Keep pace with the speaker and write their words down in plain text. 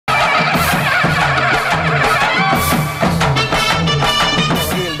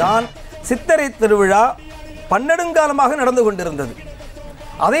சித்திரை திருவிழா பன்னெடுங்காலமாக நடந்து கொண்டிருந்தது.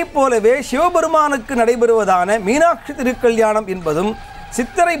 அதை போலவே சிவபெருமானுக்கு நடைபெறுவதான மீனாட்சி திருக்கல்யாணம் என்பதும்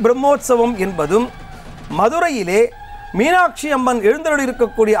சித்திரை பிரம்மோற்சவம் என்பதும் மதுரையிலே மீனாட்சி அம்மன்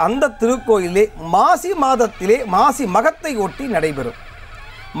எழுந்தருளிருக்கக்கூடிய அந்த திருக்கோயிலே மாசி மாதத்திலே மாசி மகத்தை ஒட்டி நடைபெறும்.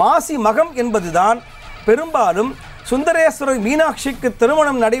 மாசி மகம் என்பதுதான் பெரும்பாலும் சுந்தரேஸ்வரர் மீனாட்சிக்கு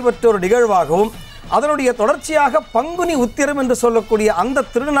திருமணம் நடைபெற்ற ஒரு நிகழ்வாகவும் அதனுடைய தொடர்ச்சியாக பங்குனி உத்திரம் என்று சொல்லக்கூடிய அந்த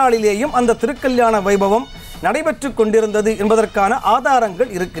திருநாளிலேயும் அந்த திருக்கல்யாண வைபவம் நடைபெற்று கொண்டிருந்தது என்பதற்கான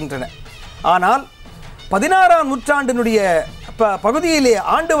ஆதாரங்கள் இருக்கின்றன. ஆனால் 16ஆம் நூற்றாண்டினுடைய பகுதியிலே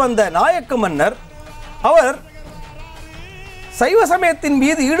ஆண்டு வந்த நாயக்க மன்னர் அவர் சைவ சமயத்தின்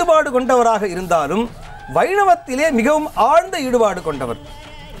மீது ஈடுபாடு கொண்டவராக இருந்தாலும் வைணவத்திலே மிகவும் ஆழ்ந்த ஈடுபாடு கொண்டவர்.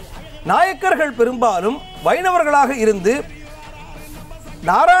 நாயக்கர்கள் பெரும்பாலும் வைணவர்களாக இருந்து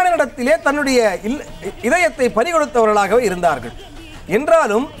நாராயணனிடத்திலே தன்னுடைய இதயத்தை பறிகொடுத்தவர்களாகவே இருந்தார்கள்.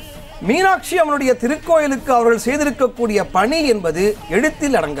 என்றாலும் மீனாட்சி அவனுடைய திருக்கோயிலுக்கு அவர்கள் செய்திருக்கக்கூடிய பணி என்பது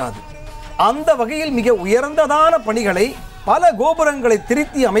எழுத்தில் அடங்காது. அந்த வகையில் மிக உயர்ந்ததான பணிகளை பல கோபுரங்களை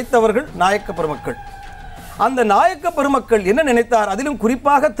திருத்தி அமைத்தவர்கள் நாயக்க பெருமக்கள். அந்த நாயக்க பெருமக்கள் என்ன நினைத்தார்? அதிலும்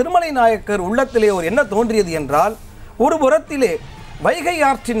குறிப்பாக திருமலை நாயக்கர் உள்ளத்திலே ஒரு என்ன தோன்றியது என்றால், ஒரு புறத்திலே வைகை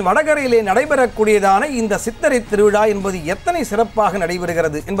ஆற்றின் வடகரையிலே நடைபெறக்கூடியதான இந்த சித்திரை திருவிழா என்பது எத்தனை சிறப்பாக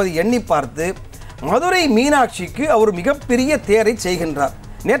நடைபெறுகிறது என்பதை எண்ணி பார்த்து மதுரை மீனாட்சிக்கு அவர் மிகப்பெரிய தேரை செய்கின்றார்.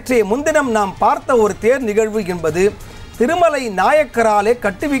 நேற்றைய முன்தினம் நாம் பார்த்த ஒரு தேர் நிகழ்வு என்பது திருமலை நாயக்கராலே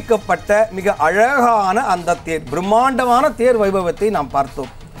கட்டுவிக்கப்பட்ட மிக அழகான அந்த தேர், பிரம்மாண்டமான தேர் வைபவத்தை நாம்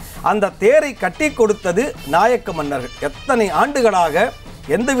பார்த்தோம். அந்த தேரை கட்டி கொடுத்தது நாயக்க மன்னர்கள். எத்தனை ஆண்டுகளாக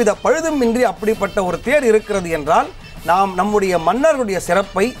எந்தவித பழுதுமின்றி அப்படிப்பட்ட ஒரு தேர் இருக்கிறது என்றால் நாம் நம்முடைய மன்னர்களுடைய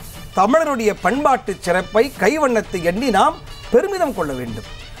சிறப்பை, தமிழருடைய பண்பாட்டு சிறப்பை, கைவண்ணத்தை எண்ணி நாம் பெருமிதம் கொள்ள வேண்டும்.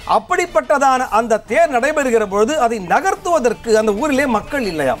 அப்படிப்பட்டதான அந்த தேர் நடைபெறுகிற பொழுது அதை நகர்த்துவதற்கு அந்த ஊரிலே மக்கள்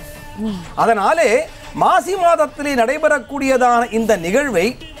இல்லையாம். அதனாலே மாசி மாதத்திலே நடைபெறக்கூடியதான இந்த நிகழ்வை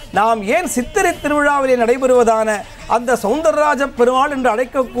நாம் ஏன் சித்திரை திருவிழாவிலே நடைபெறுவதான அந்த சௌந்தரராஜ பெருமாள் என்று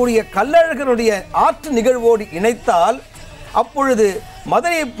அழைக்கக்கூடிய கள்ளழகருடைய ஆற்று நிகழ்வோடு இணைத்தால் அப்பொழுது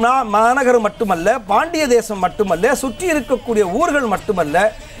மதுரை மாநகரம் மட்டுமல்ல, பாண்டிய தேசம் மட்டுமல்ல, சுற்றி இருக்கக்கூடிய ஊர்கள் மட்டுமல்ல,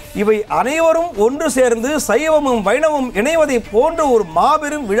 இவை அனைவரும் ஒன்று சேர்ந்து சைவமும் வைணவமும் இணைவதை போன்ற ஒரு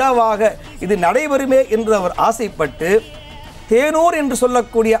மாபெரும் விழாவாக இது நடைபெறுமே என்று அவர் ஆசைப்பட்டு தேனூர் என்று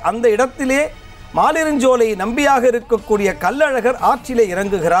சொல்லக்கூடிய அந்த இடத்திலே மாலிருஞ்சோலை நம்பியாக இருக்கக்கூடிய கள்ளழகர் ஆற்றிலே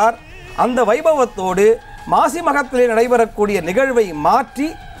இறங்குகிறார். அந்த வைபவத்தோடு மாசி மகத்திலே நடைபெறக்கூடிய நிகழ்வை மாற்றி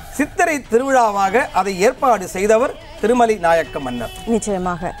சித்திரை திருவிழாவாக அதை ஏற்பாடு செய்தவர் திருமலை நாயக்க மன்னர்.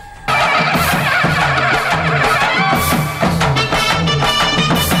 நிச்சயமாக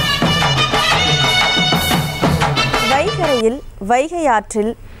வைகரையில் வைகை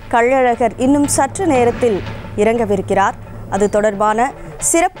ஆற்றில் கள்ளழகர் இன்னும் சற்று நேரத்தில் இறங்கவிருக்கிறார். அது தொடர்பான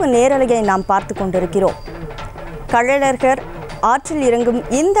சிறப்பு நேரலையை நாம் பார்த்து கொண்டிருக்கிறோம். கள்ளழகர் ஆற்றில் இறங்கும்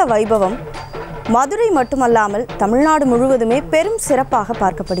இந்த வைபவம் மதுரை மட்டுமல்லாமல் தமிழ்நாடு முழுவதுமே பெரும் சிறப்பாக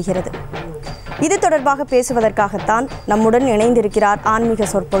பார்க்கப்படுகிறது. இது தொடர்பாக பேசுவதற்காகத்தான் நம்முடன் இணைந்திருக்கிறார் ஆன்மீக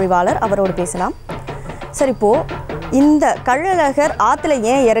சொற்பொழிவாளர். அவரோடு பேசலாம். சரி, இப்போது இந்த கள்ளழகர் ஆற்றுல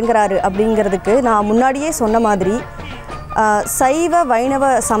ஏன் இறங்குறாரு அப்படிங்கிறதுக்கு நான் முன்னாடியே சொன்ன மாதிரி சைவ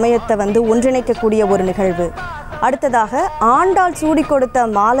வைணவ சமயத்தை ஒன்றிணைக்கக்கூடிய ஒரு நிகழ்வு. அடுத்ததாக ஆண்டாள் சூடி கொடுத்த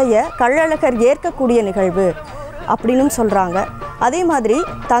மாலையை கள்ளழகர் ஏற்கக்கூடிய நிகழ்வு அப்படின்னு சொல்கிறாங்க. அதே மாதிரி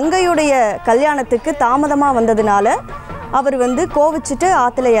தங்கையுடைய கல்யாணத்துக்கு தாமதமாக வந்ததுனால அவர் கோவிச்சிட்டு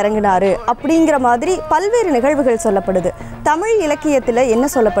ஆற்றுல இறங்கினார் அப்படிங்கிற மாதிரி பல்வேறு நிகழ்வுகள் சொல்லப்படுது. தமிழ் இலக்கியத்தில் என்ன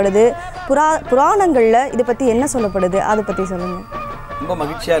சொல்லப்படுது, புராணங்களில் இதை பற்றி என்ன சொல்லப்படுது, அதை பற்றி சொல்லுங்கள். ரொம்ப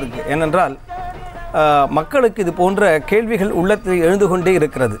மகிழ்ச்சியாக இருக்குது. ஏனென்றால் மக்களுக்கு இது போன்ற கேள்விகள் உள்ளத்தில் எழுந்து கொண்டே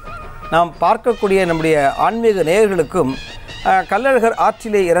இருக்கிறது. நாம் பார்க்கக்கூடிய நம்முடைய ஆன்மீக நேயர்களுக்கும் கள்ளழகர்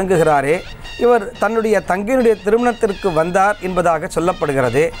ஆற்றிலே இறங்குகிறாரே, இவர் தன்னுடைய தங்கையினுடைய திருமணத்திற்கு வந்தார் என்பதாக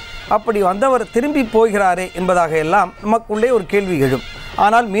சொல்லப்படுகிறது. அப்படி வந்தவர் திரும்பி போகிறாரே என்பதாக எல்லாம் நமக்குள்ளே ஒரு கேள்வி எழும்.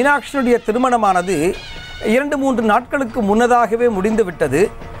 ஆனால் மீனாட்சியினுடைய திருமணமானது 2-3 நாட்களுக்கு முன்னதாகவே முடிந்துவிட்டது.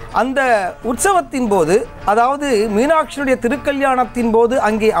 அந்த உற்சவத்தின் போது, அதாவது மீனாட்சியினுடைய திருக்கல்யாணத்தின் போது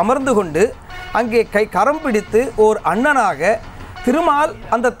அங்கே அமர்ந்து கொண்டு அங்கே கரம் பிடித்து ஓர் அண்ணனாக திருமால்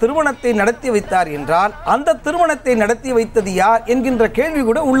அந்த திருமணத்தை நடத்தி வைத்தார் என்றால் அந்த திருமணத்தை நடத்தி வைத்தது யார் என்கின்ற கேள்வி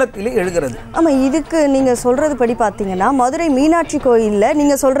கூட உள்ளத்திலே எழுகிறது. ஆமாம், இதுக்கு நீங்கள் சொல்கிறது படி பார்த்தீங்கன்னா மதுரை மீனாட்சி கோயிலில்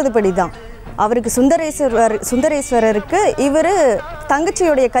நீங்கள் சொல்கிறது படி தான் அவருக்கு சுந்தரேஸ்வரருக்கு இவர்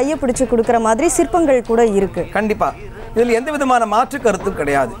தங்கச்சியோடைய கையை பிடிச்சி கொடுக்குற மாதிரி சிற்பங்கள் கூட இருக்குது. கண்டிப்பாக இதில் எந்த விதமான மாற்று கருத்தும்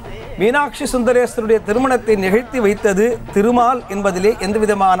கிடையாது. மீனாட்சி சுந்தரேஸ்வருடைய திருமணத்தை நிகழ்த்தி வைத்தது திருமால் என்பதிலே எந்த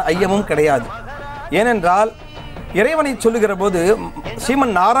விதமான ஐயமும் கிடையாது. ஏனென்றால் இறைவனை சொல்லுகிற போது,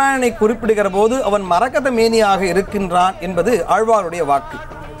 ஸ்ரீமன் நாராயணனை குறிப்பிடுகிற போது அவன் மரகத மேனியாக இருக்கின்றான் என்பது ஆழ்வாருடைய வாக்கு.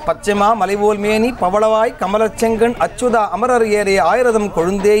 பச்சைமா மலைபோல் மேனி பவளவாய் கமலச்செங்கன் அச்சுதா அமரர் ஏறே ஆயிரதம்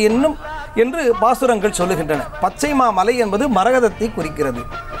கொழுந்தே என்னும் என்று பாசுரங்கள் சொல்லுகின்றன. பச்சைமா மலை என்பது மரகதத்தை குறிக்கிறது.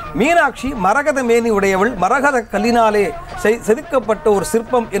 மீனாட்சி மரகத மேனி உடையவள், மரகத கல்லினாலே செதுக்கப்பட்ட ஒரு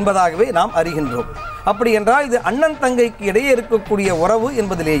சிற்பம் என்பதாகவே நாம் அறிகின்றோம். அப்படி என்றால் இது அண்ணன் தங்கைக்கு இடையே இருக்கக்கூடிய உறவு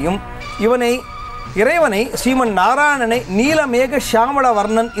என்பதிலேயும் இறைவனை ஸ்ரீமன் நாராயணனை நீலமேக ஷியாமள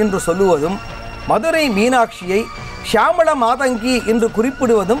வர்ணன் என்று சொல்லுவதும், மதுரை மீனாட்சியை ஷியாமள மாதங்கி என்று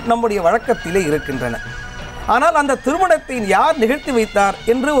குறிப்பிடுவதும் நம்முடைய வழக்கத்திலே இருக்கின்றன. ஆனால் அந்த திருமணத்தை யார் நிகழ்த்தி வைத்தார்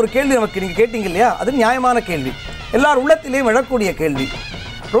என்று ஒரு கேள்வி நமக்கு நீங்கள் கேட்டீங்க இல்லையா? அது நியாயமான கேள்வி, எல்லார் உள்ளத்திலேயும் எழக்கூடிய கேள்வி.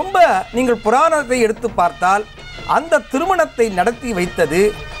 ரொம்ப நீங்கள் புராணத்தை எடுத்து பார்த்தால் அந்த திருமணத்தை நடத்தி வைத்தது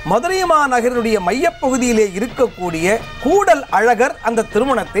மதுரை மாநகருடைய மையப்பகுதியிலே இருக்கக்கூடிய கூடல் அழகர் அந்த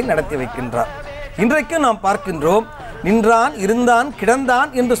திருமணத்தை நடத்தி வைக்கின்றார். இன்றைக்கு நாம் பார்க்கின்றோம், நின்றான் இருந்தான் கிடந்தான்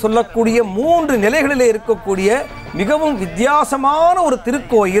என்று சொல்லக்கூடிய 3 நிலைகளிலே இருக்கக்கூடிய மிகவும் வித்தியாசமான ஒரு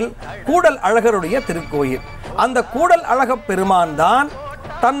திருக்கோயில் கூடல் அழகருடைய திருக்கோயில். அந்த கூடல் அழக பெருமான் தான்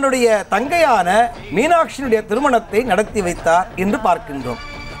தன்னுடைய தங்கையான மீனாட்சியினுடைய திருமணத்தை நடத்தி வைத்தார் என்று பார்க்கின்றோம்.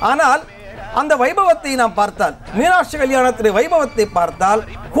 ஆனால் அந்த வைபவத்தை நாம் பார்த்தால், மீனாட்சி கல்யாணத்தினுடைய வைபவத்தை பார்த்தால்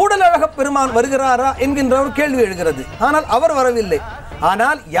கூடல் அழக பெருமான் வருகிறாரா என்கின்ற ஒரு கேள்வி எழுகிறது. ஆனால் அவர் வரவில்லை.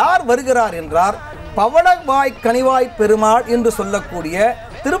 ஆனால் யார் வருகிறார் என்றார், பவளவாய் கனிவாய் பெருமாள் என்று சொல்லக்கூடிய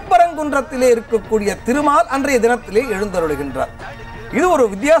திருப்பரங்குன்றத்திலே இருக்கக்கூடிய திருமால் அன்றைய தினத்திலே எழுந்தருளுகின்றார். இது ஒரு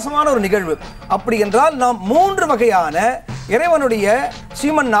வித்தியாசமான ஒரு நிகழ்வு. அப்படி என்றால் நாம் 3 வகையான இறைவனுடைய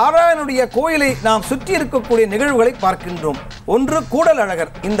ஸ்ரீமன் நாராயணனுடைய கோயிலை நாம் சுற்றி இருக்கக்கூடிய நிகழ்வுகளை பார்க்கின்றோம். ஒன்று கூடல்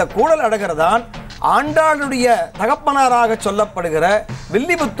அழகர். இந்த கூடல் அழகர் தான் ஆண்டாளுடைய தகப்பனாராக சொல்லப்படுகிற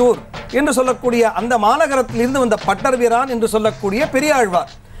வில்லிபுத்தூர் என்று சொல்லக்கூடிய அந்த மாநகரத்திலிருந்து வந்த பட்டர்வீரான் என்று சொல்லக்கூடிய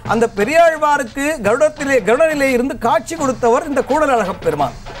பெரியாழ்வார். அந்த பெரியாழ்வாருக்கு கருடனிலே இருந்து காட்சி கொடுத்தவர் இந்த கூடல் அழக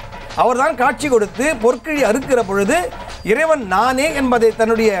பெருமான். அவர்தான் காட்சி கொடுத்து பொற்கிழி அறுக்கிற பொழுது இறைவன் நானே என்பதை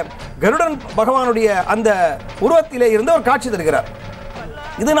தன்னுடைய கருடன் பகவானுடைய அந்த உருவத்திலே இருந்து அவர் காட்சி தருகிறார்.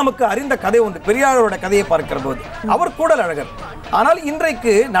 இது நமக்கு அறிந்த கதை ஒன்று. பெரியாரோட கதையை பார்க்கிற போது அவர் கூடல் அழகர். ஆனால்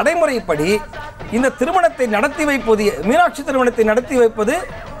இன்றைக்கு நடைமுறைப்படி இந்த திருமணத்தை நடத்தி வைப்பது, மீனாட்சி திருமணத்தை நடத்தி வைப்பது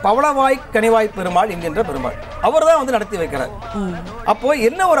பவளவாய் கனிவாய் பெருமாள் என்கின்ற பெருமாள். அவர் தான் வந்து நடத்தி வைக்கிறார். அப்போ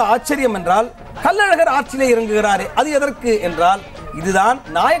என்ன ஒரு ஆச்சரியம் என்றால், கல்லழகர் ஆட்சியிலே இறங்குகிறாரே, அது எதற்கு என்றால், இதுதான்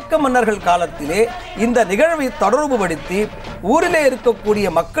நாயக்க மன்னர்கள் காலத்திலே இந்த நிகழ்வை தொடர்புபடுத்தி ஊரிலே இருக்கக்கூடிய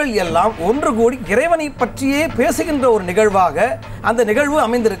மக்கள் எல்லாம் ஒன்று கூடி இறைவனை பற்றியே பேசுகின்ற ஒரு நிகழ்வாக அந்த நிகழ்வு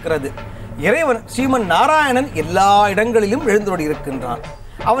அமைந்திருக்கிறது. இறைவன் ஸ்ரீமன் நாராயணன் எல்லா இடங்களிலும் எழுந்தோடி இருக்கின்றான்.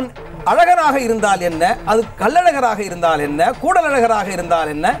 அவன் அழகனாக இருந்தால் என்ன, அது கல்லழகராக இருந்தால் என்ன, கூடலழகராக இருந்தால்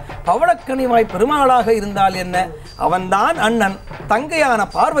என்ன, பவளக்கனிவாய் பெருமாளாக இருந்தால் என்ன, அவன்தான் அண்ணன் தங்கையான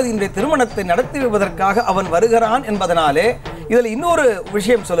பார்வதியினுடைய திருமணத்தை நடத்தி வைப்பதற்காக அவன் வருகிறான் என்பதனாலே இதில் இன்னொரு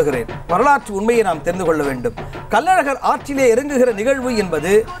விஷயம் சொல்லுகிறேன். வரலாற்று உண்மையை நாம் தெரிந்து கொள்ள வேண்டும். கல்லழகர் ஆற்றிலே இறங்குகிற நிகழ்வு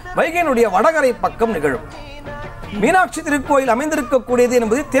என்பது வைகையினுடைய வடகரை பக்கம் நிகழும். மீனாட்சி திருக்கோயில் அமைந்திருக்கக்கூடியது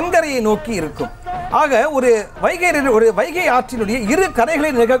என்பது தென்கரையை நோக்கி இருக்கும். ஆக ஒரு வைகை ஆற்றினுடைய 2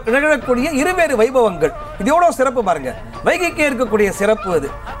 கரைகளில் நிகழக்கூடிய இருவேறு வைபவங்கள். இது எவ்வளவு சிறப்பு பாருங்க. வைகைக்கே இருக்கக்கூடிய சிறப்பு அது.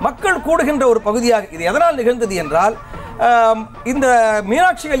 மக்கள் கூடுகின்ற ஒரு பகுதியாக இது எதனால் நிகழ்ந்தது என்றால், இந்த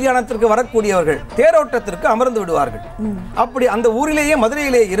மீனாட்சி கல்யாணத்திற்கு வரக்கூடியவர்கள் தேரோட்டத்திற்கு அமர்ந்து விடுவார்கள். அப்படி அந்த ஊரிலேயே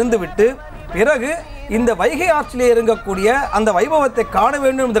மதுரையிலே இருந்துவிட்டு பிறகு இந்த வைகை ஆற்றிலே இறங்கக்கூடிய அந்த வைபவத்தை காண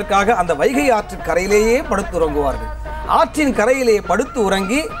வேண்டும் என்பதற்காக அந்த வைகை ஆற்று கரையிலேயே படுத்து உறங்குவார்கள். ஆற்றின் கரையிலே படுத்து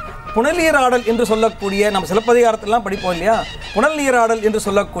உறங்கி புனல் நீராடல் என்று சொல்லக்கூடிய, நம்ம சிலப்பதிகாரத்திலாம் படிப்போம் இல்லையா, புனல் நீராடல் என்று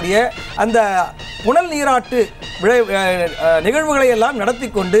சொல்லக்கூடிய அந்த புனல் நீராட்டு நிகழ்வுகளை எல்லாம் நடத்தி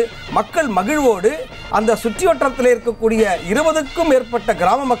கொண்டு மக்கள் மகிழ்வோடு அந்த சுற்றிவட்டத்தில் இருக்கக்கூடிய 20க்கும் மேற்பட்ட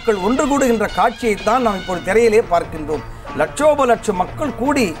கிராம மக்கள் ஒன்று கூடுகின்ற காட்சியைத்தான் நாம் இப்போது திரையிலே பார்க்கின்றோம். லட்சோப லட்சம் மக்கள்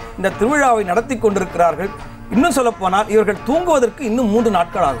கூடி இந்த திருவிழாவை நடத்தி கொண்டிருக்கிறார்கள். இன்னும் சொல்லப்போனால் இவர்கள் தூங்குவதற்கு இன்னும் 3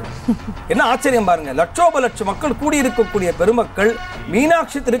 நாட்கள் ஆகும். என்ன ஆச்சரியம் பாருங்க. லட்சோப லட்சம் மக்கள் கூடியிருக்கக்கூடிய பெருமக்கள்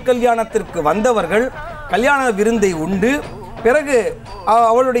மீனாட்சி திருக்கல்யாணத்திற்கு வந்தவர்கள் கல்யாண விருந்தை உண்டு பிறகு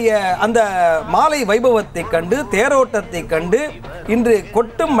அவளுடைய அந்த மாலை வைபவத்தை கண்டு தேரோட்டத்தை கண்டு இன்று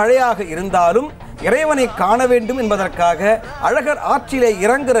கொட்டும் மழையாக இருந்தாலும் இறைவனை காண வேண்டும் என்பதற்காக அழகர் ஆற்றிலே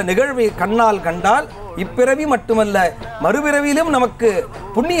இறங்குகிற நிகழ்வை கண்ணால் கண்டால் இப்பிறவி மட்டுமல்ல மறுபிறவியிலும் நமக்கு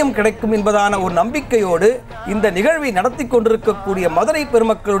புண்ணியம் கிடைக்கும் என்பதான ஒரு நம்பிக்கையோடு இந்த நிகழ்வை நடத்தி கொண்டிருக்கக்கூடிய மதுரை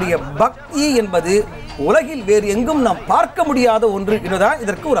பெருமக்களுடைய பக்தி என்பது உலகில் வேறு எங்கும் நாம் பார்க்க முடியாத ஒன்று என்பதுதான்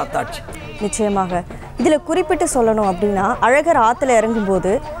இதற்கு ஒரு அத்தாட்சி. நிச்சயமாக இதில் குறிப்பிட்டு சொல்லணும் அப்படின்னா, அழகர் ஆற்றுல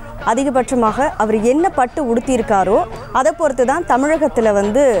இறங்கும்போது அதிகபட்சமாக அவர் என்ன பட்டு உடுத்தியிருக்காரோ அதை பொறுத்து தான் தமிழகத்தில்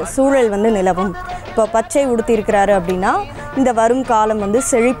சூழல் நிலவும். இப்போ பச்சை உடுத்தியிருக்கிறாரு அப்படின்னா இந்த வரும் காலம்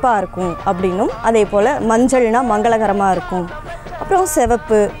செழிப்பாக இருக்கும் அப்படின்னும், அதே போல் மஞ்சள்னா மங்களகரமாக இருக்கும், அப்புறம்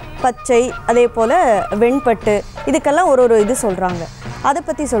சிவப்பு பச்சை அதே போல் வெண்பட்டு இதுக்கெல்லாம் ஒரு இது சொல்கிறாங்க. அதை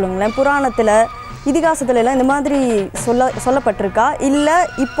பற்றி சொல்லுங்களேன். புராணத்தில் இதிகாசத்துல எல்லாம் இந்த மாதிரி சொல்லப்பட்டிருக்கா, இல்லை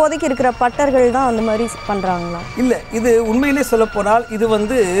இப்போதைக்கு இருக்கிற பட்டர்கள் தான் அந்த மாதிரி பண்ணுறாங்களா? இல்லை, இது உண்மையிலே சொல்லப்போனால் இது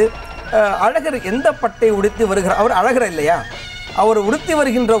அழகர் எந்த பட்டை உடுத்தி வருகிறார், அவர் அழகர் இல்லையா, அவர் உடுத்தி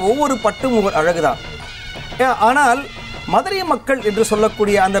வருகின்ற ஒவ்வொரு பட்டும் ஒரு அழகுதான். ஆனால் மதுரை மக்கள் என்று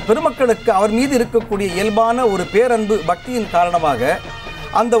சொல்லக்கூடிய அந்த பெருமக்களுக்கு அவர் மீது இருக்கக்கூடிய இயல்பான ஒரு பேரன்பு பக்தியின் காரணமாக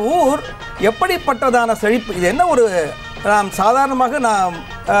அந்த ஊர் எப்படிப்பட்டதான செழிப்பு, இது என்ன ஒரு நாம் சாதாரணமாக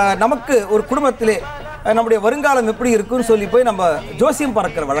நமக்கு ஒரு குடும்பத்திலே நம்முடைய வருங்காலம் எப்படி இருக்குன்னு சொல்லி போய் நம்ம ஜோசியம்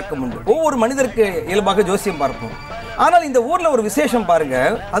பார்க்கிற வழக்கம் உண்டு. ஒவ்வொரு மனிதருக்கு இயல்பாக ஜோசியம் பார்ப்போம். ஆனால் இந்த ஊரில் ஒரு விசேஷம் பாருங்க,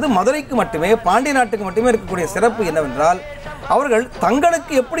 அது மதுரைக்கு மட்டுமே, பாண்டிய நாட்டுக்கு மட்டுமே இருக்கக்கூடிய சிறப்பு என்னவென்றால், அவர்கள்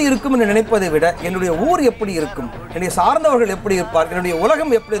தங்களுக்கு எப்படி இருக்கும் என்று நினைப்பதை விட என்னுடைய ஊர் எப்படி இருக்கும், என்னுடைய சார்ந்தவர்கள் எப்படி இருப்பார், என்னுடைய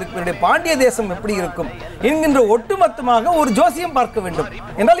உலகம் எப்படி இருக்கும், என்னுடைய பாண்டிய தேசம் எப்படி இருக்கும் என்கின்ற ஒட்டுமொத்தமாக ஒரு ஜோசியம் பார்க்க வேண்டும்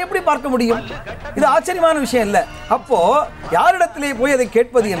என்றால் எப்படி பார்க்க முடியும்? இது ஆச்சரியமான விஷயம் இல்லை. அப்போ யாரிடத்திலே போய் அதை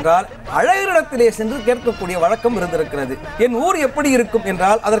கேட்பது என்றால் அழகரிடத்திலே சென்று கேட்கக்கூடிய வழக்கம் இருந்திருக்கிறது. என் ஊர் எப்படி இருக்கும்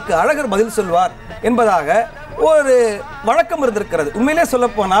என்றால் அதற்கு அழகர் பதில் சொல்வார் என்பதாக ஒரு வழக்கம் இருந்திருக்கிறது. உண்மையிலே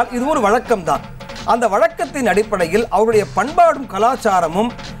சொல்லப்போனால் இது ஒரு வழக்கம்தான். அந்த வழக்கத்தின் அடிப்படையில் அவருடைய பண்பாடும் கலாச்சாரமும்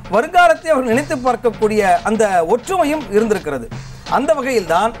வருங்காலத்தை அவர்கள் நினைத்து பார்க்கக்கூடிய அந்த ஒற்றுமையும் இருந்திருக்கிறது. அந்த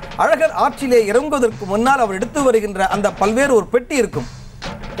வகையில் தான் அழகர் ஆற்றிலே இறங்குவதற்கு முன்னால் அவர் எடுத்து வருகின்ற அந்த பல்வேறு ஒரு பெட்டி இருக்கும்.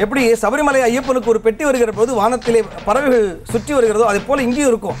 எப்படி சபரிமலை ஐயப்பனுக்கு ஒரு பெட்டி வருகிற போது வானத்திலே பறவைகள் சுற்றி வருகிறதோ அதே போல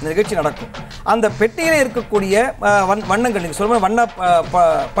இங்கேயும் இருக்கும், இந்த நிகழ்ச்சி நடக்கும். அந்த பெட்டியிலே இருக்கக்கூடிய வண்ணங்கள், நீங்கள் சொல்ல வண்ண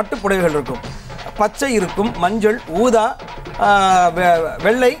பட்டு புடவைகள் இருக்கும், பச்சை இருக்கும், மஞ்சள், ஊதா,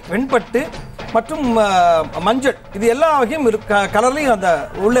 வெள்ளை, வெண்பட்டு மற்றும் மஞ்சள், இது எல்லா வகையும் கலர்லையும் அந்த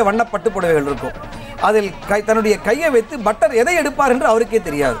உள்ளே வண்ணப்பட்டு புடவைகள் இருக்கும். அதில் தன்னுடைய கையை வைத்து பட்டர் எதை எடுப்பார் என்று அவருக்கே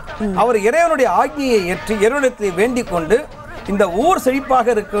தெரியாது. அவர் இறைவனுடைய ஆజ్ఞையை ஏற்றி இறைவனத்தை வேண்டிக் கொண்டு இந்த ஊர் செழிப்பாக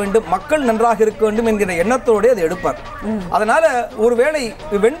இருக்க வேண்டும், மக்கள் நன்றாக இருக்க வேண்டும் என்கிற எண்ணத்தோடு அதை எடுப்பார். அதனால ஒருவேளை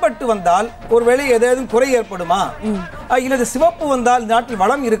வெண்பட்டு வந்தால் ஒருவேளை ஏதாவது குறை ஏற்படுமா, இல்லது சிவப்பு வந்தால் நாட்டில்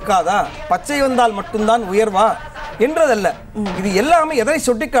வளம் இருக்காதா, பச்சை வந்தால் மட்டும்தான் உயர்வா என்றதல்ல. இது எல்லாமே எதை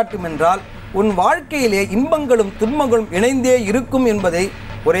சுட்டிக்காட்டும் என்றால் உன் வாழ்க்கையிலே இன்பங்களும் துன்பங்களும் இணைந்தே இருக்கும் என்பதை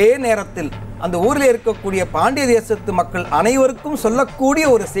ஒரே நேரத்தில் அந்த ஊரில் இருக்கக்கூடிய பாண்டிய தேசத்து மக்கள் அனைவருக்கும் சொல்லக்கூடிய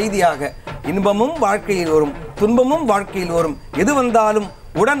ஒரு செய்தியாக, இன்பமும் வாழ்க்கையில் வரும், துன்பமும் வாழ்க்கையில் வரும், எது வந்தாலும்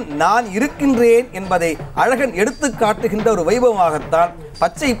உடன் நான் இருக்கின்றேன் என்பதை அழகன் எடுத்து காட்டுகின்ற ஒரு வைபவமாகத்தான்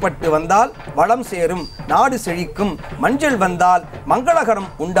பச்சை பட்டு வந்தால் வளம் சேரும், நாடு செழிக்கும், மஞ்சள் வந்தால் மங்களகரம்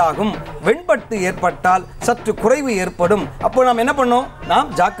உண்டாகும், வெண்பட்டு ஏற்பட்டால் சற்று குறைவு ஏற்படும். அப்போ நாம் என்ன பண்ணோம், நாம்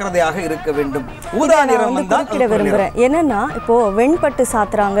ஜாக்கிரதையாக இருக்க வேண்டும். ஊதா நிறம் வந்தால் என்னன்னா, இப்போ வெண்பட்டு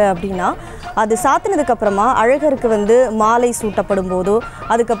சாத்துறாங்க அப்படின்னா அது சாத்தினதுக்கு அப்புறமா அழகருக்கு மாலை சூட்டப்படும் போதோ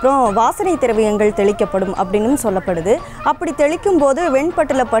அதுக்கப்புறம் வாசனை திரவியங்கள் தெளிக்கப்படும் அப்படின்னு சொல்லப்படுது. அப்படி தெளிக்கும் போது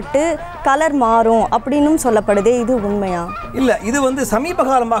வெண்பட்டுல பட்டு கலர் மாறும் அப்படின்னு சொல்லப்படுது. இது உண்மையா? இல்லை, இது சமீப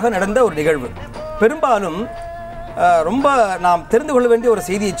காலமாக நடந்த ஒரு நிகழ்வு. பெரும்பாலும் ரொம்ப நாம் தெரிந்து கொள்ள வேண்டிய ஒரு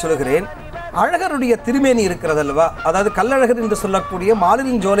செய்தியை சொல்கிறேன். அழகருடைய திருமேனி இருக்கிறது அல்லவா, அதாவது கல்லழகர் என்று சொல்லக்கூடிய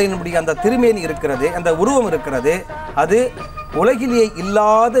மாலினின் ஜோலையினுடைய அந்த திருமேனி இருக்கிறது, அந்த உருவம் இருக்கிறது, அது உலகிலேயே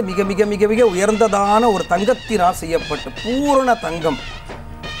இல்லாத மிக மிக மிக மிக உயர்ந்ததான ஒரு தங்கத்தினால் செய்யப்பட்ட பூரண தங்கம்.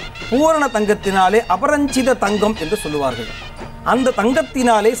 பூரண தங்கத்தினாலே அபரஞ்சித தங்கம் என்று சொல்லுவார்கள். அந்த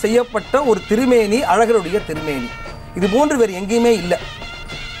தங்கத்தினாலே செய்யப்பட்ட ஒரு திருமேனி அழகருடைய திருமேனி. இது போன்று வேறு எங்கேயுமே இல்லை.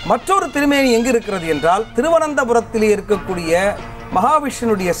 மற்றொரு திருமேனி எங்கு இருக்கிறது என்றால் திருவனந்தபுரத்திலே இருக்கக்கூடிய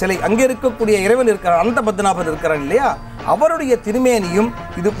மகாவிஷ்ணுடைய சிலை, அங்கே இருக்கக்கூடிய இறைவன் இருக்கிறார், அனந்த பத்மநாபன் இருக்கிறார் இல்லையா, அவருடைய திருமேனியும்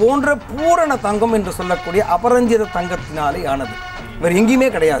இது போன்ற பூரண தங்கம் என்று சொல்லக்கூடிய அபரஞ்சித தங்கத்தினாலே ஆனது, வேறு எங்கேயுமே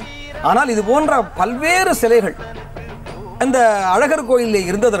கிடையாது. ஆனால் இது போன்ற பல்வேறு சிலைகள் அந்த அழகர் கோயிலில்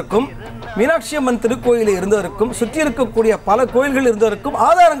இருந்ததற்கும் மீனாட்சி அம்மன் திருக்கோயிலில் இருந்ததற்கும் சுற்றி இருக்கக்கூடிய பல கோயில்கள் இருந்ததற்கும்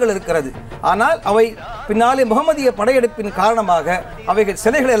ஆதாரங்கள் இருக்கிறது. ஆனால் அவை பின்னாலே முகமதிய படையெடுப்பின் காரணமாக அவைகள்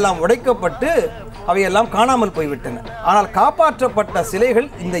சிலைகள் எல்லாம் உடைக்கப்பட்டு அவையெல்லாம் காணாமல் போய்விட்டன. ஆனால் காப்பாற்றப்பட்ட சிலைகள்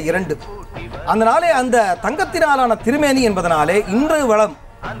இந்த இரண்டு. அதனாலே அந்த தங்கத்தினாலான திருமேனி என்பதனாலே இன்று வளம்,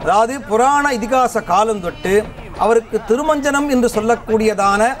 அதாவது புராண இதிகாச காலம் தொட்டு அவருக்கு திருமஞ்சனம் என்று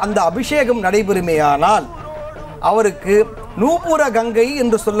சொல்லக்கூடியதான அந்த அபிஷேகம் நடைபெறுமேயானால் அவருக்கு நூபுர கங்கை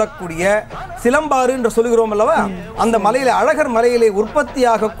என்று சொல்லக்கூடிய சிலம்பாறு என்று சொல்லுகிறோம் அல்லவா, அந்த மலையிலே அழகர் மலையிலே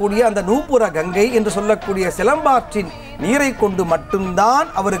உற்பத்தியாகக்கூடிய அந்த நூபுர கங்கை என்று சொல்லக்கூடிய சிலம்பாற்றின் நீரை கொண்டு மட்டும்தான்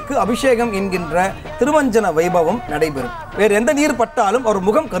அவருக்கு அபிஷேகம் என்கின்ற திருமஞ்சன வைபவம் நடைபெறும். வேறு எந்த நீர் பட்டாலும் அவர்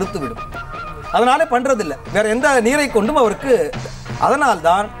முகம் கருத்துவிடும். அதனாலே பண்றதில்லை, வேற எந்த நீரை கொண்டும் அவருக்கு.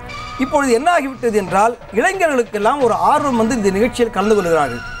 அதனால்தான் இப்பொழுது என்ன ஆகிவிட்டது என்றால் இளைஞர்களுக்கெல்லாம் ஒரு ஆர்வம் இந்த நிகழ்ச்சியில் கலந்து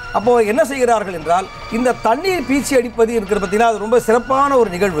கொள்கிறார்கள். அப்போ என்ன செய்கிறார்கள் என்றால் இந்த தண்ணீர் பீச்சி அடிப்பது இருக்கிற பார்த்தீங்கன்னா அது ரொம்ப சிறப்பான ஒரு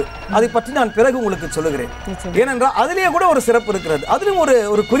நிகழ்வு. அதை பற்றி நான் பிறகு உங்களுக்கு சொல்லுகிறேன். ஏனென்றால் அதிலேயே கூட ஒரு சிறப்பு இருக்கிறது, அதிலும்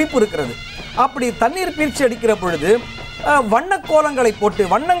ஒரு குறிப்பு இருக்கிறது. அப்படி தண்ணீர் பீச்சி அடிக்கிற பொழுது வண்ணக்கோலங்களை போட்டு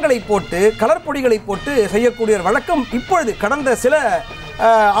வண்ணங்களை போட்டு கலர் பொடிகளை போட்டு செய்யக்கூடிய ஒரு வழக்கம் இப்பொழுது கடந்த சில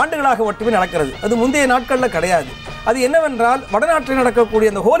ஆண்டுகளாக மட்டுமே நடக்கிறது. அது முந்தைய நாட்களில் கிடையாது. அது என்னவென்றால் வடநாட்டில் நடக்கக்கூடிய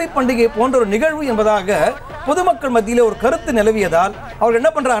அந்த ஹோலி பண்டிகை போன்ற ஒரு நிகழ்வு என்பதாக பொதுமக்கள் மத்தியில் ஒரு கருத்து நிலவியதால் அவர்கள் என்ன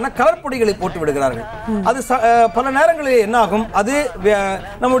பண்றாங்கன்னா கலர் பொடிகளை போட்டு விடுகிறார்கள். அது பல நேரங்களில் என்ன ஆகும், அது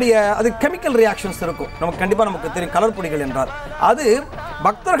நம்முடைய அது கெமிக்கல் ரியாக்ஷன்ஸ் இருக்கும். நமக்கு தெரியும் கலர் பொடிகள் என்றால் அது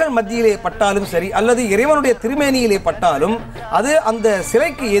பக்தர்கள் மத்தியிலே பட்டாலும் சரி அல்லது இறைவனுடைய திருமேனியிலே பட்டாலும் அது அந்த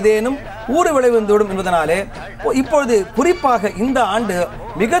சிலைக்கு ஏதேனும் ஊறு விளைவிந்துவிடும் என்பதனாலே இப்பொழுது குறிப்பாக இந்த ஆண்டு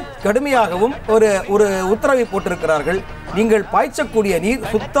மிக கடுமையாகவும் ஒரு உத்தரவை போட்டிருக்கிறார்கள். நீங்கள் பாய்ச்சக்கூடிய நீர்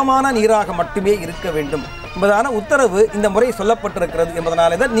சுத்தமான நீராக மட்டுமே இருக்க வேண்டும் என்பதான உத்தரவு இந்த முறை சொல்லப்பட்டிருக்கிறது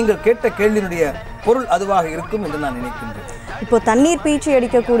என்பதனாலே தான் நீங்கள் கேட்ட கேள்வியினுடைய பொருள் அதுவாக இருக்கும் என்று நான் நினைக்கின்றேன். இப்போ தண்ணீர் பீச்சி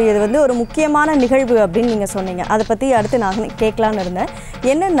அடிக்கக்கூடியது ஒரு முக்கியமான நிகழ்வு அப்படின்னு நீங்கள் சொன்னீங்க. அதை பற்றி அடுத்து நான் கேட்கலான்னு இருந்தேன்.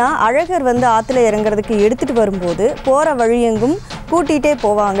 என்னென்னா அழகர் ஆற்றுல இறங்குறதுக்கு எடுத்துகிட்டு வரும்போது போகிற வழியெங்கும் கூட்டிகிட்டே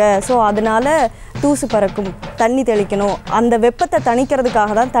போவாங்க. ஸோ அதனால் தூசு பறக்கும், தண்ணி தெளிக்கணும், அந்த வெப்பத்தை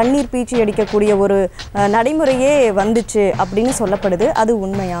தணிக்கிறதுக்காக தான் தண்ணீர் பீச்சி அடிக்கக்கூடிய ஒரு நடைமுறையே வந்துச்சு அப்படின்னு சொல்லப்படுது. அது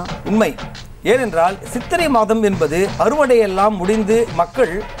உண்மையா? உண்மை. ஏனென்றால் சித்திரை மாதம் என்பது அறுவடையெல்லாம் முடிந்து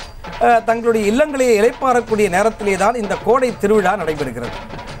மக்கள் தங்களுடைய இல்லங்களை இளைப்பாறக்கூடிய நேரத்திலே தான் இந்த கோடை திருவிழா நடைபெறுகிறது.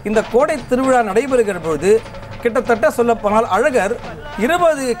 இந்த கோடை திருவிழா நடைபெறுகிற பொழுது கிட்டத்தட்ட சொல்லப்போனால் அழகர்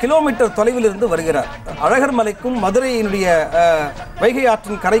 20 கிலோமீட்டர் தொலைவில் இருந்து வருகிறார். அழகர் மலைக்கும் மதுரையினுடைய வைகை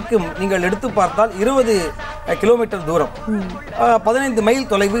ஆற்றின் கரைக்கும் நீங்கள் எடுத்து பார்த்தால் 20 கிலோமீட்டர் தூரம், 15 மைல்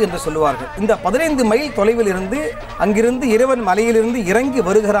தொலைவு என்று சொல்லுவார்கள். இந்த 15 மைல் தொலைவில் இருந்து அங்கிருந்து இறைவன் மலையிலிருந்து இறங்கி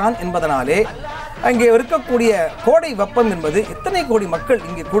வருகிறான் என்பதனாலே அங்கே இருக்கக்கூடிய கோடை வெப்பம் என்பது எத்தனை கோடி மக்கள்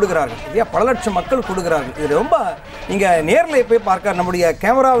இங்கே கூடுகிறார்கள் இல்லையா? பல லட்சம் மக்கள் கூடுகிறார்கள். இது ரொம்ப நீங்கள் நேரில் போய் பார்க்க நம்முடைய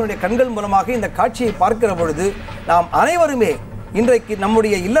கேமராவினுடைய கண்கள் மூலமாக இந்த காட்சியை பார்க்கிற பொழுது நாம் அனைவருமே இன்றைக்கு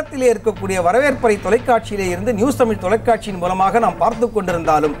நம்முடைய இல்லத்திலே இருக்கக்கூடிய வரவேற்பறை தொலைக்காட்சியிலே இருந்து நியூஸ் தமிழ் தொலைக்காட்சியின் மூலமாக நாம் பார்த்து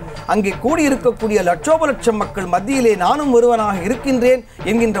கொண்டிருந்தாலும் அங்கே கூடியிருக்கக்கூடிய லட்சோப லட்சம் மக்கள் மத்தியிலே நானும் ஒருவனாக இருக்கின்றேன்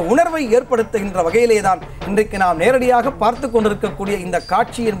என்கின்ற உணர்வை ஏற்படுத்துகின்ற வகையிலே தான் இன்றைக்கு நாம் நேரடியாக பார்த்து கொண்டிருக்கக்கூடிய இந்த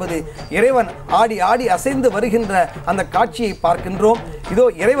காட்சி என்பது இறைவன் ஆடி ஆடி அசைந்து வருகின்ற அந்த காட்சியை பார்க்கின்றோம். இதோ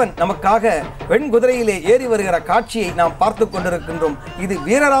இறைவன் நமக்காக வெண்குதிரையிலே ஏறி வருகிற காட்சியை நாம் பார்த்து கொண்டிருக்கின்றோம். இது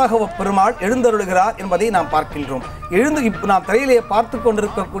வீரராகவ பெருமாள் எழுந்தருளுகிறார் என்பதை நாம் பார்க்கின்றோம். நாம் திரையிலே பார்த்து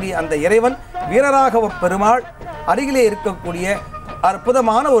கொண்டிருக்கக்கூடிய அந்த இறைவன் வீரராகவ பெருமாள் அருகிலே இருக்கக்கூடிய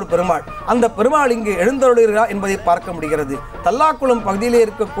அற்புதமான ஒரு பெருமாள். அந்த பெருமாள் இங்கு எழுந்தருளுகிறார் என்பதை பார்க்க முடிகிறது. தல்லாக்குளம் பகுதியிலே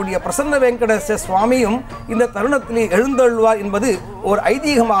இருக்கக்கூடிய பிரசன்ன வெங்கடேச சுவாமியும் இந்த தருணத்திலே எழுந்தருள்வார் என்பது ஒரு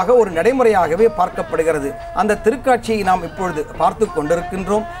ஐதீகமாக ஒரு நடைமுறையாகவே பார்க்கப்படுகிறது. அந்த திருக்காட்சியை நாம் இப்பொழுது பார்த்து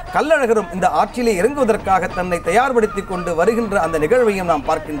கொண்டிருக்கின்றோம். கல்லழகரும் இந்த ஆற்றிலே இறங்குவதற்காக தன்னை தயார்படுத்தி கொண்டு வருகின்ற அந்த நிகழ்வையும் நாம்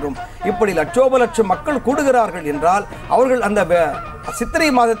பார்க்கின்றோம். இப்படி லட்சோப லட்சம் மக்கள் கூடுகிறார்கள் என்றால் அவர்கள் அந்த சித்திரை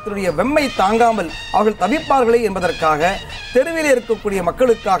மாதத்தினுடைய வெம்மை தாங்காமல் அவர்கள் தவிப்பார்களே என்பதற்காக தெருவிலே இருக்கக்கூடிய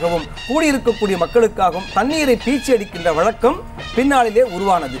மக்களுக்காகவும் கூடியிருக்கக்கூடிய மக்களுக்காகவும் தண்ணீரை பீச்சி அடிக்கின்ற வழக்கம் பின்னாளிலே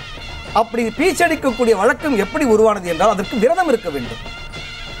உருவானது. அப்படி பீச்சடிக்கக்கூடிய வழக்கம் எப்படி உருவானது என்றால் அதற்கு விரதம் இருக்க வேண்டும்.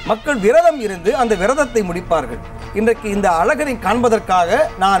 மக்கள் விரதம் இருந்து அந்த விரதத்தை முடிப்பார்கள். இன்றைக்கு இந்த அழகரை காண்பதற்காக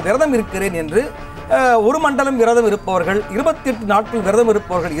நான் விரதம் இருக்கிறேன் என்று ஒரு மண்டலம் விரதம் இருப்பவர்கள், 28 நாட்கள் விரதம்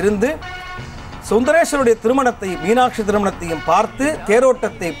இருப்பவர்கள் இருந்து சுந்தரேஸ்வருடைய திருமணத்தை மீனாட்சி திருமணத்தையும் பார்த்து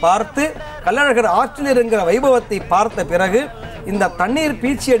தேரோட்டத்தை பார்த்து கள்ளழகர் ஆற்றில் இறங்குகிற வைபவத்தை பார்த்த பிறகு இந்த தண்ணீர்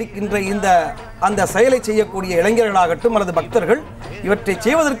பீச்சி அடிக்கின்ற அந்த செயலை செய்யக்கூடிய இளைஞர்களாகட்டும் அல்லது பக்தர்கள் இவற்றை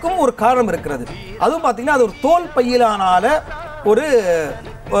செய்வதற்கும் ஒரு காரணம் இருக்கிறது. அதுவும் பார்த்தீங்கன்னா அது ஒரு தோல் பையிலான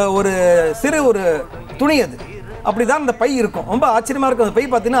ஒரு சிறு ஒரு துணி. அது அப்படிதான் அந்த பை இருக்கும். ரொம்ப ஆச்சரியமாக இருக்கும். அந்த பை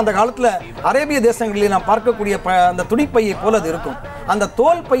பார்த்தீங்கன்னா அந்த காலத்தில் அரேபிய தேசங்களில் நாம் பார்க்கக்கூடிய அந்த துணிப்பையை போல அது இருக்கும். அந்த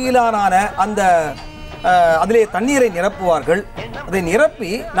தோல் பையிலான அதிலே தண்ணீரை நிரப்புவார்கள். அதை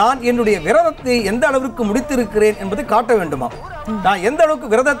நிரப்பி நான் என்னுடைய விரதத்தை எந்த அளவிற்கு முடித்திருக்கிறேன் என்பதை காட்ட வேண்டுமா, நான் எந்த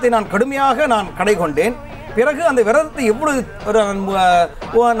அளவுக்கு விரதத்தை நான் கடுமையாக கடை கொண்டேன், பிறகு அந்த விரதத்தை எவ்வளவு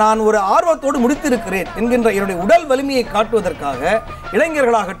நான் ஒரு ஆர்வத்தோடு முடித்திருக்கிறேன் என்கின்ற என்னுடைய உடல் வலிமையை காட்டுவதற்காக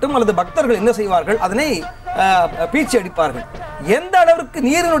இளைஞர்களாகட்டும் அல்லது பக்தர்கள் என்ன செய்வார்கள், அதனை பீச்சி அடிப்பார்கள். எந்த அளவிற்கு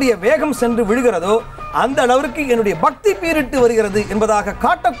நீரினுடைய வேகம் சென்று விழுகிறதோ அந்த அளவிற்கு என்னுடைய பக்தி பீரிட்டு வருகிறது என்பதாக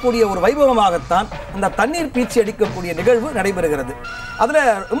காட்டக்கூடிய ஒரு வைபவமாகத்தான் அந்த தண்ணீர் பீச்சி அடிக்கக்கூடிய நிகழ்வு நடைபெறுகிறது. அதில்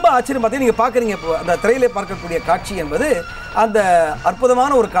ரொம்ப ஆச்சரியம் பார்த்தீங்கன்னா நீங்கள் பார்க்குறீங்க, இப்போ அந்த திரையிலே பார்க்கக்கூடிய காட்சி என்பது அந்த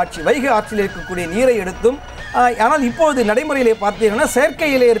அற்புதமான ஒரு காட்சி. வைகை ஆற்றில் இருக்கக்கூடிய நீரை எடுத்தும், ஆனால் இப்பொழுது நடைமுறையிலே பார்த்தீங்கன்னா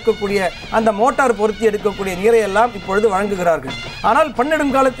செயற்கையிலே இருக்கக்கூடிய அந்த மோட்டார் பொருத்தி எடுக்கக்கூடிய நீரை எல்லாம் இப்பொழுது வழங்குகிறார்கள். ஆனால்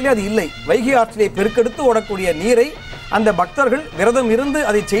பன்னெடுங்காலத்திலே அது இல்லை. வைகை ஆற்றிலே பெருக்கெடுத்து ஓடக்கூடிய நீரை அந்த பக்தர்கள் விரதம் இருந்து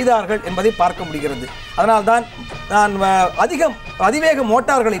அதை செய்தார்கள் என்பதை பார்க்க முடிகிறது. அதனால்தான் நான் அதிவேக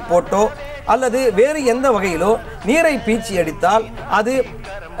மோட்டார்களை போட்டோ அல்லது வேறு எந்த வகையிலோ நீரை பீச்சி அடித்தால் அது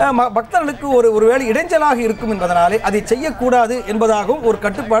பக்தர்களுக்கு ஒருவேளை இடைஞ்சலாக இருக்கும் என்பதனாலே அதை செய்யக்கூடாது என்பதாகவும் ஒரு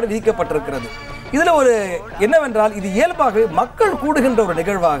கட்டுப்பாடு விதிக்கப்பட்டிருக்கிறது. இதில் ஒரு என்னவென்றால் இது இயல்பாகவே மக்கள் கூடுகின்ற ஒரு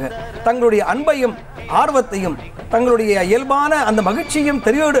நிகழ்வாக தங்களுடைய அன்பையும் ஆர்வத்தையும் தங்களுடைய இயல்பான அந்த மகிழ்ச்சியும்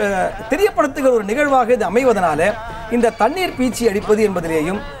தெரியப்படுத்துகிற ஒரு நிகழ்வாக இது அமைவதனால இந்த தண்ணீர் பீச்சி அடிப்பது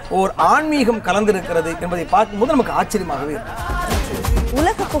என்பதிலேயும் ஓர் ஆன்மீகம் கலந்திருக்கிறது என்பதை பார்க்கும்போது நமக்கு ஆச்சரியமாகவே இருக்கும்.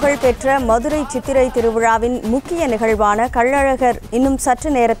 உலக புகழ் பெற்ற மதுரை சித்திரை திருவிழாவின் முக்கிய நிகழ்வான கள்ளழகர் இன்னும் சற்று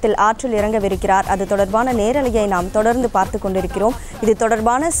நேரத்தில் ஆற்றில் இறங்கவிருக்கிறார். அது தொடர்பான நேரலையை நாம் தொடர்ந்து பார்த்து கொண்டிருக்கிறோம். இது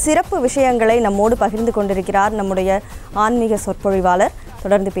தொடர்பான சிறப்பு விஷயங்களை நம்மோடு பகிர்ந்து கொண்டிருக்கிறார் நம்முடைய ஆன்மீக சொற்பொழிவாளர்.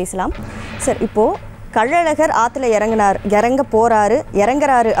 தொடர்ந்து பேசலாம் சார். இப்போது கள்ளழகர் ஆற்றுல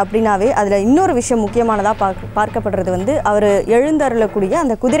இறங்குறாரு அப்படின்னாவே அதில் இன்னொரு விஷயம் முக்கியமானதாக பார்க்கப்படுறது அவர் எழுந்தருளக்கூடிய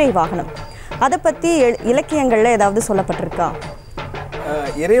அந்த குதிரை வாகனம். அதை பற்றி இலக்கியங்களில் ஏதாவது சொல்லப்பட்டிருக்கா?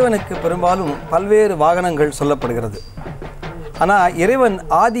 இறைவனுக்கு பெரும்பாலும் பல்வேறு வாகனங்கள் சொல்லப்படுகிறது. ஆனால் இறைவன்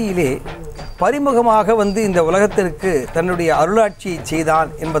ஆதியிலே பரிமுகமாக இந்த உலகத்திற்கு தன்னுடைய அருளாட்சியை செய்தான்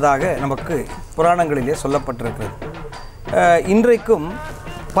என்பதாக நமக்கு புராணங்களிலே சொல்லப்பட்டிருக்கிறது. இன்றைக்கும்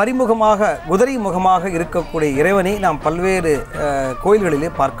பரிமுகமாக குதிரை முகமாக இருக்கக்கூடிய இறைவனை நாம் பல்வேறு கோயில்களிலே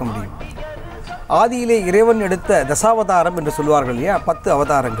பார்க்க முடியும். ஆதியிலே இறைவன் எடுத்த தசாவதாரம் என்று சொல்வார்கள் இல்லையா, 10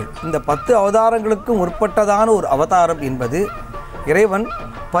 அவதாரங்கள். இந்த 10 அவதாரங்களுக்கும் முற்பட்டதான ஒரு அவதாரம் என்பது இறைவன்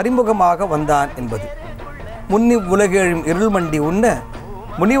பரிமுகமாக வந்தான் என்பது. முன்னி உலகேழும் இருள்மண்டி உண்ண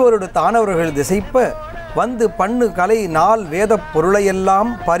முனிவரோடு தானவர்கள் திசைப்ப வந்து பண்ணு கலை நாள் வேத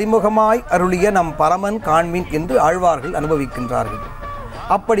பொருளையெல்லாம் பரிமுகமாய் அருளிய நம் பரமன் காண்மின் என்று ஆழ்வார்கள் அனுபவிக்கின்றார்கள்.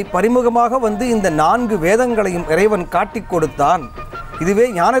 அப்படி பரிமுகமாக இந்த 4 வேதங்களையும் இறைவன் காட்டிக் கொடுத்தான். இதுவே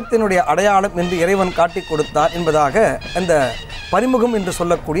ஞானத்தினுடைய அடையாளம் என்று இறைவன் காட்டிக் கொடுத்தான் என்பதாக அந்த பரிமுகம் என்று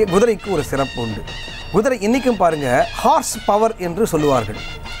சொல்லக்கூடிய குதிரைக்கு ஒரு சிறப்பு உண்டு. குதிரை இன்றைக்கும் பாருங்கள் ஹார்ஸ் பவர் என்று சொல்லுவார்கள்.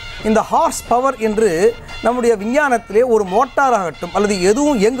 இந்த ஹார்ஸ் பவர் என்று நம்முடைய விஞ்ஞானத்திலே ஒரு மோட்டாராகட்டும் அல்லது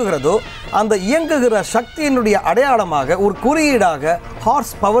எதுவும் இயங்குகிறதோ அந்த இயங்குகிற சக்தியினுடைய அடையாளமாக ஒரு குறியீடாக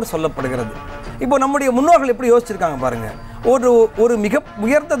ஹார்ஸ் பவர் சொல்லப்படுகிறது. இப்போ நம்முடைய முன்னோர்கள் எப்படி யோசிச்சிருக்காங்க பாருங்கள். ஒரு மிக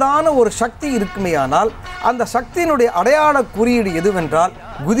உயர்ந்ததான ஒரு சக்தி இருக்குமேயானால் அந்த சக்தியினுடைய அடையாள குறியீடு எதுவென்றால்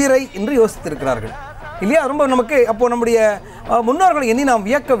குதிரை என்று யோசித்திருக்கிறார்கள் இல்லையா? ரொம்ப நமக்கு அப்போது நம்முடைய முன்னோர்களை எண்ணி நாம்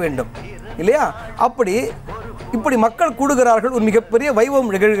வியக்க வேண்டும் இல்லையா? இப்படி மக்கள் கூடுகிறார்கள், ஒரு மிகப்பெரிய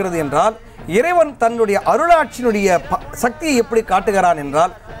வைபவம் நிகழ்கிறது என்றால் இறைவன் தன்னுடைய அருளாட்சியினுடைய சக்தியை எப்படி காட்டுகிறான்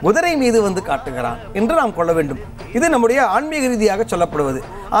என்றால் குதிரை மீது காட்டுகிறான் என்று நாம் கொள்ள வேண்டும். இது நம்முடைய ஆன்மீக ரீதியாக சொல்லப்படுவது.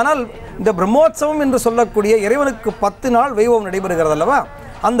 ஆனால் இந்த பிரம்மோற்சவம் என்று சொல்லக்கூடிய இறைவனுக்கு 10 நாள் வைபவம் நடைபெறுகிறது அல்லவா?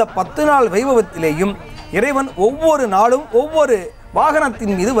 அந்த 10 நாள் வைபவத்திலேயும் இறைவன் ஒவ்வொரு நாளும் ஒவ்வொரு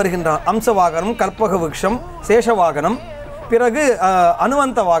வாகனத்தின் மீது வருகின்றான். அம்ச வாகனம், கற்பக விருட்சம், சேஷ வாகனம், பிறகு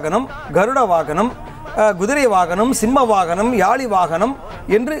அனுவந்த வாகனம், கருட வாகனம், குதிரை வாகனம், சிம்ம வாகனம், யாழி வாகனம்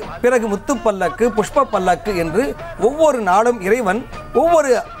என்று பிறகு முத்து பல்லக்கு, புஷ்ப பல்லக்கு என்று ஒவ்வொரு நாளும் இறைவன் ஒவ்வொரு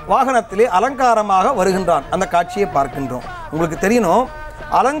வாகனத்திலே அலங்காரமாக வருகின்றான். அந்த காட்சியை பார்க்கின்றோம். உங்களுக்கு தெரியணும்,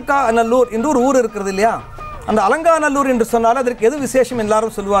 அலங்காநல்லூர் என்று ஒரு ஊர் இருக்கிறது இல்லையா? அந்த அலங்காநல்லூர் என்று சொன்னால் அதற்கு எது விசேஷம்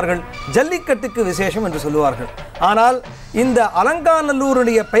எல்லாரும் சொல்லுவார்கள்? ஜல்லிக்கட்டுக்கு விசேஷம் என்று சொல்லுவார்கள். ஆனால் இந்த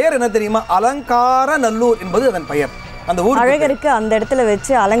அலங்காநல்லூருடைய பெயர் என்ன தெரியுமா? அலங்கார நல்லூர் என்பது அதன் பெயர். அந்த ஊர் அழகருக்கு அந்த இடத்துல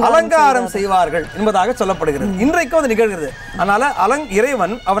வச்சு அலங்காரம் செய்வார்கள் என்பதாக சொல்லப்படுகிறது. இன்றைக்கும் அது நிகழ்கிறது. அதனால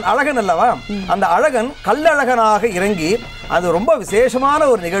இறைவன் அவன் அழகன் அல்லவா? அந்த அழகன் கல்லழகனாக இறங்கி அது ரொம்ப விசேஷமான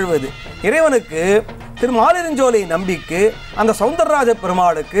ஒரு நிகழ்வு. அது இறைவனுக்கு திருமாலிருஞ்சோலை நம்பிக்கு அந்த சௌந்தரராஜ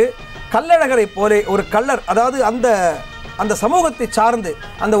பெருமாளுக்கு கல்லழகரை போலே ஒரு கள்ளர், அதாவது அந்த சமூகத்தை சார்ந்து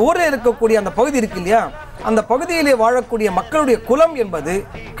அந்த ஊரில் இருக்கக்கூடிய அந்த பகுதி இருக்கு இல்லையா, அந்த பகுதியிலே வாழக்கூடிய மக்களுடைய குலம் என்பது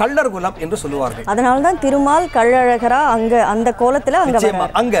கள்ளர் குலம் என்று சொல்லுவார்கள். அதனால்தான் திருமால் கள்ளழகரா அந்த கோலத்துல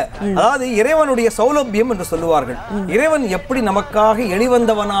அங்க அதாவது இறைவனுடைய சௌலபியம் என்று சொல்லுவார்கள். இறைவன் எப்படி நமக்காக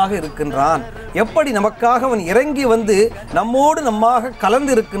எளிவந்தவனாக இருக்கின்றான், எப்படி நமக்காக அவன் இறங்கி நம்மோடு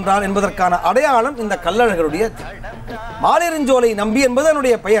கலந்து இருக்கின்றான் என்பதற்கான அடையாளம் இந்த கள்ளழகருடைய மாலிருஞ்சோலை நம்பி என்பது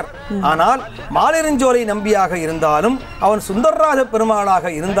அவனுடைய பெயர். ஆனால் மாலிருஞ்சோலை நம்பியாக இருந்தாலும் அவன் சுந்தரராஜ பெருமாளாக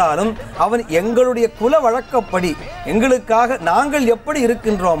இருந்தாலும் அவன் எங்களுடைய குல வழக்கப்படி எங்களுக்காக நாங்கள் எப்படி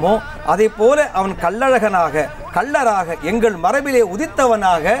இருக்கின்றோமோ அதே போல அவன் கள்ளழகனாக கள்ளராக எங்கள் மரபிலே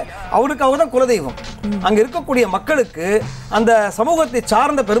உதித்தவனாக அவனுக்காக தான் குலதெய்வம். அங்க இருக்கக்கூடிய மக்களுக்கு அந்த சமூகத்தை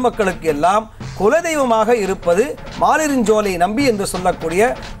சார்ந்த பெருமக்களுக்கு எல்லாம் குலதெய்வமாக இருப்பது மாலிருஞ்சோலை நம்பி என்று சொல்லக்கூடிய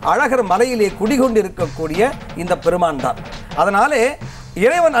அழகர் மலையிலே குடிகொண்டிருக்கக்கூடிய இந்த பெருமான் தான். அதனாலே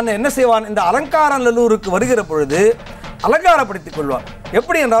இறைவன் என்ன செய்வான்? இந்த அலங்காரநல்லூருக்கு வருகிற பொழுது அலங்காரப்படுத்திக் கொள்வான்.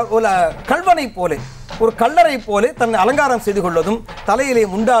 எப்படி என்றால் ஒரு கல்வனை போலே, ஒரு கல்லறை போலே தன்னை அலங்காரம் செய்து கொள்வதும், தலையிலே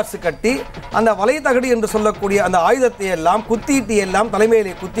முண்டாசு கட்டி அந்த வலைத்தகடி என்று சொல்லக்கூடிய அந்த ஆயுதத்தை எல்லாம் குத்தீட்டி எல்லாம்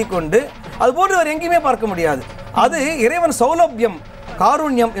தலைமையிலே குத்தி கொண்டு, அது போன்று அவர் எங்கேயுமே பார்க்க முடியாது. அது இறைவன் சௌலபியம்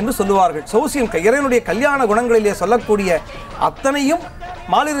காருண்யம் என்று சொல்லுவார்கள். சௌசியம் இறைவனுடைய கல்யாண குணங்களிலே சொல்லக்கூடிய அத்தனையும்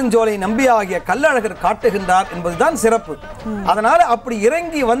மாலிருஞ்சோலை நம்பி ஆகிய கல்லழகர் காட்டுகின்றார் என்பதுதான் சிறப்பு. அதனால அப்படி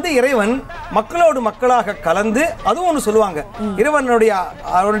இறங்கி வந்து இறைவன் மக்களோடு மக்களாக கலந்து, அதுவும் ஒன்று சொல்லுவாங்க,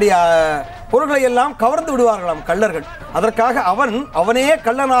 அவனுடைய பொருள்களை எல்லாம் கவர்ந்து விடுவார்களாம் கள்ளர்கள். அதற்காக அவனே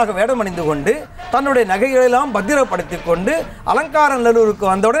கள்ளனாக வேடம் அணிந்து கொண்டு தன்னுடைய நகைகளெல்லாம் பத்திரப்படுத்தி கொண்டு அலங்கார நல்லூருக்கு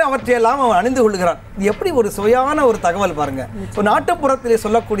வந்தவுடனே அவற்றையெல்லாம் அவன் அணிந்து கொள்கிறான். இது எப்படி ஒரு சுவையான ஒரு தகவல் பாருங்க. ஒரு நாட்டுப்புறத்திலே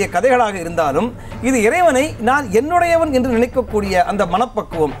சொல்லக்கூடிய கதைகளாக இருந்தாலும் இது இறைவனை நான் என்னுடையவன் என்று நினைக்கக்கூடிய அந்த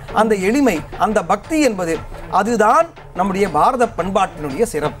மனப்பக்குவம், அந்த எளிமை, அந்த பக்தி என்பது அதுதான் நம்முடைய பாரத பண்பாட்டினுடைய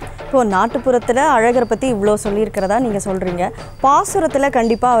சிறப்பு. இப்போ நாட்டுப்புறத்தில் அழகரை பற்றி இவ்வளோ சொல்லியிருக்கிறதா நீங்கள் சொல்கிறீங்க. பாசுரத்தில்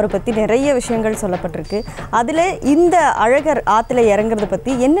கண்டிப்பாக அவரை பற்றி நிறைய விஷயங்கள் சொல்லப்பட்டிருக்கு. அதில் இந்த அழகர் ஆற்றுல இறங்குறத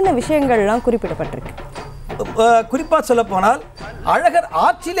பற்றி என்னென்ன விஷயங்கள்லாம் குறிப்பிடப்பட்டிருக்கு? குறிப்பாக சொல்லப்போனால் அழகர்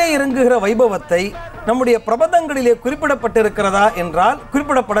ஆற்றிலே இறங்குகிற வைபவத்தை நம்முடைய பிரபந்தங்களிலே குறிப்பிடப்பட்டிருக்கிறதா என்றால்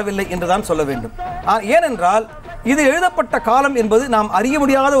குறிப்பிடப்படவில்லை என்றுதான் சொல்ல வேண்டும். ஏனென்றால் இது எழுதப்பட்ட காலம் என்பது நாம் அறிய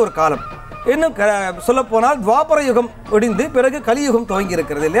முடியாத ஒரு காலம். இன்னும் சொல்லப்போனால் துவாபர யுகம் ஒடிந்து பிறகு கலியுகம் துவங்கி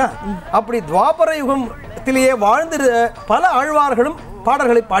இருக்கிறது இல்லையா? அப்படி துவாபர யுகத்திலேயே வாழ்ந்து பல ஆழ்வார்களும்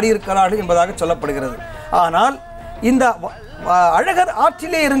பாடல்களை பாடியிருக்கிறார்கள் என்பதாக சொல்லப்படுகிறது. ஆனால் இந்த அழகர்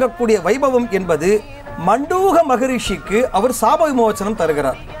ஆற்றிலே இறங்கக்கூடிய வைபவம் என்பது மண்டூக மகரிஷிக்கு அவர் சாப விமோசனம்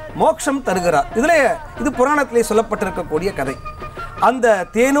தருகிறார், மோட்சம் தருகிறார். இது புராணத்திலே சொல்லப்பட்டிருக்கக்கூடிய கதை. அந்த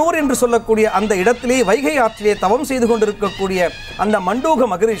தேனூர் என்று சொல்லக்கூடிய அந்த இடத்திலே வைகை ஆற்றிலே தவம் செய்து கொண்டிருக்கக்கூடிய அந்த மண்டூக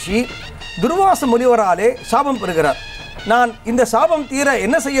மகரிஷி துர்வாச முனிவராலே சாபம் பெறுகிறார். நான் இந்த சாபம் தீர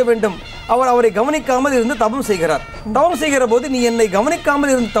என்ன செய்ய வேண்டும்? அவரை கவனிக்காமல் இருந்து தவம் செய்கிறார். தவம் செய்கிற போது நீ என்னை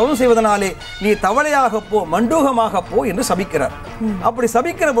கவனிக்காமல் இருந்து தவம் செய்வதனாலே நீ தவளையாக போ, மண்டூகமாக போ என்று சபிக்கிறார். அப்படி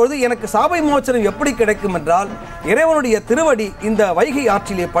சபிக்கிற பொழுது எனக்கு சாப விமோசனம் எப்படி கிடைக்கும் என்றால் இறைவனுடைய திருவடி இந்த வைகை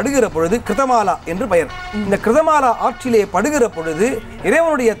ஆற்றிலே படுகிற பொழுது கிருதமாலா என்று பெயர். இந்த கிருதமாலா ஆற்றிலே படுகிற பொழுது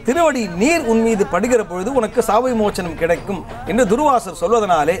இறைவனுடைய திருவடி நீர் உன் மீது படுகிற பொழுது உனக்கு சாப விமோசனம் கிடைக்கும் என்று துர்வாசர்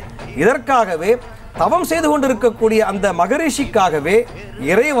சொல்வதனாலே இதற்காகவே தவம் செய்து கொண்டிருக்கக்கூடிய அந்த மகரிஷிக்காகவே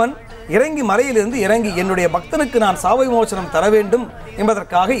இறைவன் இறங்கி மலையிலிருந்து இறங்கி என்னுடைய பக்தனுக்கு நான் சாப விமோசனம் தர வேண்டும்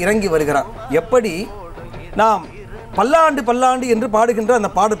என்பதற்காக இறங்கி வருகிறார். எப்படி நாம் பல்லாண்டு பல்லாண்டு என்று பாடுகின்ற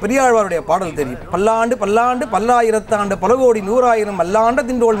அந்த பெரியாழ்வாருடைய பாடல் தெரியும். பல்லாண்டு பல்லாண்டு பல்லாயிரத்தாண்டு பலகோடி 100,000 மல்லாண்ட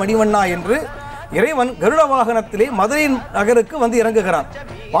திண்டோள் மணிவண்ணா என்று இறைவன் கருட வாகனத்திலே மதுரை நகருக்கு வந்து இறங்குகிறார்.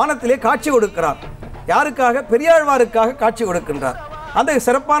 வானத்திலே காட்சி கொடுக்கிறார். யாருக்காக? பெரியாழ்வாருக்காக காட்சி கொடுக்கின்றார். அந்த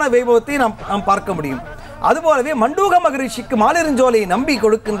சிறப்பான வைபவத்தை நாம் பார்க்க முடியும். அதுபோலவே மண்டூக மகரிஷிக்கு மாலிருஞ்சோலையை நம்பி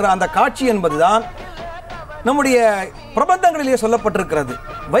கொடுக்கின்ற அந்த காட்சி என்பதுதான் நம்முடைய பிரபந்தங்களிலே சொல்லப்பட்டிருக்கிறது.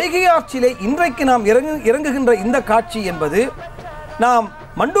 வைகை ஆற்றிலே இன்றைக்கு நாம் இறங்குகின்ற இந்த காட்சி என்பது நாம்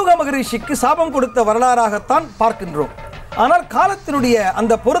மண்டூக மகரிஷிக்கு சாபம் கொடுத்த வரலாறாகத்தான் பார்க்கின்றோம். ஆனால் காலத்தினுடைய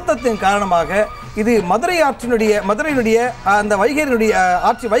அந்த பொருத்தத்தின் காரணமாக இது மதுரையினுடைய அந்த வைகை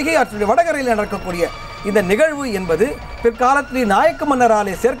ஆற்றினுடைய வடகரையில் நடக்கக்கூடிய இந்த நிகழ்வு என்பது பிற்காலத்தில் நாயக்க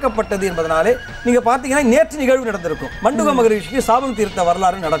மன்னராலே சேர்க்கப்பட்டது என்பதனாலே நீங்கள் பார்த்தீங்கன்னா நேற்று நிகழ்வு நடந்திருக்கும். மண்டூக மகரிஷிக்கு சாபம் தீர்த்த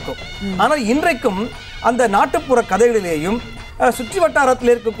வரலாறு நடக்கும். ஆனால் இன்றைக்கும் அந்த நாட்டுப்புற கதைகளிலேயும் சுற்றி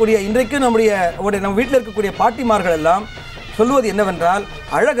வட்டாரத்தில் இருக்கக்கூடிய இன்றைக்கும் நம்ம வீட்டில் இருக்கக்கூடிய பாட்டிமார்கள் எல்லாம் சொல்லுவது என்னவென்றால்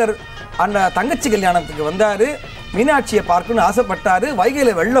உடனே அந்த தங்கச்சி கல்யாணத்துக்கு வந்தார், மீனாட்சியை பார்க்கணும்னு ஆசைப்பட்டார்,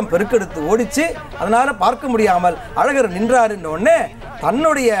 வைகையில் வெள்ளம் பெருக்கெடுத்து ஓடிச்சு, அதனால் பார்க்க முடியாமல் அழகர் நின்றாருன்னொடனே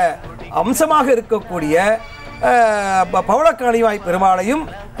தன்னுடைய அம்சமாக இருக்கக்கூடிய பவளக்காணிவாய் பெருமாளையும்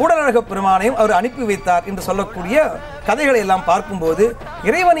கூடலழக பெருமானையும் அவர் அனுப்பி வைத்தார் என்று சொல்லக்கூடிய கதைகளை எல்லாம் பார்க்கும்போது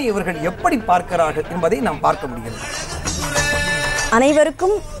இறைவனை இவர்கள் எப்படி பார்க்கிறார்கள் என்பதை நாம் பார்க்க முடிகிறது.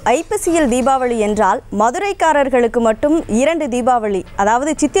 அனைவருக்கும் ஐப்பசியில் தீபாவளி என்றால் மதுரைக்காரர்களுக்கு மட்டும் 2 தீபாவளி,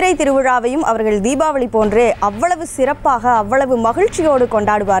 அதாவது சித்திரை திருவிழாவையும் அவர்கள் தீபாவளி போன்றே அவ்வளவு சிறப்பாக அவ்வளவு மகிழ்ச்சியோடு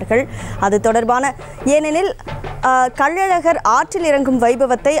கொண்டாடுவார்கள். அது தொடர்பான ஏனெனில் கள்ளழகர் ஆற்றில் இறங்கும்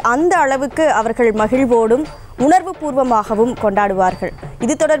வைபவத்தை அந்த அளவுக்கு அவர்கள் மகிழ்வோடும் உணர்வு பூர்வமாகவும் கொண்டாடுவார்கள்.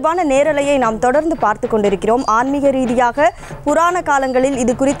 இது தொடர்பான நேரலையை நாம் தொடர்ந்து பார்த்து கொண்டிருக்கிறோம். ஆன்மீக ரீதியாக புராண காலங்களில்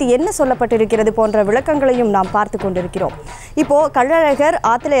இது குறித்து என்ன சொல்லப்பட்டிருக்கிறது போன்ற விளக்கங்களையும் நாம் பார்த்து கொண்டிருக்கிறோம். இப்போது கள்ளழகர்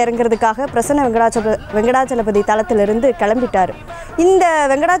ஆற்றுல இறங்குறதுக்காக பிரசன்ன வெங்கடாச்சலபதி தலத்திலிருந்து கிளம்பிட்டார். இந்த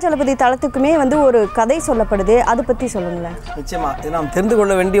வெங்கடாச்சலபதி தலத்துக்குமே ஒரு கதை சொல்லப்படுது, அதை பற்றி சொல்லுங்களேன். நிச்சயமாக இது நாம் தெரிந்து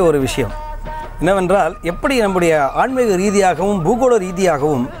கொள்ள வேண்டிய ஒரு விஷயம் என்னவென்றால், எப்படி நம்முடைய ஆன்மீக ரீதியாகவும் பூகோள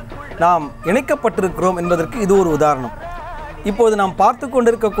ரீதியாகவும் நாம் இணைக்கப்பட்டிருக்கிறோம் என்பதற்கு இது ஒரு உதாரணம். இப்போது நாம் பார்த்து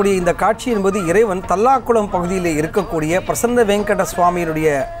கொண்டிருக்கக்கூடிய இந்த காட்சி என்பது இறைவன் தல்லாக்குளம் பகுதியில் இருக்கக்கூடிய பிரசன்ன வெங்கட சுவாமியினுடைய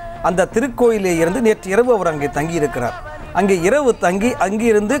அந்த திருக்கோயிலே இருந்து நேற்று இரவு அவர் அங்கே தங்கியிருக்கிறார். அங்கே இரவு தங்கி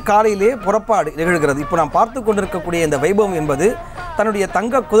அங்கிருந்து காலையிலே புறப்பாடு நிகழ்கிறது. இப்போ நாம் பார்த்து கொண்டிருக்கக்கூடிய இந்த வைபவம் என்பது தன்னுடைய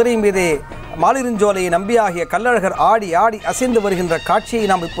தங்க குதிரை மீதே மாலிருஞ்சோலையை நம்பியாகிய கள்ளழகர் ஆடி ஆடி அசைந்து வருகின்ற காட்சியை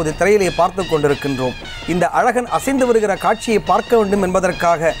நாம் இப்போது திரையிலே பார்த்து கொண்டிருக்கின்றோம். இந்த அழகன் அசைந்து வருகிற காட்சியை பார்க்க வேண்டும்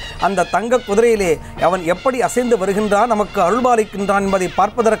என்பதற்காக அந்த தங்க குதிரையிலே அவன் எப்படி அசைந்து வருகின்றான், நமக்கு அருள்பாலிக்கின்றான் என்பதை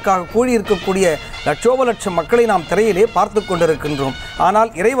பார்ப்பதற்காக கூடியிருக்கக்கூடிய லட்சோப லட்சம் மக்களை நாம் திரையிலே பார்த்து கொண்டிருக்கின்றோம்.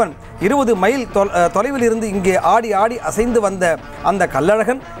 ஆனால் இறைவன் 20 மைல் தொலைவில் இருந்து இங்கே ஆடி ஆடி அசைந்து வந்த அந்த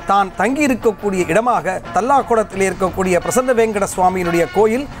கள்ளழகன் தான் தங்கியிருக்கக்கூடிய இடமாக தல்லாக்குளத்திலே இருக்கக்கூடிய பிரசன்ன வெங்கட சுவாமியினுடைய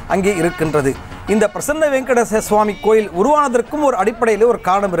கோயில் அங்கே இருக்கின்றது. இந்த பிரசன்ன வெங்கட சுவாமி கோயில் உருவானதற்கும் ஒரு அடிப்படையில் ஒரு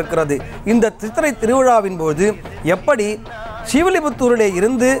காரணம் இருக்கிறது. இந்த சித்திரை திருவிழாவின் போது எப்படி ஸ்ரீவில்லிபுத்தூரிலே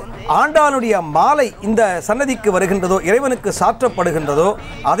இருந்து ஆண்டாளுடைய மாலை இந்த சன்னதிக்கு வருகின்றதோ, இறைவனுக்கு சாற்றப்படுகின்றதோ,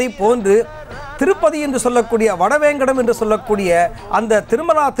 அதை போன்று திருப்பதி என்று சொல்லக்கூடிய வடவேங்கடம் என்று சொல்லக்கூடிய அந்த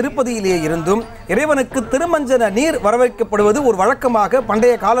திருமலா திருப்பதியிலே இருந்தும் இறைவனுக்கு திருமஞ்சன நீர் வரவேற்கப்படுவது ஒரு வழக்கமாக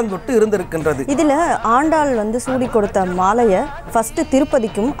பண்டைய காலம் தொட்டு இருந்திருக்கின்றது. இதில் ஆண்டாள் சூடி கொடுத்த மாலையை ஃபர்ஸ்ட்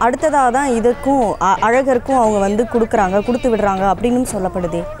திருப்பதிக்கும் அடுத்ததாக தான் இதுக்கும் அழகருக்கும் அவங்க கொடுத்து விடுறாங்க அப்படின்னு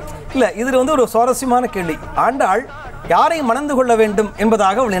சொல்லப்படுது. இல்லை, இதில் ஒரு சுவாரஸ்யமான கேள்வி. ஆண்டாள் யாரை மணந்து கொள்ள வேண்டும்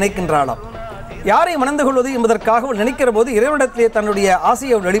என்பதாக அவள் நினைக்கின்றாளாம். யாரை மணந்து கொள்வது என்பதற்காக அவள் நினைக்கிற போது இறைவனிடத்திலே தன்னுடைய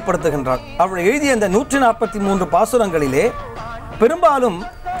ஆசையை அவள் வெளிப்படுத்துகின்றாள். அவள் எழுதிய இந்த 143 பாசுரங்களிலே பெரும்பாலும்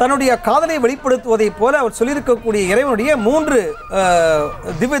தன்னுடைய காதலை வெளிப்படுத்துவதைப் போல அவள் சொல்லியிருக்கக்கூடிய இறைவனுடைய 3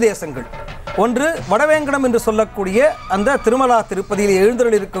 திவ்ய தேசங்கள். ஒன்று வடவேங்கடம் என்று சொல்லக்கூடிய அந்த திருமலா திருப்பதியில்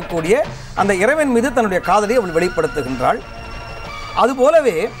எழுந்தருள் இருக்கக்கூடிய அந்த இறைவன் மீது தன்னுடைய காதலை அவள் வெளிப்படுத்துகின்றாள்.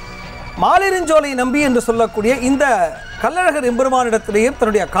 அதுபோலவே மாலிருஞ்சோலை நம்பி என்று சொல்லக்கூடிய இந்த கள்ளழகர் எம்பெருமானிடத்திலேயும்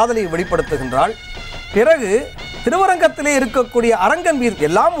தன்னுடைய காதலை வெளிப்படுத்துகின்றாள். பிறகு திருவரங்கத்திலே இருக்கக்கூடிய அரங்கன் மீது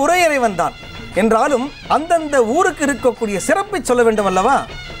எல்லாம் ஒரே இறைவன் தான் என்றாலும் அந்தந்த ஊருக்கு இருக்கக்கூடிய சிறப்பை சொல்ல வேண்டும் அல்லவா?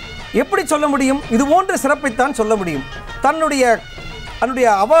 எப்படி சொல்ல முடியும்? இது போன்ற சிறப்பைத்தான் சொல்ல முடியும். தன்னுடைய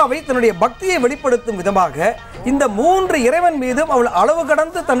அவாவை தன்னுடைய பக்தியை வெளிப்படுத்தும் விதமாக இந்த 3 இறைவன் மீதும் அவள் அளவு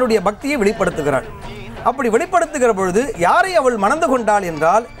கடந்து தன்னுடைய பக்தியை வெளிப்படுத்துகிறாள். அப்படி வெளிப்படுத்துகிற பொழுது யாரை அவள் மணந்து கொண்டாள்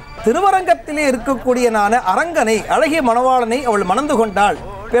என்றால் திருவரங்கத்திலே இருக்கக்கூடிய அரங்கனை, அழகிய மணவாளனை அவள் மணந்து கொண்டாள்.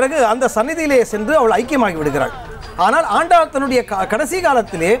 பிறகு அந்த சந்நிதியிலே சென்று அவள் ஐக்கியமாகி விடுகிறாள். ஆனால் ஆண்டாள் தன்னுடைய கடைசி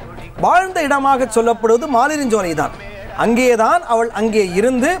காலத்திலே வாழ்ந்த இடமாக சொல்லப்படுவது மாலிருஞ்சோலை தான். அங்கேதான் அவள் அங்கே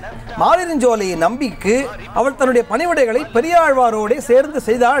இருந்து மாலிருஞ்சோலையை நம்பிக்கு அவள் தன்னுடைய பணிவிடைகளை பெரியாழ்வாரோடு சேர்ந்து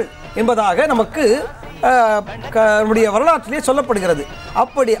செய்தாள் என்பதாக நமக்கு நம்முடைய வரலாற்றிலே சொல்லப்படுகிறது.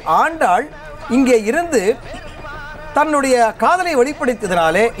 அப்படி ஆண்டாள் இங்கே இருந்து தன்னுடைய காதலை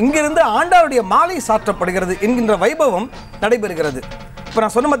வெளிப்படுத்தியதனாலே இங்கிருந்து ஆண்டாளுடைய மாலை சாற்றப்படுகிறது என்கின்ற வைபவம் நடைபெறுகிறது. இப்போ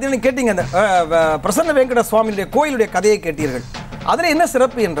நான் சொன்ன மத்தியில் கேட்டீங்க, அந்த பிரசன்ன வெங்கட சுவாமியுடைய கோயிலுடைய கதையை கேட்டீர்கள். அதில் என்ன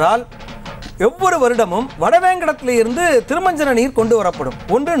சிறப்பு என்றால் ஒவ்வொரு வருடமும் வடவேங்கடத்திலே இருந்து திருமஞ்சன நீர் கொண்டு வரப்படும்.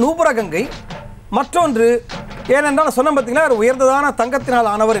 ஒன்று நூபுரகங்கை, மற்றொன்று ஏனென்றால் சொன்ன பார்த்தீங்கன்னா உயர்ந்ததான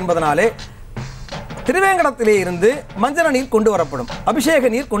தங்கத்தினால் ஆனவர் என்பதனாலே திருவேங்கடத்திலே இருந்து மஞ்சள் நீர் கொண்டு வரப்படும், அபிஷேக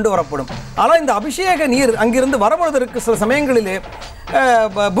நீர் கொண்டு வரப்படும். ஆனால் இந்த அபிஷேக நீர் அங்கிருந்து வரப்படுவதற்கு சில சமயங்களிலே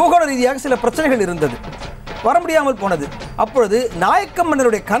பூகோள ரீதியாக சில பிரச்சனைகள் இருந்தது, வர முடியாமல் போனது. அப்பொழுது நாயக்க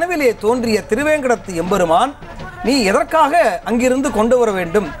மன்னருடைய கனவிலே தோன்றிய திருவேங்கடத்து எம்பெருமான், நீ எதற்காக அங்கிருந்து கொண்டு வர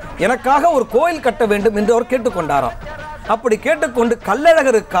வேண்டும், எனக்காக ஒரு கோயில் கட்ட வேண்டும் என்று அவர் கேட்டுக்கொண்டாராம். அப்படி கேட்டுக்கொண்டு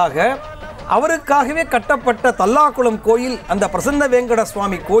கள்ளழகருக்காக அவருக்காகவே கட்டப்பட்ட தல்லாக்குளம் கோயில், அந்த பிரசன்ன வெங்கட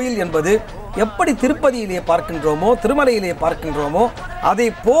சுவாமி கோயில் என்பது எப்படி திருப்பதியிலே பார்க்கின்றோமோ, திருமலையிலே பார்க்கின்றோமோ, அதை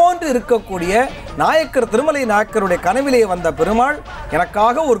போன்று இருக்கக்கூடிய நாயக்கர், திருமலை நாயக்கருடைய கனவிலே வந்த பெருமாள்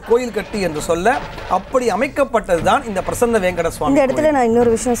எனக்காக ஒரு கோயில் கட்டி என்று சொல்ல அப்படி அமைக்கப்பட்டது தான் இந்த பிரசன்ன வெங்கட சுவாமி. இந்த இடத்துல நான்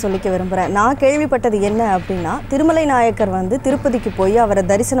இன்னொரு விஷயம் சொல்லிக்க விரும்புகிறேன். நான் கேள்விப்பட்டது என்ன அப்படின்னா, திருமலை நாயக்கர் திருப்பதிக்கு போய் அவரை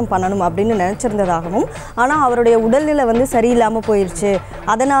தரிசனம் பண்ணணும் அப்படின்னு நினச்சிருந்ததாகவும், ஆனால் அவருடைய உடல்நிலை சரியில்லாமல் போயிடுச்சு,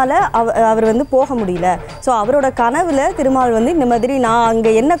 அதனால் அவர் போக முடியல. ஸோ அவரோட கனவில் திருமால் இந்த மாதிரி நான்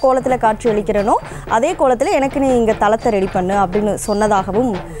அங்கே என்ன கோலத்தில் காட்சி அளிக்கிறேனோ அதே கோலத்தில் எனக்கு நீ இங்கே தலத்தை ரெடி பண்ணு அப்படின்னு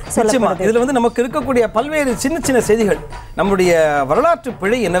சொன்னதாகவும் சொல்லப்படுது. இதில் நமக்கு இருக்கக்கூடிய பல்வேறு சின்ன சின்ன செய்திகள். நம்முடைய வரலாற்று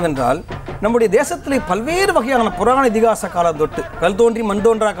பிழை என்னவென்றால், நம்முடைய தேசத்திலே பல்வேறு வகையான புராண இதிகாச காலம் தொட்டு கல் தோன்றி மண்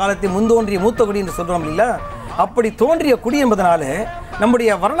தோன்றா காலத்தை முன்தோன்றிய மூத்த குடி என்று சொல்கிறோம் இல்லையா, அப்படி தோன்றிய குடி என்பதனால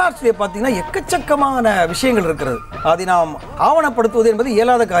நம்முடைய வரலாற்றிலே பார்த்தீங்கன்னா எக்கச்சக்கமான விஷயங்கள் இருக்கிறது. அதை நாம் ஆவணப்படுத்துவது என்பது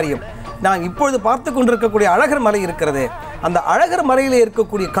இயலாத காரியம். நான் இப்பொழுது பார்த்து கொண்டிருக்கக்கூடிய அழகர் மலை இருக்கிறதே, அந்த அழகர் மலையிலே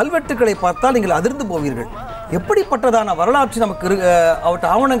இருக்கக்கூடிய கல்வெட்டுக்களை பார்த்தால் நீங்கள் அதிர்ந்து போவீர்கள். எப்படிப்பட்டதான வரலாற்று நமக்கு அவற்றை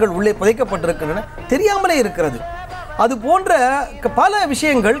ஆவணங்கள் உள்ளே புதைக்கப்பட்டிருக்கின்றன தெரியாமலே இருக்கிறது. அது போன்ற பல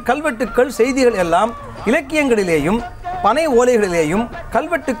விஷயங்கள், கல்வெட்டுக்கள், செய்திகள் எல்லாம் இலக்கியங்களிலேயும் பனை ஓலைகளிலேயும்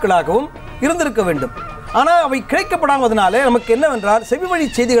கல்வெட்டுக்களாகவும் இருந்திருக்க வேண்டும். ஆனால் அவை கிடைக்கப்படாதனாலே நமக்கு என்னவென்றால் செவிவழி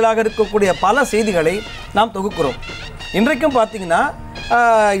செய்திகளாக இருக்கக்கூடிய பல செய்திகளை நாம் தொகுக்கிறோம். இன்றைக்கும் பார்த்தீங்கன்னா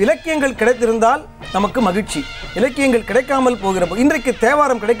இலக்கியங்கள் கிடைத்திருந்தால் நமக்கு மகிழ்ச்சி, இலக்கியங்கள் கிடைக்காமல் போகிற இன்றைக்கு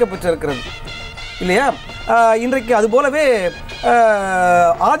தேவாரம் கிடைக்கப்பட்டிருக்கிறது. இல்லையா? இன்றைக்கு அதுபோலவே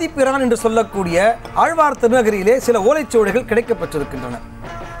ஆதிப்பிரான் என்று சொல்லக்கூடிய ஆழ்வார் திருநகரியிலே சில ஓலைச்சுவடிகள் கிடைக்கப்பட்டிருக்கின்றன.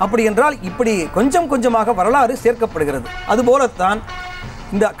 அப்படி என்றால் இப்படி கொஞ்சம் கொஞ்சமாக வரலாறு சேர்க்கப்படுகிறது. அதுபோலத்தான்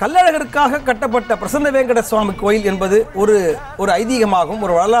இந்த கள்ளழகருக்காக கட்டப்பட்ட பிரசன்ன வேங்கட சுவாமி கோயில் என்பது ஒரு ஐதீகமாகவும்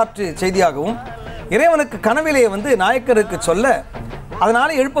ஒரு வரலாற்று செய்தியாகவும் இறைவனுக்கு கனவிலே நாயக்கருக்கு சொல்ல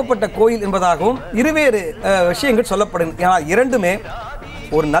அதனால் எழுப்பப்பட்ட கோயில் என்பதாகவும் இருவேறு விஷயங்கள் சொல்லப்படும். ஏனால் இரண்டுமே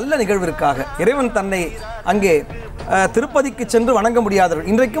ஒரு நல்ல நிகழ்விற்காக இறைவன் தன்னை அங்கே திருப்பதிக்கு சென்று வணங்க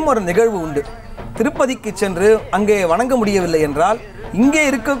முடியாதவர்கள் இன்றைக்கும் ஒரு நிகழ்வு உண்டு. திருப்பதிக்கு சென்று அங்கே வணங்க முடியவில்லை என்றால் இங்கே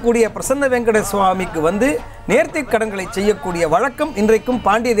இருக்கக்கூடிய பிரசன்ன வேங்கட சுவாமிக்கு நேர்த்தி கடன்களை செய்யக்கூடிய வழக்கம் இன்றைக்கும்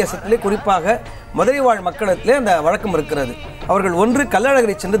பாண்டிய தேசத்திலே குறிப்பாக மதுரை வாழ் மக்களிடத்திலே அந்த வழக்கம் இருக்கிறது. அவர்கள் ஒன்று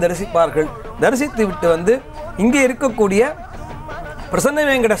கள்ளழகரை சென்று தரிசிப்பார்கள். தரிசித்து விட்டு இங்கே இருக்கக்கூடிய பிரசன்ன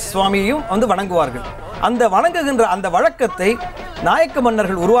வேங்கட சுவாமியையும் வணங்குவார்கள். அந்த வணங்குகின்ற அந்த வழக்கத்தை நாயக்க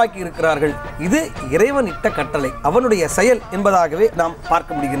மன்னர்கள் உருவாக்கி இருக்கிறார்கள். இது இறைவன் இட்ட கட்டளை, அவனுடைய செயல் என்பதாகவே நாம்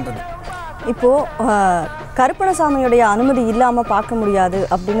பார்க்க முடிகின்றது. இப்போது கருப்பணசாமியுடைய அனுமதி இல்லாமல் பார்க்க முடியாது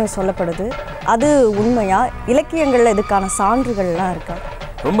அப்படின்னு சொல்லப்படுது. அது உண்மையா? இலக்கியங்களில் இதுக்கான சான்றுகள்லாம் இருக்கா?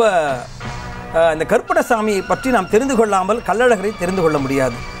 ரொம்ப இந்த கருப்பணசாமியை பற்றி நாம் தெரிந்து கொள்ளாமல் கள்ளழகரை தெரிந்து கொள்ள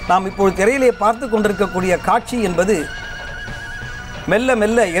முடியாது. நாம் இப்போது திரையிலே பார்த்து கொண்டிருக்கக்கூடிய காட்சி என்பது மெல்ல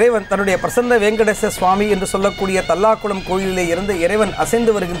மெல்ல இறைவன் தன்னுடைய பிரசன்ன வேங்கடேச சுவாமி என்று சொல்லக்கூடிய தல்லாக்குளம் கோயிலிலே இருந்து இறைவன்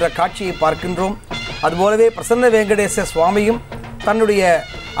அசைந்து வருகின்ற காட்சியை பார்க்கின்றோம். அதுபோலவே பிரசன்ன வேங்கடேச சுவாமியும் தன்னுடைய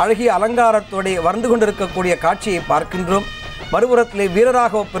அழகிய அலங்காரத்தோடு வந்து கொண்டிருக்கக்கூடிய காட்சியை பார்க்கின்றோம். மறுபுறத்திலே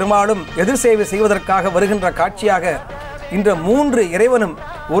வீரராகவ பெருமாளும் எதிர் சேவை செய்வதற்காக வருகின்ற காட்சியாக இன்ற 3 இறைவனும்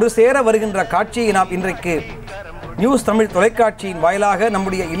ஒரு சேர வருகின்ற காட்சியை நாம் இன்றைக்கு நியூஸ் தமிழ் தொலைக்காட்சியின் வாயிலாக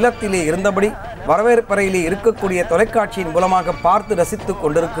நம்முடைய இல்லத்திலே இருந்தபடி வரவேற்பறையிலே இருக்கக்கூடிய தொலைக்காட்சியின் மூலமாக பார்த்து ரசித்து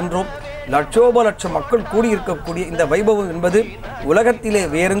கொண்டிருக்கின்றோம். லட்சோப லட்சம் மக்கள் கூடியிருக்கக்கூடிய இந்த வைபவம் என்பது உலகத்திலே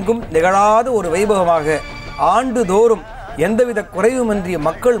வேறெங்கும் நிகழாத ஒரு வைபவமாக ஆண்டுதோறும் எந்தவித குறைவுமின்றி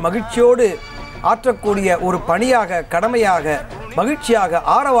மக்கள் மகிழ்ச்சியோடு ஆற்றக்கூடிய ஒரு பணியாக, கடமையாக, மகிழ்ச்சியாக,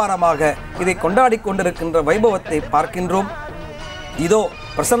 ஆரவாரமாக இதை கொண்டாடி கொண்டிருக்கின்ற வைபவத்தை பார்க்கின்றோம். இதோ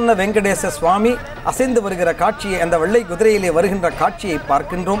பிரசன்ன வெங்கடேச சுவாமி அசைந்து வருகிற காட்சியை, அந்த வெள்ளை குதிரையிலே வருகின்ற காட்சியை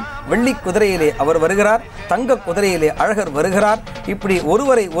பார்க்கின்றோம். வெள்ளி குதிரையிலே அவர் வருகிறார், தங்க குதிரையிலே அழகர் வருகிறார். இப்படி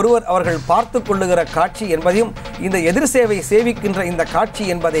ஒருவரை ஒருவர் அவர்கள் பார்த்து கொள்ளுகிற காட்சி என்பதையும் இந்த எதிர் சேவை சேவிக்கின்ற இந்த காட்சி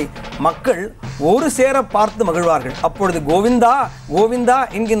என்பதை மக்கள் ஒரு சேர பார்த்து மகிழ்வார்கள். அப்பொழுது கோவிந்தா கோவிந்தா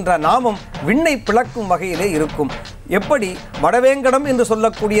என்கின்ற நாமம் விண்ணை பிளக்கும் வகையிலே இருக்கும். எப்படி வடவேங்கடம் என்று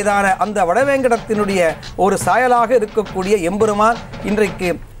சொல்லக்கூடியதான அந்த வடவேங்கடத்தினுடைய ஒரு சாயலாக இருக்கக்கூடிய எம்பெருமான் இன்றைக்கு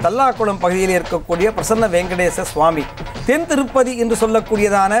தல்லாக்குளம் பகுதியில் இருக்கக்கூடிய பிரசன்ன வேங்கடேச சுவாமி, தென் திருப்பதி என்று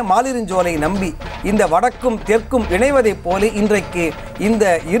சொல்லக்கூடியதான மாலிருஞ்சோலை நம்பி இந்த வடக்கும் தெற்கும் இணைவதைப் போல இன்றைக்கு இந்த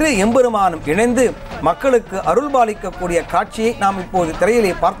இரு எம்பெருமானும் இணைந்து மக்களுக்கு அருள்பாலிக்கக்கூடிய காட்சியை நாம் இப்போது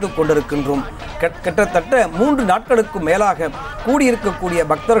திரையிலே பார்த்து கொண்டிருக்கின்றோம். கிட்டத்தட்ட 3 நாட்களுக்கும் மேலாக கூடியிருக்கக்கூடிய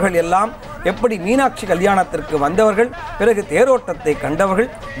பக்தர்கள் எல்லாம் எப்படி மீனாட்சி கல்யாணத்திற்கு வந்தவர்கள், பிறகு தேரோட்டத்தை கண்டவர்கள்,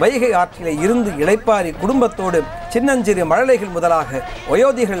 வைகை ஆற்றிலே இருந்து இளைப்பாரி குடும்பத்தோடு சின்னஞ்சிறு மழலைகள் முதலாக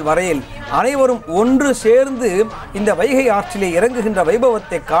வயோதிகள் வரையில் அனைவரும் ஒன்று சேர்ந்து இந்த வைகை ஆற்றிலே இறங்குகின்ற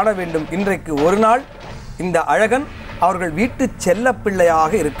வைபவத்தை காண வேண்டும். இன்றைக்கு ஒரு நாள் இந்த அழகன் அவர்கள் வீட்டு செல்ல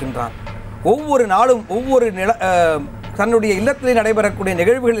பிள்ளையாக இருக்கின்றான். ஒவ்வொரு நாளும் ஒவ்வொரு தன்னுடைய இல்லத்திலே நடைபெறக்கூடிய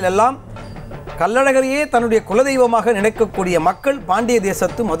நிகழ்வுகளில் எல்லாம் கள்ளழகரையே தன்னுடைய குலதெய்வமாக நினைக்கக்கூடிய மக்கள் பாண்டிய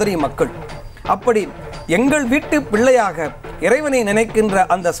தேசத்து மதுரை மக்கள். அப்படி எங்கள் வீட்டு பிள்ளையாக இறைவனை நினைக்கின்ற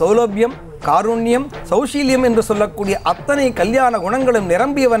அந்த சௌலபியம், காருண்யம், சௌஷீல்யம் என்று சொல்லக்கூடிய அத்தனை கல்யாண குணங்களும்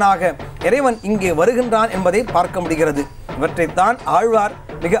நிரம்பியவனாக இறைவன் இங்கே வருகின்றான் என்பதை பார்க்க முடிகிறது. இவற்றைத்தான் ஆழ்வார்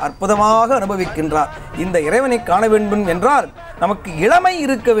மிக அற்புதமாக அனுபவிக்கின்றார். இந்த இறைவனை காண வேண்டும் என்றால் நமக்கு இளமை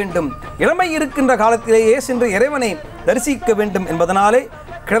இருக்க வேண்டும். இளமை இருக்கின்ற காலத்திலேயே சென்று இறைவனை தரிசிக்க வேண்டும் என்பதனாலே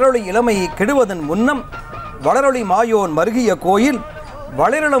கிளரொளி இளமையை கெடுவதன் முன்னம் வளரொளி மாயோன் மருகிய கோயில்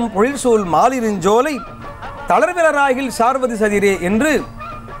வளரிளம் பொழில்சூழ் மாலிருஞ்சோலை தளர்விலராகில் சார்வது சதிரே என்று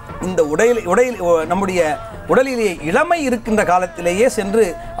இந்த உடையில் நம்முடைய உடலிலே இளமை இருக்கின்ற காலத்திலேயே சென்று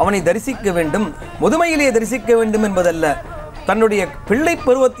அவனை தரிசிக்க வேண்டும். முதுமையிலே தரிசிக்க வேண்டும் என்பதல்ல, தன்னுடைய பிள்ளை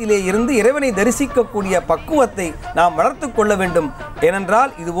பருவத்திலே இருந்து இறைவனை தரிசிக்கக்கூடிய பக்குவத்தை நாம் வளர்த்து கொள்ள வேண்டும்.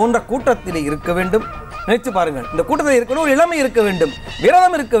 ஏனென்றால் இது போன்ற கூட்டத்திலே இருக்க வேண்டும். நினைத்து பாருங்கள், இந்த கூட்டத்தில் இருக்கணும், ஒரு இளமை இருக்க வேண்டும்,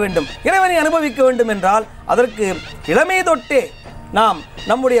 விரதம் இருக்க வேண்டும், இறைவனை அனுபவிக்க வேண்டும் என்றால் அதற்கு இளமை தொட்டே நாம்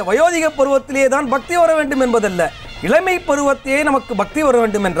நம்முடைய வயோதிக பருவத்திலே தான் பக்தி வர வேண்டும் என்பதல்ல, இளமை பருவத்தையே நமக்கு பக்தி வர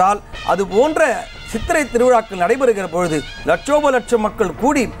வேண்டும் என்றால் அது போன்ற சித்திரை திருவிழாக்கள் நடைபெறுகிற பொழுது லட்சோப லட்சம் மக்கள்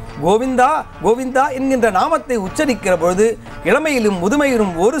கூடி கோவிந்தா கோவிந்தா என்கின்ற நாமத்தை உச்சரிக்கிற பொழுது இளமையிலும்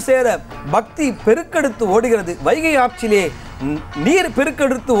முதுமையிலும் ஒரு சேர பக்தி பெருக்கெடுத்து ஓடுகிறது. வைகை ஆற்றிலே நீர்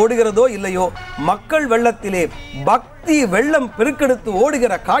பெருக்கெடுத்து ஓடுகிறதோ இல்லையோ, மக்கள் வெள்ளத்திலே பக்தி வெள்ளம் பெருக்கெடுத்து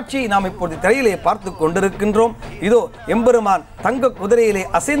ஓடுகிற காட்சியை நாம் இப்போது திரையிலே பார்த்து கொண்டிருக்கின்றோம். இதோ எம்பெருமான் தங்க குதிரையிலே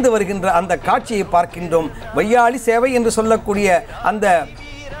அசைந்து வருகின்ற அந்த காட்சியை பார்க்கின்றோம். வையாளி சேவை என்று சொல்லக்கூடிய அந்த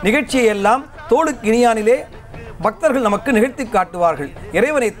நிகழ்ச்சியை எல்லாம் தோளுக்கு இனியானிலே பக்தர்கள் நமக்கு நிகழ்த்தி காட்டுவார்கள்.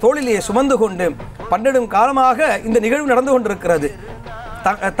 இறைவனை தோளிலே சுமந்து கொண்டு 12 காலமாக இந்த நிகழ்வு நடந்து கொண்டிருக்கிறது.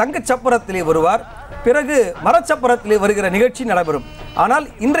 தங்கச் சப்பரத்திலே வருவார், பிறகு மரச்சப்பரத்திலே வருகிற நிகழ்ச்சி நடைபெறும். ஆனால்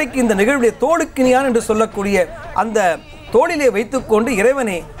இன்றைக்கு இந்த நிகழ்வுடைய தோளுக்கினியான் என்று சொல்லக்கூடிய அந்த தோளிலே வைத்துக்கொண்டு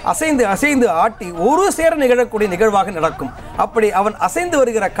இறைவனை அசைந்து அசைந்து ஆட்டி ஒரு சேர நிகழக்கூடிய நிகழ்வாக நடக்கும். அப்படி அவன் அசைந்து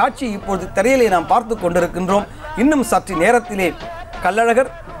வருகிற காட்சி இப்பொழுது திரையிலே நாம் பார்த்து கொண்டிருக்கின்றோம். இன்னும் சற்று நேரத்திலே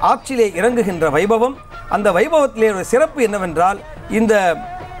கள்ளழகர் ஆற்றிலே இறங்குகின்ற வைபவம். அந்த வைபவத்திலே ஒரு சிறப்பு என்னவென்றால், இந்த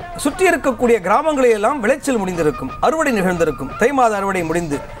சுற்றி இருக்கக்கூடிய கிராமங்களிலெல்லாம் விளைச்சல் முடிந்திருக்கும், அறுவடை நிகழ்ந்திருக்கும். தை மாத அறுவடை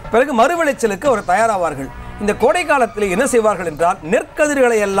முடிந்து பிறகு மறு விளைச்சலுக்கு அவர் தயாராவார்கள். இந்த கோடை காலத்திலே என்ன செய்வார்கள் என்றால்,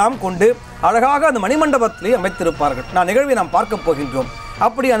 நெற்கதிர்களை எல்லாம் கொண்டு அழகாக அந்த மணிமண்டபத்திலே அமைத்திருப்பார்கள். நிகழ்வை நாம் பார்க்க போகின்றோம்.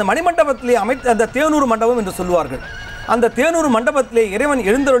 அப்படி அந்த மணிமண்டபத்திலே அந்த தேனூர் மண்டபம் என்று சொல்லுவார்கள். அந்த தேனூர் மண்டபத்திலே இறைவன்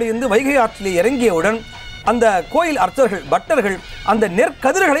எழுந்தருளியிருந்து வைகை ஆற்றிலே இறங்கியவுடன் அந்த கோயில் அர்ச்சகர்கள் பட்டர்கள் அந்த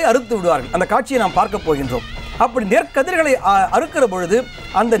நெற்கதிர்களை அறுத்து விடுவார்கள். அந்த காட்சியை நாம் பார்க்க போகின்றோம். அப்படி நெற்கதிர்களை அறுக்கிற பொழுது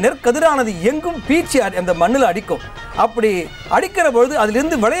அந்த நெற்கதிரானது எங்கும் பீச்சி அந்த மண்ணில் அடிக்கும். அப்படி அடிக்கிற பொழுது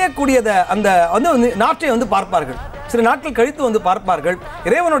அதிலிருந்து விளையக்கூடியதை அந்த நாற்றை பார்ப்பார்கள். சில நாட்கள் கழித்து பார்ப்பார்கள்.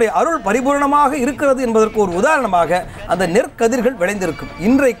 இறைவனுடைய அருள் பரிபூர்ணமாக இருக்கிறது என்பதற்கு ஒரு உதாரணமாக அந்த நெற்கதிர்கள் விளைந்திருக்கும்.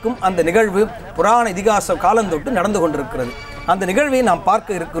 இன்றைக்கும் அந்த நிகழ்வு புராண இதிகாச காலந்தொட்டு நடந்து கொண்டிருக்கிறது. அந்த நிகழ்வை நாம்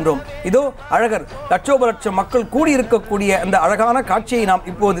பார்க்க இருக்கின்றோம். இதோ அழகர் லட்சோப லட்சம் மக்கள் கூடியிருக்கக்கூடிய அந்த அழகான காட்சியை நாம்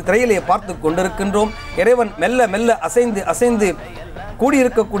இப்போது திரையிலே பார்த்து கொண்டிருக்கின்றோம். இறைவன் மெல்ல மெல்ல அசைந்து அசைந்து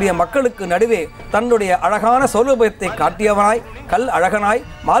கூடியிருக்கக்கூடிய மக்களுக்கு நடுவே தன்னுடைய அழகான சௌலபியத்தை காட்டியவனாய், கல் அழகனாய்,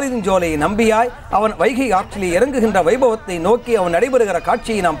 மாலிருஞ்சோலையை நம்பியாய் அவன் வைகை ஆற்றிலே இறங்குகின்ற வைபவத்தை நோக்கி அவன் நடைபெறுகிற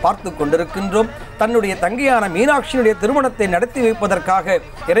காட்சியை நாம் பார்த்து கொண்டிருக்கின்றோம். தன்னுடைய தங்கையான மீனாட்சியினுடைய திருமணத்தை நடத்தி வைப்பதற்காக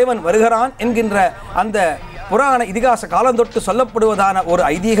இறைவன் வருகிறான் என்கின்ற அந்த புராண இதிகாச காலந்தொட்டு சொல்லப்படுவதான ஒரு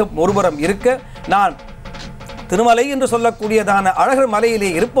ஐதீகம் ஒருபுறம் இருக்க, நான் திருமலை என்று சொல்லக்கூடியதான அழகர் மலையிலே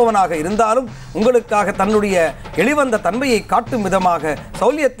இருப்பவனாக இருந்தாலும் உங்களுக்காக தன்னுடைய எளிவந்த தன்மையை காட்டும் விதமாக,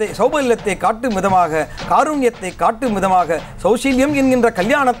 சௌபல்யத்தை காட்டும் விதமாக, காருண்யத்தை காட்டும் விதமாக, சௌசீல்யம் என்கின்ற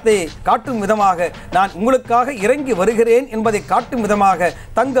கல்யாணத்தை காட்டும் விதமாக நான் உங்களுக்காக இறங்கி வருகிறேன் என்பதை காட்டும் விதமாக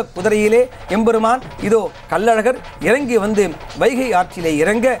தங்க குதிரையிலே எம்பெருமான் இதோ கள்ளழகர் இறங்கி வந்து வைகை ஆற்றிலே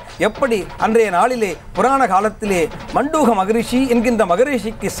இறங்க, எப்படி அன்றைய நாளிலே புராண காலத்திலே மண்டூக மகரிஷி என்கின்ற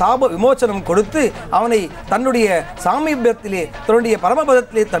மகரிஷிக்கு சாப விமோசனம் கொடுத்து அவனை தன்னுடைய சாமீபியத்திலே தன்னுடைய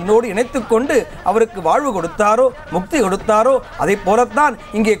பரமபதத்திலே தன்னோடு இணைத்துக் கொண்டு அவருக்கு வாழ்வு கொடுத்தாரோ, முக்தி கொடுத்தாரோ, அதை போலத்தான்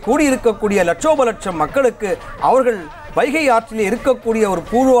இங்கே கூடியிருக்கக்கூடிய லட்சோப லட்சம் மக்களுக்கு அவர்கள் வைகை ஆற்றிலே இருக்கக்கூடிய ஒரு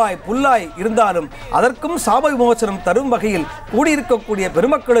பூர்வாய் புல்லாய் இருந்தாலும் அதற்கும் சாப விமோசனம் தரும் வகையில் கூடியிருக்கக்கூடிய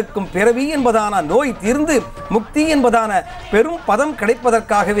பெருமக்களுக்கும் பிறவி என்பதான நோய் தீர்ந்து முக்தி என்பதான பெரும் பதம்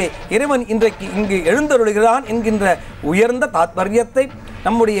கிடைப்பதற்காகவே இறைவன் இன்றைக்கு இங்கு எழுந்தருளுகிறான் என்கின்ற உயர்ந்த தாத்பரியத்தை,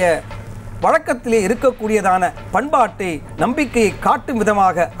 நம்முடைய வழக்கத்திலே இருக்கக்கூடியதான பண்பாட்டை, நம்பிக்கையை காட்டும்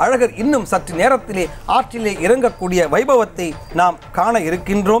விதமாக அழகர் இன்னும் சற்று நேரத்திலே ஆற்றிலே இறங்கக்கூடிய வைபவத்தை நாம் காண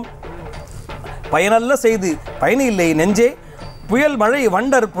இருக்கின்றோம். பயனல்ல செய்து பயனில்லை நெஞ்சே, புயல் மழை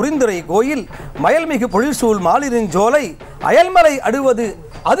வண்டர் புரிந்துரை கோயில், மயல்மிகு பொழில்சூழ் மாலிருஞ்சோலை, அயல்மலை அடுவது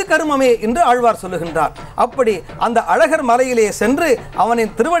அது கருமமே என்று ஆழ்வார் சொல்லுகின்றார். அப்படி அந்த அழகர் மலையிலே சென்று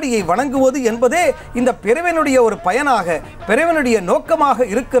அவனின் திருவடியை வணங்குவது என்பதே இந்த பிறவனுடைய ஒரு பயனாக, பிறவனுடைய நோக்கமாக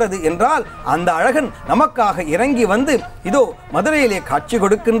இருக்கிறது என்றால், அந்த அழகன் நமக்காக இறங்கி வந்து இதோ மதுரையிலே காட்சி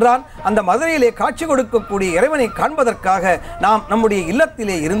கொடுக்கின்றான். அந்த மதுரையிலே காட்சி கொடுக்கக்கூடிய இறைவனை காண்பதற்காக நாம் நம்முடைய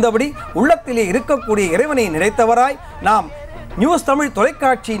இல்லத்திலே இருந்தபடி உள்ளத்திலே இருக்கக்கூடிய இறைவனை நினைத்தவராய் நாம் நியூஸ் தமிழ்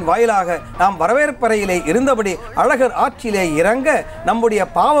தொலைக்காட்சியின் வாயிலாக நாம் வரவேற்பறையிலே இருந்தபடி அழகர் ஆற்றிலே இறங்க நம்முடைய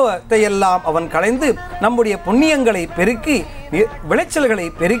பாவத்தை எல்லாம் அவன் களைந்து நம்முடைய புண்ணியங்களை பெருக்கி விளைச்சல்களை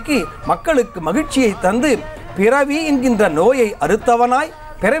பெருக்கி மக்களுக்கு மகிழ்ச்சியை தந்து பிறவி என்கின்ற நோயை அறுத்தவனாய்,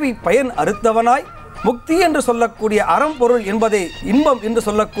 பிறவி பயன் அறுத்தவனாய், முக்தி என்று சொல்லக்கூடிய அறம்பொருள் என்பதை இன்பம் என்று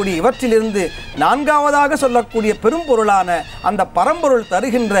சொல்லக்கூடிய இவற்றிலிருந்து நான்காவதாக சொல்லக்கூடிய பெரும் பொருளான அந்த பரம்பொருள்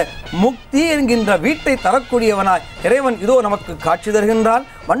தருகின்ற முக்தி என்கின்ற வீட்டை தரக்கூடியவனாய் இறைவன் இதோ நமக்கு காட்சி தருகின்றான்.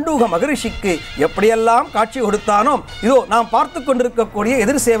 மண்டூக மகரிஷிக்கு எப்படியெல்லாம் காட்சி கொடுத்தானோ இதோ நாம் பார்த்து கொண்டிருக்கக்கூடிய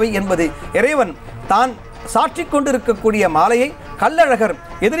எதிர் சேவை என்பது இறைவன் தான் சாற்றி கொண்டிருக்கக்கூடிய மாலையை கள்ளழகர்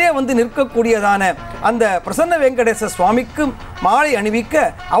எதிரே வந்து நிற்கக்கூடியதான அந்த பிரசன்ன வெங்கடேச சுவாமிக்கும் மாலை அணிவிக்க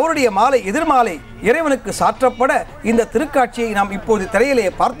அவருடைய மாலை எதிர்மாலை இறைவனுக்கு சாற்றப்பட இந்த திருக்காட்சியை நாம் இப்போது திரையிலே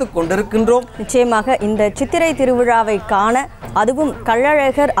பார்த்து கொண்டிருக்கின்றோம். நிச்சயமாக இந்த சித்திரை திருவிழாவை காண, அதுவும்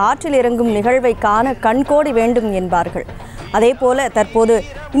கள்ளழகர் ஆற்றில் இறங்கும் நிகழ்வை காண கண்கோடி வேண்டும் என்பார்கள். அதே போல தற்போது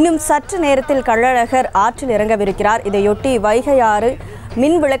இன்னும் சற்று நேரத்தில் கள்ளழகர் ஆற்றில் இறங்கவிருக்கிறார். இதையொட்டி வைகை ஆறு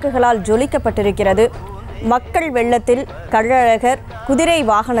மின் விளக்குகளால் ஜொலிக்கப்பட்டிருக்கிறது. மக்கள் வெள்ளத்தில் கள்ளழகர் குதிரை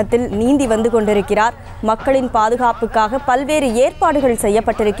வாகனத்தில் நீந்தி வந்து கொண்டிருக்கிறார். மக்களின் பாதுகாப்புக்காக பல்வேறு ஏற்பாடுகள்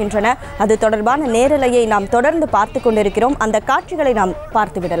செய்யப்பட்டிருக்கின்றன. அது தொடர்பான நேரலையை நாம் தொடர்ந்து பார்த்து கொண்டிருக்கிறோம். அந்த காட்சிகளை நாம்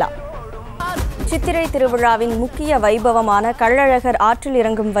பார்த்துவிடலாம். சித்திரை திருவிழாவின் முக்கிய வைபவமான கள்ளழகர் ஆற்றில்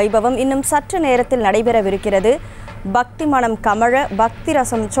இறங்கும் வைபவம் இன்னும் சற்று நேரத்தில் நடைபெறவிருக்கிறது. பக்தி மனம் கமழ, பக்தி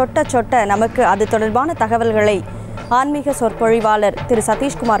ரசம் சொட்ட சொட்ட நமக்கு அது தொடர்பான தகவல்களை ஆன்மீக சொற்பொழிவாளர் திரு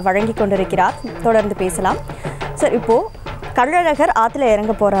சதீஷ்குமார் வழங்கி கொண்டிருக்கிறார். தொடர்ந்து பேசலாம் சார். இப்போது கள்ளழகர் ஆற்றுல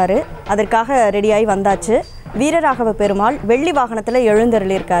இறங்க போகிறாரு, அதற்காக ரெடியாகி வந்தாச்சு. வீரராகவ பெருமாள் வெள்ளி வாகனத்தில்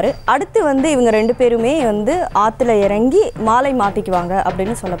எழுந்தருளியிருக்காரு. அடுத்து இவங்க 2 பேருமே ஆற்றுல இறங்கி மாலை மாட்டிக்குவாங்க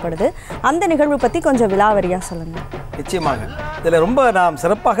அப்படின்னு சொல்லப்படுது. அந்த நிகழ்வு பற்றி கொஞ்சம் விலாவரியாக சொல்லுங்கள். நிச்சயமாக இதில் ரொம்ப நாம்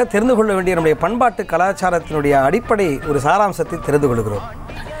சிறப்பாக தெரிந்து கொள்ள வேண்டிய நம்முடைய பண்பாட்டு கலாச்சாரத்தினுடைய அடிப்படை ஒரு சாராம்சத்தை தெரிந்து கொள்கிறோம்.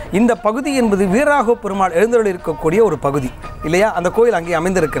 இந்த பகுதி என்பது வீரராகவ பெருமாள் எழுந்தருளி இருக்கக்கூடிய ஒரு பகுதி இல்லையா? அந்த கோயில் அங்கே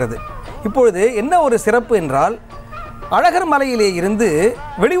அமைந்திருக்கிறது. இப்பொழுது என்ன ஒரு சிறப்பு என்றால், அழகர் மலையிலே இருந்து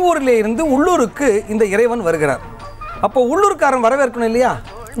வெளியூரிலே இருந்து உள்ளூருக்கு இந்த இறைவன் வருகிறார். அப்போ உள்ளூர்காரன் வரவேற்கணும் இல்லையா?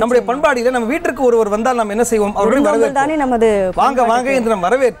 நம்முடைய பண்பாடியில் நம்ம வீட்டிற்கு ஒருவர் வந்தால் நாம் என்ன செய்வோம்? அவர்களை வரவேற்று வாங்க வாங்க என்று நாம்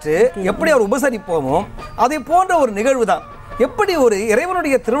வரவேற்று எப்படி அவர் உபசரிப்போமோ அதை போன்ற ஒரு நிகழ்வு தான். எப்படி ஒரு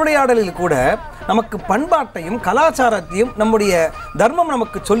இறைவனுடைய திருவிளையாடலில் கூட நமக்கு பண்பாட்டையும் கலாச்சாரத்தையும் நம்முடைய தர்மம்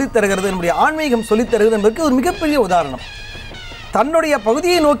நமக்கு சொல்லித் தருகிறது, நம்முடைய ஆன்மீகம் சொல்லித் தருகிறது என்பதற்கு ஒரு மிகப்பெரிய உதாரணம். தன்னுடைய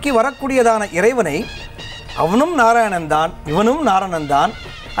பகுதியை நோக்கி வரக்கூடியதான இறைவனை அவனும் நாராயணன் தான், இவனும் நாராயணன் தான்,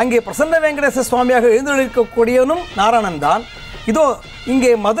 அங்கே பிரசன்ன வெங்கடேச சுவாமியாக எழுந்தருளிக்கக்கூடியவனும் நாராயணன் தான். இதோ இங்கே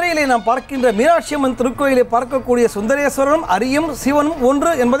மதுரையிலே நாம் பார்க்கின்ற மீனாட்சி அம்மன் திருக்கோயிலை பார்க்கக்கூடிய சுந்தரேஸ்வரனும் அரியும் சிவனும்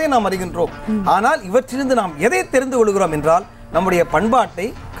ஒன்று என்பதை நாம் அறிகின்றோம். ஆனால் இவற்றிலிருந்து நாம் எதை தெரிந்து கொள்கிறோம் என்றால், நம்முடைய பண்பாட்டை,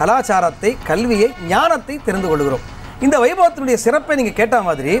 கலாச்சாரத்தை, கல்வியை, ஞானத்தை தெரிந்து கொள்கிறோம். இந்த வைபவத்தினுடைய சிறப்பை நீங்கள் கேட்ட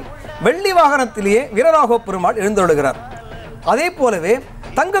மாதிரி வெள்ளி வாகனத்திலேயே வீரராகவ பெருமாள் எழுந்தருளுகிறார். அதே போலவே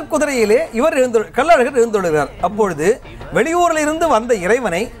தங்க குதிரையிலே இவர் கள்ளழகர் எழுந்தருளுகிறார். அப்பொழுது வெளியூரில் இருந்து வந்த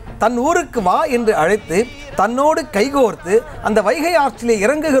இறைவனை தன் ஊருக்கு வா என்று அழைத்து தன்னோடு கைகோர்த்து அந்த வைகை ஆற்றிலே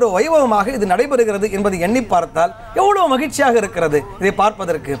இறங்குகிற வைபவமாக இது நடைபெறுகிறது என்பதை எண்ணி பார்த்தால் எவ்வளவு மகிழ்ச்சியாக இருக்கிறது இதை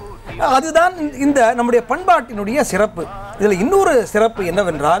பார்ப்பதற்கு. அதுதான் இந்த நம்முடைய பண்பாட்டினுடைய சிறப்பு. இதில் இன்னொரு சிறப்பு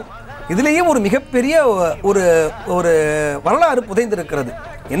என்னவென்றால், இதிலேயும் ஒரு மிகப்பெரிய ஒரு ஒரு வரலாறு புதைந்திருக்கிறது.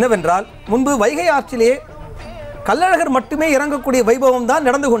 என்னவென்றால், முன்பு வைகை ஆற்றிலே கள்ளழகர் மட்டுமே இறங்கக்கூடிய வைபவம் தான்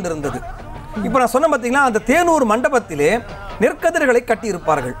நடந்து கொண்டிருந்தது. இப்போ நான் சொன்ன பார்த்தீங்களா, அந்த தேனூர் மண்டபத்திலே நெற்கதிர்களை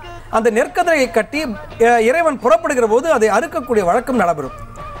கட்டியிருப்பார்கள். அந்த நெற்கதிரை கட்டி இறைவன் புறப்படுகிற போது அதை அறுக்கக்கூடிய வழக்கம் நடைபெறும்.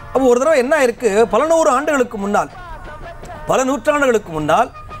 அப்போ ஒரு தடவை என்ன இருக்கு, பல நூற்றாண்டுகளுக்கு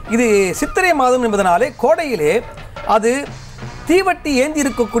முன்னால் இது சித்திரை மாதம் என்பதனாலே கோடையிலே அது தீவட்டி ஏந்தி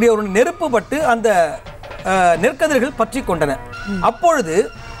இருக்கக்கூடிய ஒரு நெருப்பு பட்டு அந்த நெற்கதிர்கள் பற்றி கொண்டன. அப்பொழுது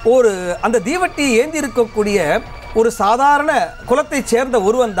அந்த தீவட்டி ஏந்தி இருக்கக்கூடிய ஒரு சாதாரண குலத்தைச் சேர்ந்த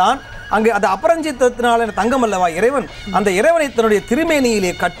ஒருவன் தான் அங்கே அது அபரஞ்சித்தத்தினால தங்கம் அல்லவா இறைவன், அந்த இறைவனை தன்னுடைய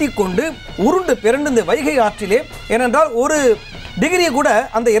திருமேனியிலே கட்டி கொண்டு உருண்டு பிறண்டு இந்த வைகை ஆற்றிலே, ஏனென்றால் 1 டிகிரி கூட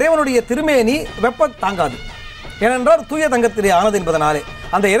அந்த இறைவனுடைய திருமேனி வெப்ப தாங்காது, ஏனென்றால் தூய தங்கத்திலே ஆனது என்பதனாலே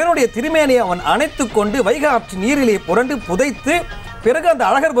அந்த இறைவனுடைய திருமேனியை அவன் அணைத்து கொண்டு வைகை ஆற்று நீரிலே புரண்டு புதைத்து பிறகு அந்த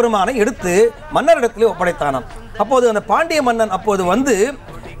அழகர் பெருமானை எடுத்து மன்னரிடத்திலே ஒப்படைத்தானாம். அப்போது அந்த பாண்டிய மன்னன் அப்போது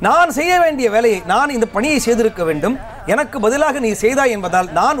நான் செய்ய வேண்டிய வேலையை, நான் இந்த பணியை செய்திருக்க வேண்டும், எனக்கு பதிலாக நீ செய்தாய் என்பதால்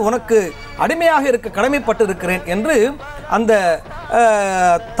நான் உனக்கு அடிமையாக இருக்க கடமைப்பட்டு இருக்கிறேன் என்று அந்த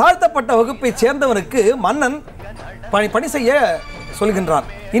தாழ்த்தப்பட்ட வகுப்பை சேர்ந்தவனுக்கு மன்னன் பணி செய்ய சொல்கின்றான்.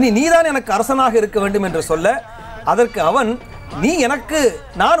 இனி நீதான் எனக்கு அரசனாக இருக்க வேண்டும் என்று சொல்ல, அதற்கு அவன்,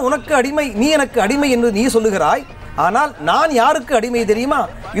 நான் உனக்கு அடிமை, நீ எனக்கு அடிமை என்று நீ சொல்லுகிறாய், ஆனால் நான் யாருக்கு அடிமை தெரியுமா?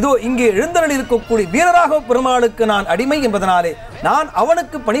 இதோ இங்கே எழுந்தருளி இருக்கக்கூடிய வீரராகவ பெருமாளுக்கு நான் அடிமை என்பதனாலே, நான்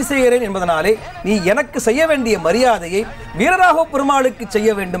அவனுக்கு பணி செய்கிறேன் என்பதனாலே நீ எனக்கு செய்ய வேண்டிய மரியாதையை வீரராகவ பெருமாளுக்கு செய்ய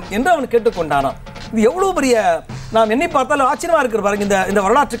வேண்டும் என்று அவன் கேட்டுக்கொண்டானான். இது எவ்வளவு பெரிய, நாம் எண்ணி பார்த்தாலும் ஆச்சரியமா இருக்கிற பாருங்க இந்த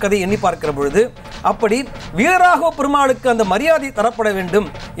வரலாற்று கதையை எண்ணி பார்க்கிற பொழுது. அப்படி வீரராகவ பெருமாளுக்கு அந்த மரியாதை தரப்பட வேண்டும்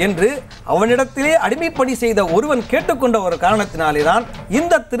என்று அவனிடத்திலே அடிமைப்பணி செய்த ஒருவன் கேட்டுக்கொண்ட ஒரு காரணத்தினாலே தான்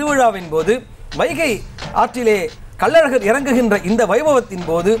இந்த திருவிழாவின் போது வைகை ஆற்றிலே கள்ளழகர் இறங்குகின்ற இந்த வைபவத்தின்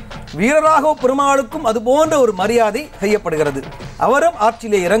போது வீரராகவ பெருமாளுக்கும் அது போன்ற ஒரு மரியாதை செய்யப்படுகிறது. அவரும்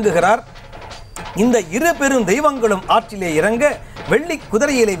ஆற்றிலே இறங்குகிறார். இந்த 2 பெரும் தெய்வங்களும் ஆற்றிலே இறங்க வெள்ளி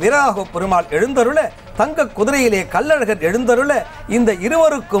குதிரையிலே வீரராகவ பெருமாள் எழுந்தருள, தங்க குதிரையிலே கள்ளழகர் எழுந்தருள, இந்த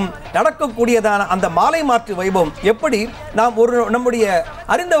இருவருக்கும் நடக்கக்கூடியதான அந்த மாலை மாற்று வைபவம். எப்படி நாம் நம்முடைய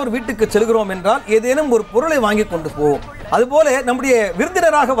அறிந்த ஒரு வீட்டுக்கு செல்கிறோம் என்றால் ஏதேனும் ஒரு பொருளை வாங்கி கொண்டு போவோம், அதுபோல நம்முடைய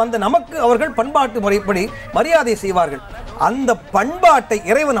விருந்தினராக வந்த நமக்கு அவர்கள் பண்பாட்டு முறைப்படி மரியாதை செய்வார்கள். அந்த பண்பாட்டை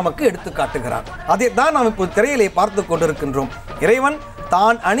இறைவன் நமக்கு எடுத்து காட்டுகிறார். அதை தான் நாம் இப்போ திரையிலே பார்த்து கொண்டிருக்கின்றோம். இறைவன்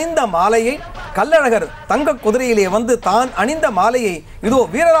தான் அணிந்த மாலையை, கள்ளழகர் தங்க குதிரையிலே வந்து தான் அணிந்த மாலையை இதோ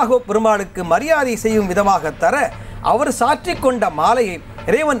வீரராகவ பெருமாளுக்கு மரியாதை செய்யும் விதமாக தர, அவர் சாற்றி கொண்ட மாலையை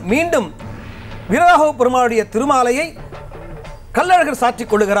இறைவன் மீண்டும் வீரராகவ பெருமாளுடைய திருமாலையை கள்ளழகர் சாற்றிக்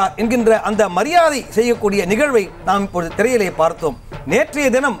கொள்ளுகிறார் என்கின்ற அந்த மரியாதை செய்யக்கூடிய நிகழ்வை நாம் இப்பொழுது திரையிலே பார்த்தோம். நேற்றைய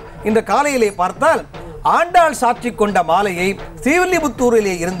தினம் இந்த காலையிலே பார்த்தால் ஆண்டாள் சாற்றிக் கொண்ட மாலையை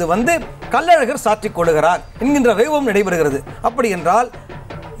ஸ்ரீவில்லிபுத்தூரிலே இருந்து வந்து கள்ளழகர் சாற்றிக் கொள்ளுகிறார் என்கின்ற வைபவம் நடைபெறுகிறது. அப்படி என்றால்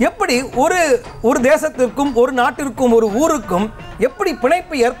எப்படி ஒரு தேசத்திற்கும் ஒரு நாட்டிற்கும் ஒரு ஊருக்கும் எப்படி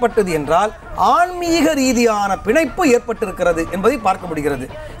பிணைப்பு ஏற்பட்டது என்றால் ஆன்மீக ரீதியான பிணைப்பு ஏற்பட்டிருக்கிறது என்பதை பார்க்க முடிகிறது.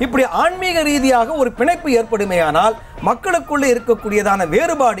 இப்படி ஆன்மீக ரீதியாக ஒரு பிணைப்பு ஏற்படுமேயானால் மக்களுக்குள்ளே இருக்கக்கூடியதான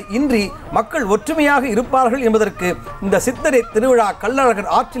வேறுபாடு இன்றி மக்கள் ஒற்றுமையாக இருப்பார்கள் என்பதற்கு இந்த சித்திரை திருவிழா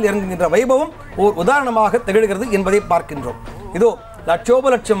கள்ளழகர் ஆற்றில் இறங்குகின்ற வைபவம் ஓர் உதாரணமாக திகழ்கிறது என்பதை பார்க்கின்றோம். இதோ லட்சோப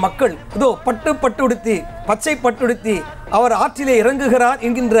லட்சம் மக்கள் இதோ பட்டு உடுத்தி பச்சை பட்டுடுத்தி அவர் ஆற்றிலே இறங்குகிறார்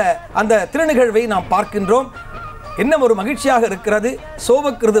என்கின்ற அந்த திருநிகழ்வை நாம் பார்க்கின்றோம். என்ன ஒரு மகிழ்ச்சியாக இருக்கிறது.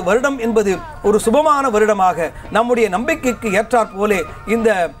 சோபக்கிருது வருடம் என்பது ஒரு சுபமான வருடமாக நம்முடைய நம்பிக்கைக்கு ஏற்றாற் போலே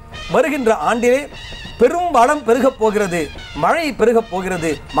இந்த வருகின்ற ஆண்டிலே பெரும் வளம் பெருகப் போகிறது, மழை பெருகப்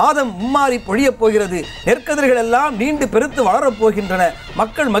போகிறது, மாதம் மும்மாறி பொழியப் போகிறது, நெற்கதிர்கள் எல்லாம் நீண்டு பெருத்து வளரப் போகின்றன,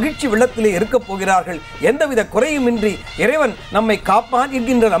 மக்கள் மகிழ்ச்சி வெள்ளத்திலே இருக்கப் போகிறார்கள், எந்தவித குறையுமின்றி இறைவன் நம்மை காப்பான்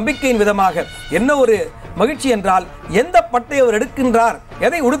என்கின்ற நம்பிக்கையின் விதமாக என்ன ஒரு மகிழ்ச்சி என்றால் எந்த பட்டை அவர் எடுக்கின்றார்,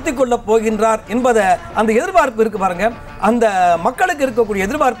 எதை உடுத்திக் கொள்ளப் போகின்றார் என்பதை அந்த எதிர்பார்ப்பு இருக்கு பாருங்க. அந்த மக்களுக்கு இருக்கக்கூடிய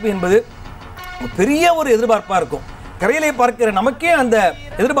எதிர்பார்ப்பு என்பது பெரிய ஒரு எதிர்பார்ப்பாக இருக்கும். கரையிலே பார்க்கிற நமக்கே அந்த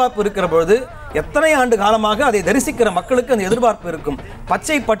எதிர்பார்ப்பு இருக்கிற பொழுது எத்தனை ஆண்டு காலமாக அதை தரிசிக்கிற மக்களுக்கு அந்த எதிர்பார்ப்பு இருக்கும்.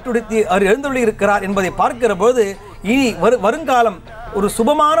 பச்சை பட்டுடுத்தி அவர் எழுந்தருளி இருக்கிறார் என்பதை பார்க்கிற பொழுது இனி வருங்காலம் ஒரு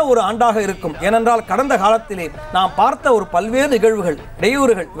சுபமான ஒரு ஆண்டாக இருக்கும். ஏனென்றால் கடந்த காலத்திலே நாம் பார்த்த ஒரு பல்வேறு நிகழ்வுகள்,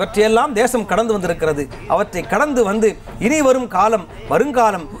 இடையூறுகள் இவற்றையெல்லாம் தேசம் கடந்து வந்திருக்கிறது. அவற்றை கடந்து வந்து இனி வரும் காலம்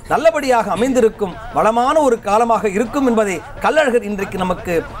வருங்காலம் நல்லபடியாக அமைந்திருக்கும் வளமான ஒரு காலமாக இருக்கும் என்பதை கள்ளழகர் இன்றைக்கு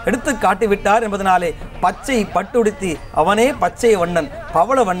நமக்கு எடுத்து காட்டிவிட்டார் என்பதனாலே பச்சை பட்டுடுத்தி அவனே பச்சை வண்ணன்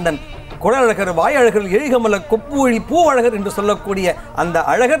பவள வண்ணன் குழலழகர் வாயழகர் எழிகமல கொப்புழி பூவழகர் என்று சொல்லக்கூடிய அந்த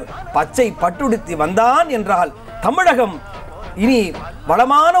அழகர் பச்சை பட்டுடுத்தி வந்தான் என்றால் தமிழகம் இனி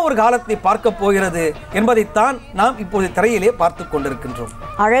வளமான ஒரு காலத்தை பார்க்க போகிறது என்பதைத்தான் நாம் இப்போது திரையிலே பார்த்து கொண்டிருக்கின்றோம்.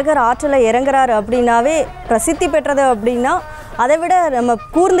 அழகர் ஆற்றில் இறங்குறாரு அப்படின்னாவே பிரசித்தி பெற்றது. அப்படின்னா அதை விட நம்ம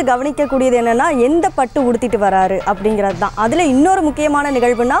கூர்ந்து கவனிக்கக்கூடியது என்னென்னா எந்த பட்டு உடுத்திட்டு வராரு அப்படிங்கிறது தான். அதில் இன்னொரு முக்கியமான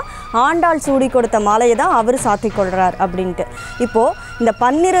நிகழ்வுனா ஆண்டாள் சூடி கொடுத்த மாலையை தான் அவர் சாத்தி கொள்கிறார் அப்படின்ட்டு. இப்போது இந்த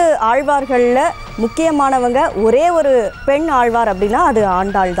 12 ஆழ்வார்களில் முக்கியமானவங்க ஒரே ஒரு பெண் ஆழ்வார் அப்படின்னா அது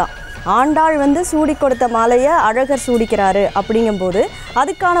ஆண்டாள் தான். ஆண்டாள் வந்து சூடி கொடுத்த மாலையை அழகர் சூடிக்கிறாரு அப்படிங்கும்போது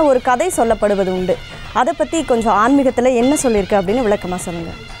அதுக்கான ஒரு கதை சொல்லப்படுவது உண்டு. அதை பற்றி கொஞ்சம் ஆன்மீகத்தில் என்ன சொல்லியிருக்கு அப்படின்னு விளக்கமாக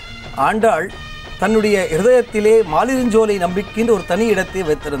சொல்லுங்கள். ஆண்டாள் தன்னுடைய இருதயத்திலே மாலிருஞ்சோலை நம்பிக்கின்ற ஒரு தனி இடத்தை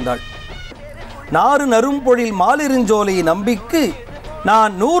வைத்திருந்தாள். நாறு நறும்பொழில் மாலிருஞ்சோலை நம்பிக்கு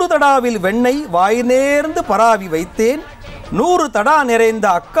நான் 100 தடாவில் வெண்ணெய் வாய் நேர்ந்து பராவி வைத்தேன், 100 தடா நிறைந்த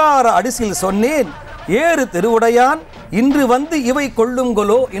அக்கார அடிசில் சொன்னேன், ஏறு திருவுடையான் இன்று வந்து இவை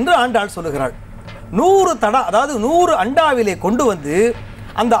கொள்ளுங்கொலோ என்று ஆண்டாள் சொல்லுகிறாள். 100 தடா அதாவது 100 அண்டாவிலே கொண்டு வந்து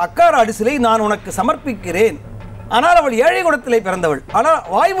அந்த அக்கார அடிசிலை நான் உனக்கு சமர்ப்பிக்கிறேன். ஆனால் அவள் ஏழை குலத்திலே பிறந்தவள். ஆனால்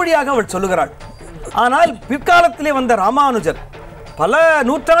வாய்மொழியாக அவள் சொல்லுகிறாள். ஆனால் பிற்காலத்திலே வந்த ராமானுஜர், பல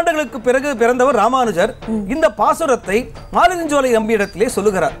நூற்றாண்டுகளுக்கு பிறகு பிறந்தவர் ராமானுஜர், இந்த பாசுரத்தை மாலிருஞ்சோலை நம்பியிடத்திலே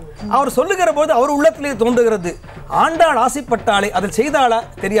சொல்லுகிறார். அவர் சொல்லுகிற போது அவர் உள்ளத்திலே தோன்றுகிறது, ஆண்டாள் ஆசைப்பட்டாளே அதை செய்தாளா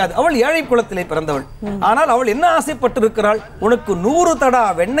தெரியாது, அவள் ஏழை குலத்திலே பிறந்தவள். ஆனால் அவள் என்ன ஆசைப்பட்டிருக்கிறாள், உனக்கு 100 தடா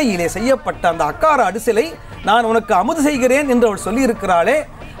வெண்ணெயிலே செய்யப்பட்ட அந்த அக்கார அடிசிலை நான் உனக்கு அமுது செய்கிறேன் என்று அவள் சொல்லியிருக்கிறாளே,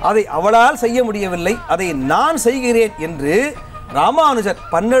 அதை அவளால் செய்ய முடியவில்லை, அதை நான் செய்கிறேன் என்று ராமானுஜர்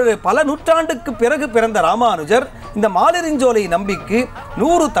பல நூற்றாண்டுக்கு பிறகு பிறந்த ராமானுஜர் இந்த மாலிருஞ்சோலை நம்பிக்கு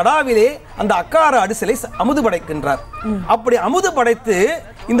 100 தடாவிலே அந்த அக்கார அடிசிலை அமுது படைக்கின்றார். அப்படி அமுது படைத்து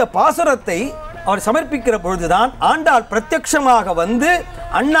இந்த பாசுரத்தை அவர் சமர்ப்பிக்கிற பொழுதுதான் ஆண்டாள் பிரத்யட்சமாக வந்து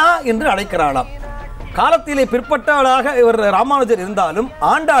அண்ணா என்று அழைக்கிறாளாம். காலத்திலே பிற்பட்டவளாக இவர் ராமானுஜர் இருந்தாலும்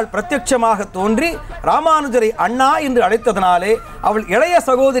ஆண்டாள் பிரத்யட்சமாக தோன்றி ராமானுஜரை அண்ணா என்று அழைத்ததனாலே அவள் இளைய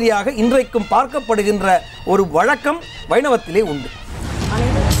சகோதரியாக இன்றைக்கும் பார்க்கப்படுகின்ற ஒரு வழக்கம் வைணவத்திலே உண்டு.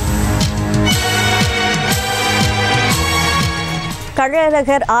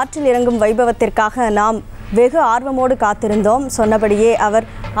 கள்ளழகர் ஆற்றில் இறங்கும் வைபவத்திற்காக நாம் வெகு ஆர்வமோடு காத்திருந்தோம். சொன்னபடியே அவர்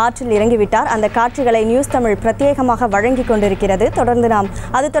ஆற்றில் இறங்கிவிட்டார். அந்த காட்சிகளை நியூஸ் தமிழ் பிரத்யேகமாக வழங்கி கொண்டிருக்கிறது. தொடர்ந்து நாம்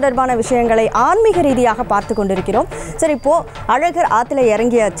அது தொடர்பான விஷயங்களை ஆன்மீக ரீதியாக பார்த்து கொண்டிருக்கிறோம். சரி, இப்போது அழகர் ஆற்றில்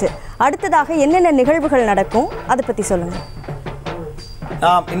இறங்கியாச்சு, அடுத்ததாக என்னென்ன நிகழ்வுகள் நடக்கும் அதை பற்றி சொல்லுங்கள்.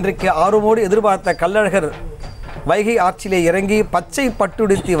 நாம் இன்றைக்கு ஆர்வமோடு எதிர்பார்த்த கள்ளழகர் வைகை ஆற்றிலே இறங்கி பச்சை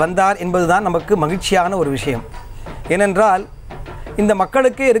பட்டுடுத்தி வந்தார் என்பதுதான் நமக்கு மகிழ்ச்சியான ஒரு விஷயம். ஏனென்றால் இந்த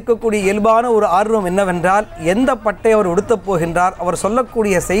மக்களுக்கே இருக்கக்கூடிய இயல்பான ஒரு ஆர்வம் என்னவென்றால் எந்த பட்டை அவர் உடுத்தப் போகின்றார், அவர்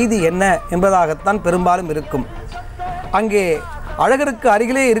சொல்லக்கூடிய செய்தி என்ன என்பதாகத்தான் பெரும்பாலும் இருக்கும். அங்கே அழகருக்கு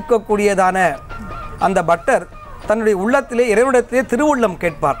அருகிலே இருக்கக்கூடியதான அந்த பட்டர் தன்னுடைய உள்ளத்திலே இறைவனிடத்திலே திருவுள்ளம்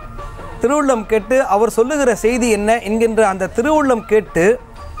கேட்பார். திருவுள்ளம் கேட்டு அவர் சொல்லுகிற செய்தி என்ன என்கின்ற அந்த திருவுள்ளம் கேட்டு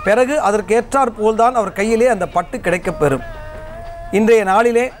பிறகு அதற்கேற்றாற் போல்தான் அவர் கையிலே அந்த பட்டு கிடைக்கப்பெறும். இன்றைய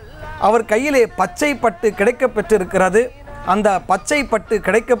நாளிலே அவர் கையிலே பச்சை பட்டு கிடைக்கப் பெற்றிருக்கிறது. அந்த பச்சை பட்டு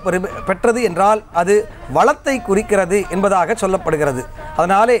பெற்றது என்றால் அது வளத்தை குறிக்கிறது என்பதாக சொல்லப்படுகிறது.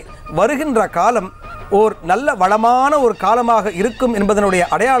 அதனாலே வருகின்ற காலம் ஓர் நல்ல வளமான ஒரு காலமாக இருக்கும் என்பதனுடைய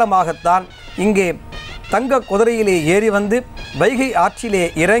அடையாளமாகத்தான் இங்கே தங்க குதிரையிலே ஏறி வந்து வைகை ஆற்றிலே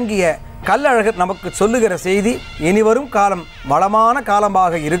இறங்கிய கல்லழகர் நமக்கு சொல்லுகிற செய்தி இனிவரும் காலம் வளமான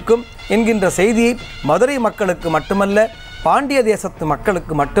காலமாக இருக்கும் என்கின்ற செய்தியை மதுரை மக்களுக்கு மட்டுமல்ல, பாண்டிய தேசத்து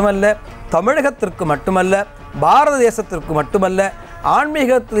மக்களுக்கு மட்டுமல்ல, தமிழகத்திற்கு மட்டுமல்ல, பாரத தேசத்திற்கு மட்டுமல்ல,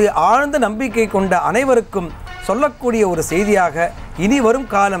 ஆன்மீகத்தில் ஆழ்ந்த நம்பிக்கை கொண்ட அனைவருக்கும் சொல்லக்கூடிய ஒரு செய்தியாக இனி வரும்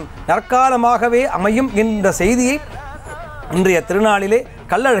காலம் நற்காலமாகவே அமையும் என்ற செய்தியை இன்றைய திருநாளிலே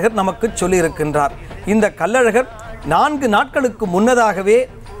கல்லழகர் நமக்கு சொல்லியிருக்கின்றார். இந்த கல்லழகர் 4 நாட்களுக்கு முன்னதாகவே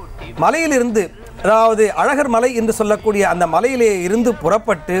மலையிலிருந்து, அதாவது அழகர் மலை என்று சொல்லக்கூடிய அந்த மலையிலே இருந்து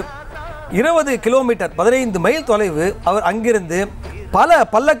புறப்பட்டு 20 கிலோமீட்டர் 15 மைல் தொலைவு அவர் அங்கிருந்து பல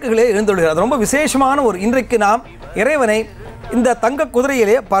பல்லக்குகளே எழுந்துள்ளார். அது ரொம்ப விசேஷமான ஒரு, இன்றைக்கு நாம் இறைவனை இந்த தங்க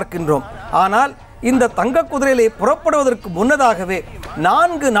குதிரையிலே பார்க்கின்றோம். ஆனால் இந்த தங்க குதிரையிலே புறப்படுவதற்கு முன்னதாகவே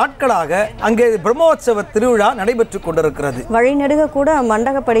 4 நாட்களாக அங்கே பிரம்மோற்சவ திருவிழா நடைபெற்று கொண்டிருக்கிறது. வழிநெடுக கூட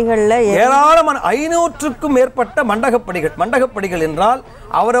மண்டகப்படிகளில் ஏராளமான 500க்கும் மேற்பட்ட மண்டகப்படிகள் என்றால்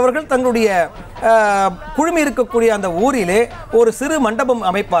அவரவர்கள் தங்களுடைய குழுமி இருக்கக்கூடிய அந்த ஊரிலே ஒரு சிறு மண்டபம்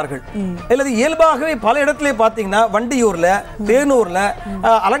அமைப்பார்கள். அல்லது இயல்பாகவே பல இடத்திலே பார்த்தீங்கன்னா வண்டியூர்ல, தேனூர்ல,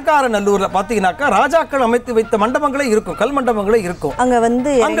 அலங்கார நல்லூர்ல பார்த்தீங்கன்னாக்கா ராஜாக்கள் அமைத்து வைத்த மண்டபங்களே இருக்கும், கல் மண்டபங்களே இருக்கும்.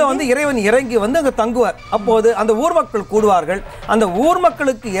 அங்க வந்து இறைவன் இறங்கி வந்து அங்க தங்குவார். அப்போது அந்த ஊர் மக்கள் கூடுவார்கள். அந்த ஊர்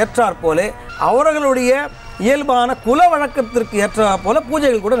மக்களுக்கு ஏற்றாற் போல அவர்களுடைய இயல்பான குல வழக்கத்திற்கு ஏற்ற போல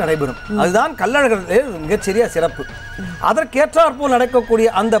பூஜைகள் கூட நடைபெறும். அதுதான் கல்லழகரிலே மிகச்சிறிய சிறப்பு. அதற்கேற்றாற் போல் நடக்கக்கூடிய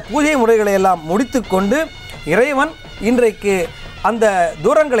அந்த பூஜை முறைகளை எல்லாம் முடித்து கொண்டு இறைவன் இன்றைக்கு அந்த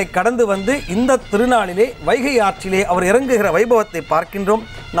தூரங்களை கடந்து வந்து இந்த திருநாளிலே வைகை ஆற்றிலே அவர் இறங்குகிற வைபவத்தை பார்க்கின்றோம்.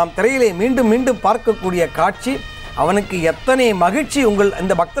 நாம் திரையிலே மீண்டும் மீண்டும் பார்க்கக்கூடிய காட்சி அவனுக்கு எத்தனை மகிழ்ச்சி.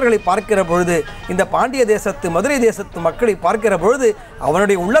 இந்த பக்தர்களை பார்க்கிற பொழுது, இந்த பாண்டிய தேசத்து மதுரை தேசத்து மக்களை பார்க்கிற பொழுது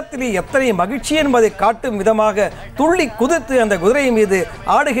அவனுடைய உள்ளத்திலே எத்தனை மகிழ்ச்சி என்பதை காட்டும் விதமாக துள்ளி குதித்து அந்த குதிரை மீது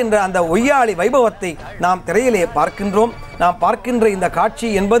ஆடுகின்ற அந்த ஒய்யாளி வைபவத்தை நாம் திரையிலே பார்க்கின்றோம். நாம் பார்க்கின்ற இந்த காட்சி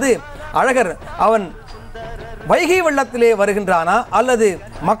என்பது அழகர் அவன் வைகை வெள்ளத்திலே வருகின்றானா அல்லது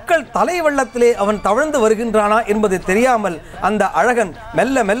மக்கள் தலை வெள்ளத்திலே அவன் தவழ்ந்து வருகின்றானா என்பது தெரியாமல் அந்த அழகன்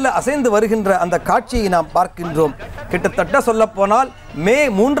மெல்ல மெல்ல அசைந்து வருகின்ற அந்த காட்சியை நாம் பார்க்கின்றோம். கிட்டத்தட்ட சொல்லப்போனால் மே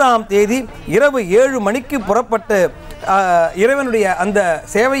 3ஆம் தேதி இரவு 7 மணிக்கு புறப்பட்டு இறைவனுடைய அந்த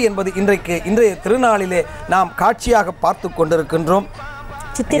சேவை என்பது இன்றைய திருநாளிலே நாம் காட்சியாக பார்த்து கொண்டிருக்கின்றோம்.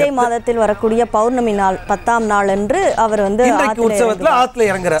 சித்திரை மாதத்தில் வரக்கூடிய பௌர்ணமி நாள் 10ஆம் நாள் என்று அவர் வந்து இன்றைக்கு உற்சவத்தில் ஆத்துல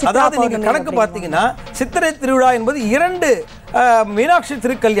இறங்குறார். அதாவது நீங்க கணக்கு பார்த்தீங்கன்னா சித்திரை திருவிழா என்பது 2 மீனாட்சி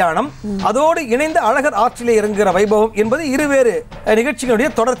திருக்கல்யாணம் அதோடு இணைந்து அழகர் ஆற்றிலே இறங்குகிற வைபவம் என்பது இருவேறு நிகழ்ச்சிகளுடைய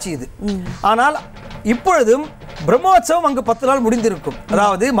தொடர்ச்சி இது. ஆனால் இப்பொழுதும் பிரம்மோற்சவம் அங்கு 10 நாள் முடிந்திருக்கும்.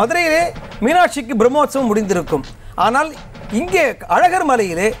 அதாவது மதுரையிலே மீனாட்சிக்கு பிரம்மோற்சவம் முடிந்திருக்கும். ஆனால் இங்கே அழகர்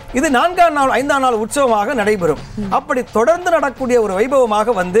மலையிலே இது 4ஆம் நாள் 5ஆம் நாள் உற்சவமாக நடைபெறும். அப்படி தொடர்ந்து நடக்கூடிய ஒரு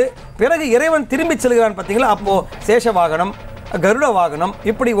வைபவமாக வந்து பிறகு இறைவன் திரும்பி செல்கிறான். பார்த்தீங்களா, அப்போ சேஷ வாகனம், கருட வாகனம்,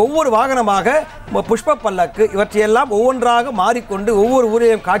 இப்படி ஒவ்வொரு வாகனமாக புஷ்ப பல்லக்கு இவற்றையெல்லாம் ஒவ்வொன்றாக மாறிக்கொண்டு ஒவ்வொரு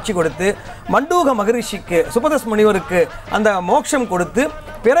ஊரிலும் காட்சி கொடுத்து மண்டூக மகரிஷிக்கு சுபதஸ் முனிவருக்கு அந்த மோட்சம் கொடுத்து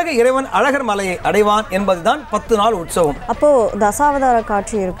பிறகு இறைவன் அழகர் மலையை அடைவான் என்பதுதான் 10 நாள் உற்சவம். அப்போ தசாவதார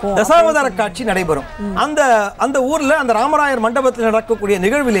காட்சி இருக்கும், தசாவதார காட்சி நடைபெறும். அந்த ஊர்ல அந்த ராமராயர் மண்டபத்தில் நடக்கக்கூடிய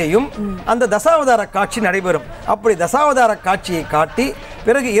நிகழ்விலேயும் அந்த தசாவதார காட்சி நடைபெறும். அப்படி தசாவதார காட்சியை காட்டி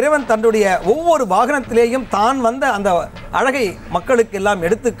பிறகு இறைவன் தன்னுடைய ஒவ்வொரு வாகனத்திலேயும் தான் வந்த அந்த அழகை மக்களுக்கு எல்லாம்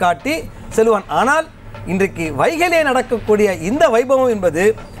எடுத்து காட்டி செல்வான். ஆனால் இன்றைக்கு வைகையிலே நடக்கக்கூடிய இந்த வைபவம் என்பது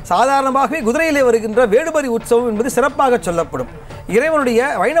சாதாரணமாகவே குதிரையிலே வருகின்ற வேடுபரி உற்சவம் என்பது சிறப்பாக சொல்லப்படும். இறைவனுடைய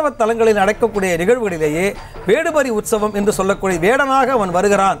வைணவ தலங்களில் நடக்கக்கூடிய நிகழ்வுகளிலேயே வேடுபரி உற்சவம் என்று சொல்லக்கூடிய வேடனாக அவன்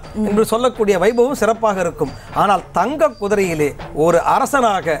வருகிறான் என்று சொல்லக்கூடிய வைபவம் சிறப்பாக இருக்கும். ஆனால் தங்க குதிரையிலே ஒரு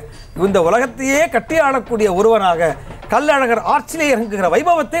அரசனாக இந்த உலகத்தையே கட்டி ஆளக்கூடிய ஒருவனாக கல்லழகர் ஆற்றிலே இறங்குகிற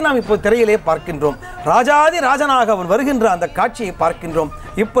வைபவத்தை நாம் இப்போ திரையிலே பார்க்கின்றோம். ராஜாதி ராஜனாக அவன் வருகின்ற அந்த காட்சியை பார்க்கின்றோம்.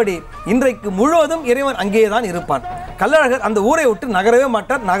 இப்படி இன்றைக்கு முழுவதும் இறைவன் அங்கேதான் இருப்பான். கல்லழகர் அந்த ஊரை விட்டு நகரவே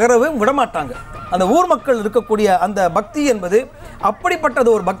மாட்டார், நகரவே விடமாட்டாங்க. அந்த ஊர் மக்கள் இருக்கக்கூடிய அந்த பக்தி என்பது அப்படிப்பட்டது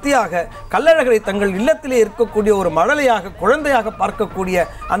ஒரு பக்தியாக கள்ளழகரை தங்கள் இல்லத்திலே இருக்கக்கூடிய ஒரு மழலையாக குழந்தையாக பார்க்கக்கூடிய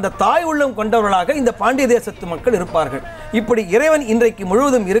அந்த தாய் உள்ளம் கொண்டவர்களாக இந்த பாண்டிய தேசத்து மக்கள் இருப்பார்கள். இப்படி இறைவன் இன்றைக்கு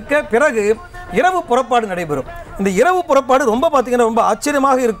முழுவதும் இருக்க பிறகு இரவு புறப்பாடு நடைபெறும். இந்த இரவு புறப்பாடு ரொம்ப பார்த்தீங்கன்னா ரொம்ப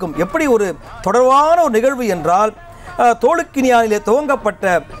ஆச்சரியமாக இருக்கும். எப்படி ஒரு தொடர்பான ஒரு நிகழ்வு என்றால் தோளுக்கினியானிலே துவங்கப்பட்ட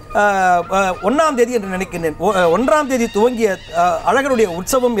 1ஆம் தேதி என்று நினைக்கின்றேன். 1ஆம் தேதி துவங்கிய அழகருடைய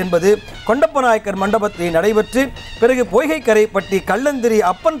உற்சவம் என்பது கொண்டப்ப நாயக்கர் மண்டபத்தில் நடைபெற்று பிறகு பொய்கைக்கரை பட்டி கள்ளந்திரி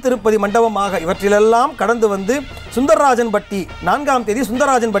அப்பன் திருப்பதி மண்டபமாக இவற்றிலெல்லாம் கடந்து வந்து சுந்தரராஜன் பட்டி 4ஆம் தேதி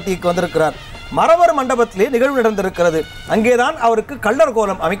சுந்தரராஜன் பட்டிக்கு வந்திருக்கிறார். மரவர் மண்டபத்திலே நிகழ்வு நடந்திருக்கிறது. அங்கேதான் அவருக்கு கள்ளர்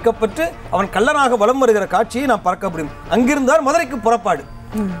கோலம் அமைக்கப்பட்டு அவன் கள்ளனாக வலம் வருகிற காட்சியை நாம் பார்க்க முடியும். அங்கிருந்தால் மதுரைக்கு புறப்பாடு.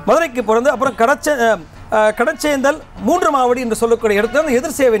 மதுரைக்கு பிறந்து அப்புறம் கடச்சேந்தல் 3 மாவடி என்று சொல்லக்கூடிய இடத்துல அந்த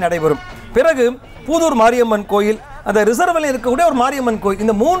எதிர் சேவை நடைபெறும். பிறகு பூதூர் மாரியம்மன் கோயில், அந்த ரிசர்வில் இருக்கக்கூடிய ஒரு மாரியம்மன் கோயில்,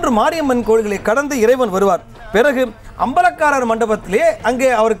 இந்த 3 மாரியம்மன் கோயில்களை கடந்து இறைவன் வருவார். பிறகு அம்பலக்காரர் மண்டபத்திலே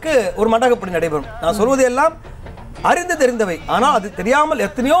அங்கே அவருக்கு ஒரு மண்டகப்படி நடைபெறும். நான் சொல்வது எல்லாம் அறிந்து தெரிந்தவை, ஆனால் அது தெரியாமல்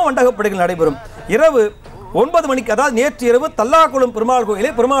எத்தனையோ மண்டகப்படிகள் நடைபெறும். இரவு 9 மணிக்கு, அதாவது நேற்று இரவு தல்லாக்குளம் பெருமாள்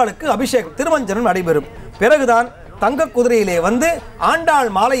கோயிலே பெருமாளுக்கு அபிஷேகம் திருமஞ்சனம் நடைபெறும். பிறகுதான் தங்க குதிரையிலே வந்து ஆண்டாள்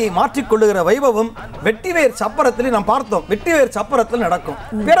மாலையை மாற்றிக்கொள்ளுகிற வைபவம் வெட்டிவேர் சப்பரத்தில் நாம் பார்த்தோம். வெட்டிவேர் சப்பரத்தில் நடக்கும்.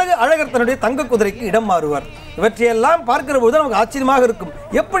 பிறகு அழகர் தன்னுடைய தங்க குதிரைக்கு இடம் மாறுவார். இவற்றையெல்லாம் பார்க்கிற போது நமக்கு ஆச்சரியமாக இருக்கும்,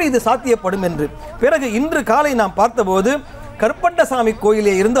 எப்படி இது சாத்தியப்படும் என்று. பிறகு இன்று காலை நாம் பார்த்தபோது கற்பண்டசாமி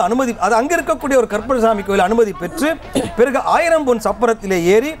கோயிலே இருந்து அனுமதி, அது அங்கே இருக்கக்கூடிய ஒரு கற்பண்டசாமி கோயில் அனுமதி பெற்று பிறகு 1000 பொன் சப்பரத்திலே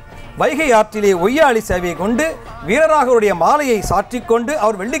ஏறி வைகை ஆற்றிலே ஒய்யாளி சேவையை கொண்டு வீரராகவருடைய மாலையை சாற்றிக்கொண்டு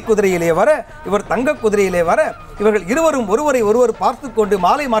அவர் வெள்ளி குதிரையிலே வர, இவர் தங்க குதிரையிலே வர, இவர்கள் இருவரும் ஒருவரை ஒருவர் பார்த்து கொண்டு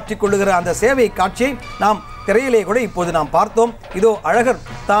மாலை மாற்றிக்கொள்ளுகிற அந்த சேவை காட்சியை நாம் திரையிலே கூட இப்போது நாம் பார்த்தோம். இதோ அழகர்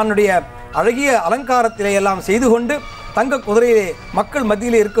தன்னுடைய அழகிய அலங்காரத்திலே எல்லாம் செய்து கொண்டு தங்க குதிரையிலே மக்கள்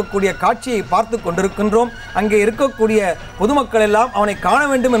மத்தியிலே இருக்கக்கூடிய காட்சியை பார்த்து கொண்டிருக்கின்றோம். அங்கே இருக்கக்கூடிய பொதுமக்கள் எல்லாம் அவனை காண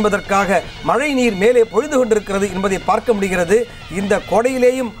வேண்டும் என்பதற்காக மழை நீர் மேலே பொழிந்து கொண்டிருக்கிறது என்பதை பார்க்க முடிகிறது. இந்த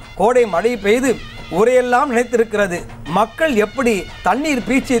கோடையிலேயும் கோடை மழை பெய்து ஊரையெல்லாம் நினைத்திருக்கிறது. மக்கள் எப்படி தண்ணீர்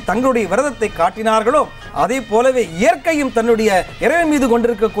பீச்சி தங்களுடைய விரதத்தை காட்டினார்களோ அதே போலவே இயற்கையும் தன்னுடைய இறைவன் மீது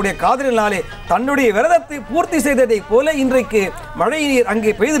கொண்டிருக்கக்கூடிய காதலினாலே தன்னுடைய விரதத்தை பூர்த்தி செய்ததை போல இன்றைக்கு மழை நீர்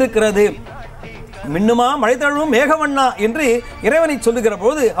அங்கே பெய்திருக்கிறது. மின்னுமா மழை தழுவும் மேகவண்ணா என்று இறைவனை சொல்லுகிற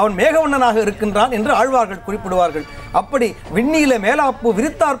போது அவன் மேகவண்ணனாக இருக்கின்றான் என்று ஆழ்வார்கள் குறிப்பிடுவார்கள். அப்படி விண்ணில மேலாப்பு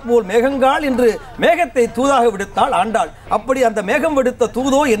விரித்தாற்போல் மேகங்கால் என்று மேகத்தை தூதாக விடுத்தாள் ஆண்டாள். அப்படி அந்த மேகம் விடுத்த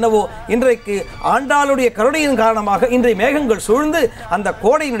தூதோ என்னவோ இன்றைக்கு ஆண்டாளுடைய கருணையின் காரணமாக இன்றைய மேகங்கள் சூழ்ந்து அந்த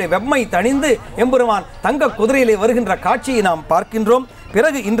கோடையினுடைய வெம்மை தணிந்து எம்பெருமான் தங்க குதிரையிலே வருகின்ற காட்சியை நாம் பார்க்கின்றோம்.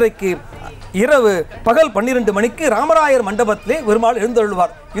 பிறகு இன்றைக்கு இரவு பகல் 12 மணிக்கு ராமராயர் மண்டபத்திலே பெருமாள்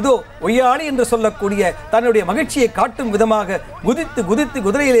எழுந்தருள்வார். இதோ ஒய்யாளி என்று சொல்லக்கூடிய தன்னுடைய மகிழ்ச்சியை காட்டும் விதமாக குதித்து குதித்து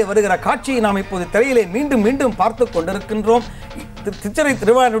குதிரையிலே வருகிற காட்சியை நாம் இப்போது திரையிலே மீண்டும் மீண்டும் பார்த்து கொண்டிருக்கின்றோம். திச்சரை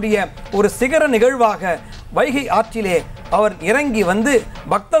திருவாரூருடைய ஒரு சிகர நிகழ்வாக வைகை ஆற்றிலே அவர் இறங்கி வந்து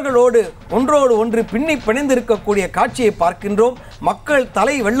பக்தர்களோடு ஒன்றோடு ஒன்று பின்னி பிணைந்திருக்கக்கூடிய காட்சியை பார்க்கின்றோம். மக்கள்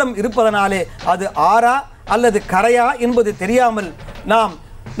தலை வெள்ளம் இருப்பதனாலே அது ஆறா அல்லது கரையா என்பது தெரியாமல் நாம்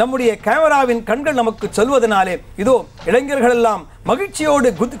நம்முடைய கேமராவின் கண்கள் நமக்கு சொல்வதனாலே இதோ இளைஞர்கள் எல்லாம் மகிழ்ச்சியோடு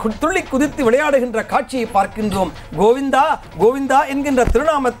துள்ளி குதித்து விளையாடுகின்ற காட்சியை பார்க்கின்றோம். கோவிந்தா கோவிந்தா என்கின்ற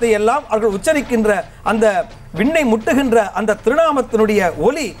திருநாமத்தை எல்லாம் அவர்கள் உச்சரிக்கின்ற அந்த விண்ணை முட்டுகின்ற அந்த திருநாமத்தினுடைய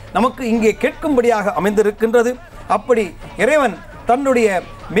ஒலி நமக்கு இங்கே கேட்கும்படியாக அமைந்திருக்கின்றது. அப்படி இறைவன் தன்னுடைய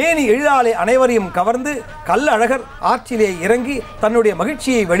மேனி எழிலாலே அனைவரையும் கவர்ந்து கள்ளழகர் ஆற்றிலே இறங்கி தன்னுடைய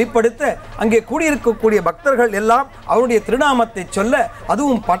மகிழ்ச்சியை வெளிப்படுத்த அங்கே கூடியிருக்கக்கூடிய பக்தர்கள் எல்லாம் அவருடைய திருநாமத்தை சொல்ல,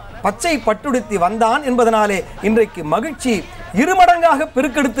 அதுவும் பச்சை பட்டுடுத்தி வந்தான் என்பதனாலே இன்றைக்கு மகிழ்ச்சி இருமடங்காக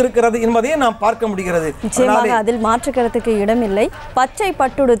பெருக்கெடுத்திருக்கிறது என்பதை நாம் பார்க்க முடிகிறது. நிச்சயமாக அதில் மாற்று கருத்துக்கு இடமில்லை. பச்சை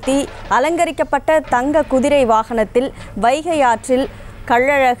பட்டுடுத்தி அலங்கரிக்கப்பட்ட தங்க குதிரை வாகனத்தில் வைகை ஆற்றில்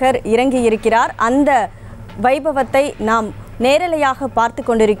கள்ளழகர் இறங்கி இருக்கிறார். அந்த வைபவத்தை நாம் நேரலையாக பார்த்து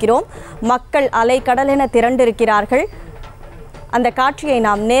கொண்டிருக்கிறோம். மக்கள் அலை கடலென திரண்டிருக்கிறார்கள். அந்த காட்சியை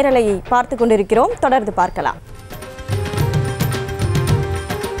நாம் நேரலையை பார்த்து கொண்டிருக்கிறோம். தொடர்ந்து பார்க்கலாம்.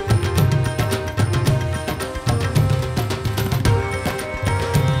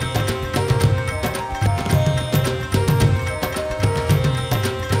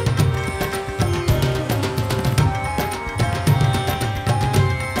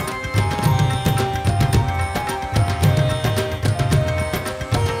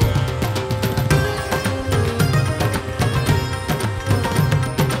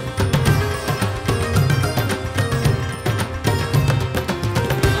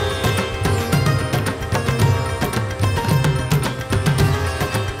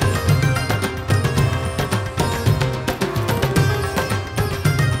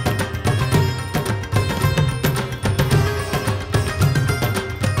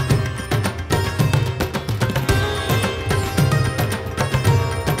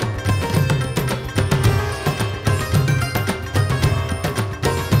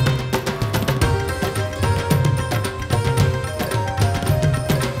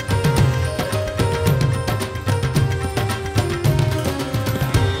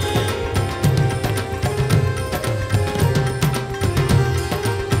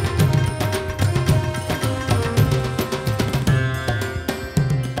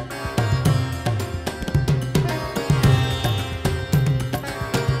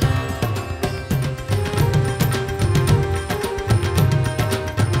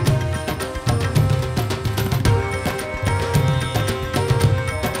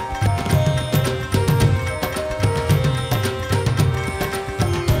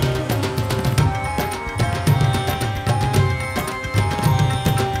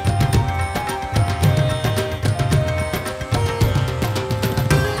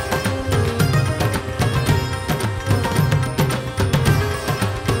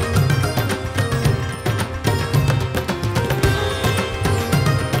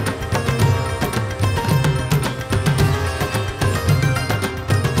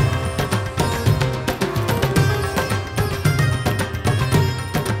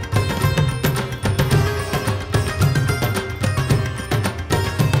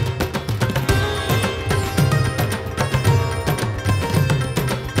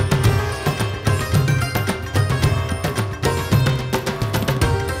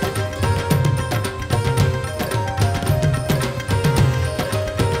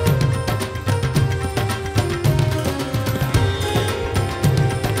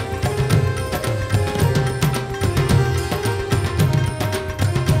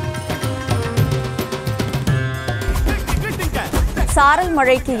 சாரல்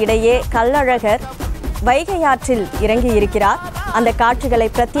மழைக்கு இடையே கள்ளழகர் வைகை ஆற்றில் இறங்கி இருக்கிறார். அந்த காட்சிகளை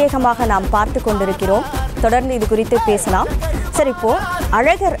பிரத்யேகமாக நாம் பார்த்து கொண்டிருக்கிறோம். தொடர்ந்து இது குறித்து பேசலாம். சரி, இப்போ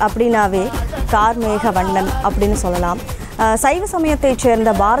அழகர் அப்படின்னாவே கார்மேக வண்ணன் அப்படின்னு சொல்லலாம். சைவ சமயத்தைச்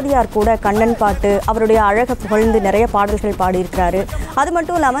சேர்ந்த பாரதியார் கூட கண்ணன் பாட்டு, அவருடைய அழகை புகழ்ந்து நிறைய பாடல்கள் பாடியிருக்கிறாரு. அது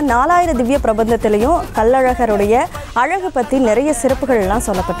மட்டும் இல்லாமல் 4000 திவ்ய பிரபந்தத்திலையும் கள்ளழகருடைய அழகு பற்றி நிறைய சிறப்புகள்லாம்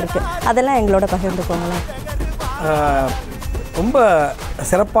சொல்லப்பட்டிருக்கு. அதெல்லாம் எங்களோட பகிர்ந்துக்கோங்களேன். ரொம்ப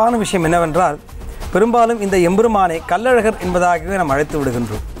சிறப்பான விஷயம் என்னவென்றால், பெரும்பாலும் இந்த எம்பெருமானை கள்ளழகர் என்பதாகவே நாம் அழைத்து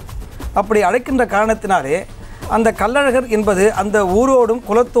விடுகின்றோம். அப்படி அழைக்கின்ற காரணத்தினாலே அந்த கள்ளழகர் என்பது அந்த ஊரோடும்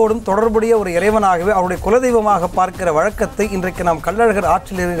குலத்தோடும் தொடர்புடைய ஒரு இறைவனாகவே அவருடைய குலதெய்வமாக பார்க்கிற வழக்கத்தை இன்றைக்கு நாம் கள்ளழகர்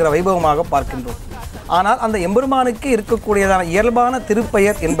ஆற்றில் இருக்கிற வைபவமாக பார்க்கின்றோம். ஆனால் அந்த எம்பெருமானுக்கு இருக்கக்கூடியதான இயல்பான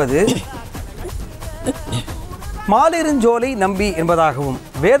திருப்பெயர் என்பது மாலிருஞ்சோலை நம்பி என்பதாகவும்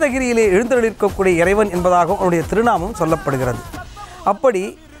வேதகிரியிலே எழுந்தருளிருக்கக்கூடிய இறைவன் என்பதாகவும் அவருடைய திருநாமம் சொல்லப்படுகிறது. அப்படி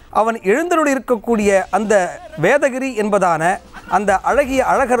அவன் எழுந்தருளிருக்கக்கூடிய அந்த வேதகிரி என்பதான அந்த அழகிய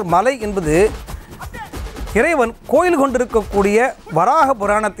அழகர் மலை என்பது இறைவன் கோயில் கொண்டிருக்கக்கூடிய வராக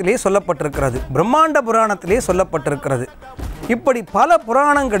புராணத்திலே சொல்லப்பட்டிருக்கிறது, பிரம்மாண்ட புராணத்திலே சொல்லப்பட்டிருக்கிறது. இப்படி பல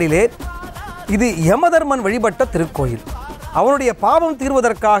புராணங்களிலே இது யமதர்மன் வழிபட்ட திருக்கோயில். அவனுடைய பாவம்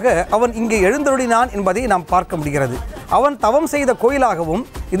தீர்வதற்காக அவன் இங்கே எழுந்தருளினான் என்பதை நாம் பார்க்க முடிகிறது. அவன் தவம் செய்த கோயிலாகவும்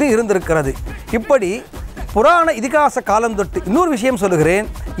இது இருந்திருக்கிறது. இப்படி புராண இதிகாச காலந்தொட்டு இன்னொரு விஷயம் சொல்லுகிறேன்.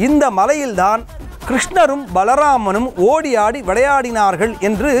 இந்த மலையில்தான் கிருஷ்ணரும் பலராமனும் ஓடி ஆடி விளையாடினார்கள்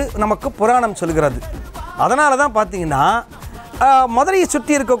என்று நமக்கு புராணம் சொல்கிறது. அதனால தான் பார்த்தீங்கன்னா மதுரையை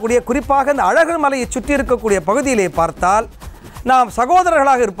சுற்றி இருக்கக்கூடிய, குறிப்பாக இந்த அழகர் மலையை சுற்றி இருக்கக்கூடிய பகுதியிலே பார்த்தால் நாம்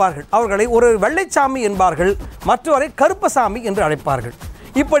சகோதரர்களாக இருப்பார்கள். அவர்களை ஒரு வெள்ளைச்சாமி என்பார்கள், மற்றவரை கருப்பசாமி என்று அழைப்பார்கள்.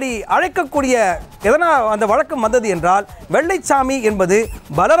 இப்படி அழைக்கக்கூடிய எதனால் அந்த வழக்கம் வந்தது என்றால், வெள்ளைச்சாமி என்பது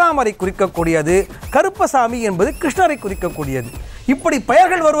பலராமரை குறிக்கக்கூடியது, கருப்பசாமி என்பது கிருஷ்ணரை குறிக்கக்கூடியது. இப்படி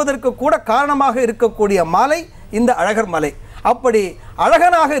பெயர்கள் வருவதற்கு கூட காரணமாக இருக்கக்கூடிய மலை இந்த அழகர் மலை. அப்படி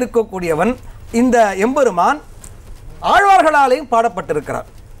அழகனாக இருக்கக்கூடியவன் இந்த எம்பெருமான் ஆழ்வார்களாலேயும் பாடப்பட்டிருக்கிறார்.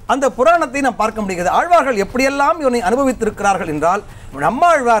 அந்த புராணத்தை நாம் பார்க்க முடிகிறது. ஆழ்வார்கள் எப்படியெல்லாம் இவனை அனுபவித்திருக்கிறார்கள் என்றால்,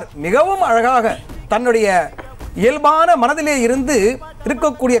 நம்மாழ்வார் மிகவும் அழகாக தன்னுடைய இயல்பான மனதிலே இருந்து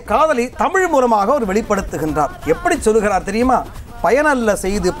இருக்கக்கூடிய காதலை தமிழ் மூலமாக அவர் வெளிப்படுத்துகின்றார். எப்படி சொல்லுகிறார் தெரியுமா? பயனல்ல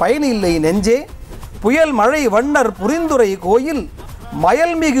செய்து பயனில்லை நெஞ்சே, புயல் மழை வண்ணர் புரிந்துரை கோயில்,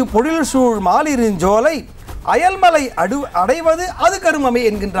 மயல்மிகு பொழில் சூழ் மாலிருஞ்சோலை, அயல்மலை அடைவது அது கருமமே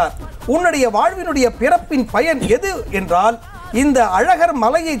என்கின்றார். உன்னுடைய வாழ்வினுடைய பிறப்பின் பயன் எது என்றால், இந்த அழகர்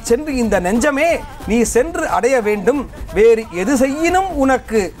மலையை சென்று இந்த நெஞ்சமே நீ சென்று அடைய வேண்டும். வேறு எது செய்யினும்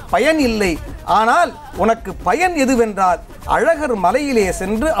உனக்கு பயன் இல்லை. ஆனால் உனக்கு பயன் எதுவென்றால் அழகர் மலையிலே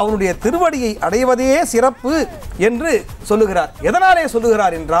சென்று அவனுடைய திருவடியை அடைவதே சிறப்பு என்று சொல்லுகிறார். எதனாலே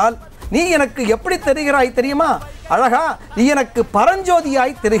சொல்லுகிறார் என்றால், நீ எனக்கு எப்படி தெரிகிறாய் தெரியுமா? அழகா, நீ எனக்கு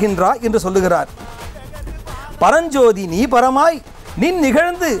பரஞ்சோதியாய் தெரிகின்றாய் என்று சொல்லுகிறார். பரஞ்சோதி நீ பரமாய் நின்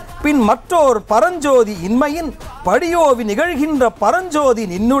நிகழ்ந்து பின் மற்றோர் பரஞ்சோதி இன்மையின் படியோவி நிகழ்கின்ற பரஞ்சோதி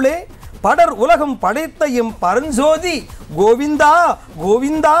நின்னுளே படர் உலகம் படைத்தையும் பரஞ்சோதி கோவிந்தா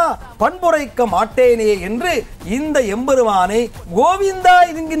கோவிந்தா பண்புரைக்க மாட்டேனே என்று இந்த எம்பெருமானை கோவிந்தா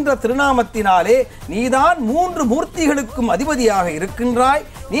என்கின்ற திருநாமத்தினாலே நீதான் 3 மூர்த்திகளுக்கும் அதிபதியாக இருக்கின்றாய்,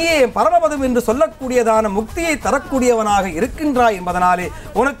 நீயே பரமபதம் என்று சொல்லக்கூடியதான முக்தியை தரக்கூடியவனாக இருக்கின்றாய் என்பதனாலே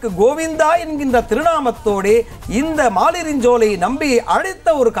உனக்கு கோவிந்தா என்கின்ற திருநாமத்தோடே இந்த மாலிருஞ்சோலை நம்பி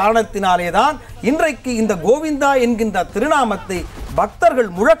அழைத்த ஒரு காரணத்தினாலே தான் இன்றைக்கு இந்த கோவிந்தா என்கின்ற திருநாமத்தை பக்தர்கள்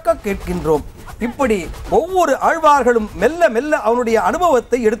முழக்க கேட்கின்றோம். இப்படி ஒவ்வொரு ஆழ்வார்களும் மெல்ல மெல்ல அவனுடைய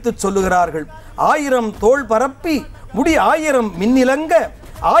அனுபவத்தை எடுத்துச் சொல்லுகிறார்கள். 1000 தோள் பரப்பி முடி 1000 மின்னிலங்க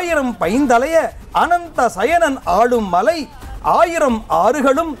 1000 பைந்தலைய அனந்த சயனன் ஆளும் மலை 1000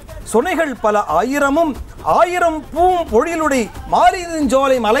 ஆறுகளும் சுனைகள் பல 1000ம் 1000 பூம் பொழிலுடை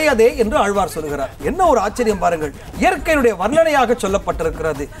மாலிருஞ்சோலை மலையதே என்று ஆழ்வார் சொல்கிறார். என்ன ஒரு ஆச்சரியம் பாருங்கள்! இயற்கையுடைய வர்ணனையாக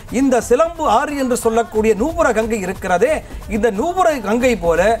சொல்லப்பட்டிருக்கிறது. இந்த சிலம்பு ஆறு என்று சொல்லக்கூடிய நூபுர கங்கை இருக்கிறதே, இந்த நூபுர கங்கை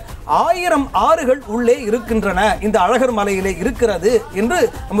போல 1000 ஆறுகள் உள்ளே இருக்கின்றன, இந்த அழகர் மலையிலே இருக்கிறது என்று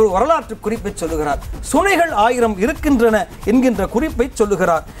நம்ம வரலாற்று குறிப்பை சொல்லுகிறார். சுனைகள் 1000 இருக்கின்றன என்கின்ற குறிப்பை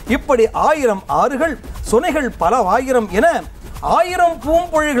சொல்லுகிறார். இப்படி 1000 ஆறுகள் சுனைகள் பல 1000 என 1000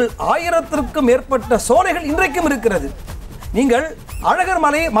 பூம்பொழில்கள் 1000த்திற்கும் மேற்பட்ட சோலைகள் இன்றைக்கும் இருக்கிறது. நீங்கள் அழகர்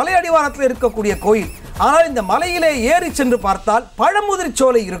மலை அடிவாரத்தில் இருக்கக்கூடிய கோயில். ஆனால் இந்த மலையிலே ஏறி சென்று பார்த்தால் பழமுதிர்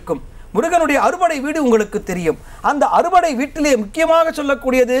சோலை இருக்கும். முருகனுடைய அறுபடை வீடு உங்களுக்கு தெரியும். அந்த அறுபடை வீட்டிலே முக்கியமாக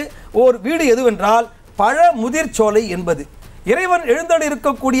சொல்லக்கூடியது ஒரு வீடு எதுவென்றால் பழமுதிர் சோலை என்பது. இறைவன் எழுந்தடி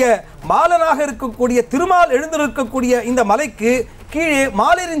இருக்கக்கூடிய மாலனாக இருக்கக்கூடிய திருமால் எழுந்திருக்கக்கூடிய இந்த மலைக்கு கீழே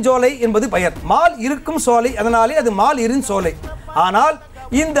மாலிருஞ்சோலை என்பது பெயர். மால் இருக்கும் சோலை, அதனாலே அது மாலிருஞ்சோலை. ஆனால்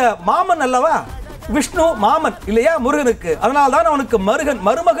இந்த மாமன் அல்லவா, விஷ்ணு மாமன் இல்லையா முருகனுக்கு, அதனால்தான் அவனுக்கு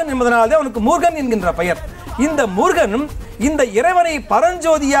மருமகன் என்பதனால்தான் அவனுக்கு முருகன் என்கின்ற பெயர். இந்த முருகனும் இந்த இறைவனை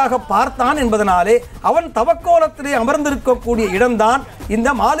பரஞ்சோதியாக பார்த்தான் என்பதனாலே அவன் தவக்கோலத்திலே அமர்ந்திருக்கக்கூடிய இடம்தான் இந்த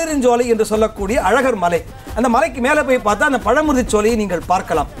மாலிருஞ்சோலை என்று சொல்லக்கூடிய அழகர் மலை. அந்த மலைக்கு மேலே போய் பார்த்தா அந்த பழமுதிர் சோலையை நீங்கள்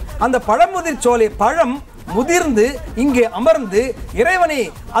பார்க்கலாம். அந்த பழமுதிர் சோலை பழம் முதிர்ந்து இங்கே அமர்ந்து இறைவனை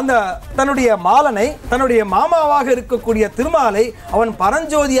அந்த தன்னுடைய மாலனை தன்னுடைய மாமாவாக இருக்கக்கூடிய திருமாலை அவன்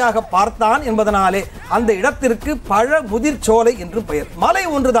பரஞ்சோதியாக பார்த்தான் என்பதனாலே அந்த இடத்திற்கு பழமுதிர் சோலை என்று பெயர். மலை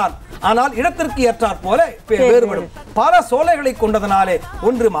ஒன்றுதான், ஆனால் இடத்திற்கு ஏற்றாற் போல வேறுபடும். பல சோலைகளை கொண்டதனாலே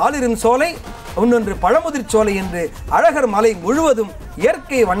ஒன்று மாலிரின் சோலை, இன்னொன்று பழமுதிர் சோலை என்று அழகர் மலை முழுவதும்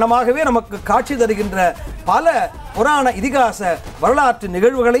இயற்கை வண்ணமாகவே நமக்கு காட்சி தருகின்ற பல புராண இதிகாச வரலாற்று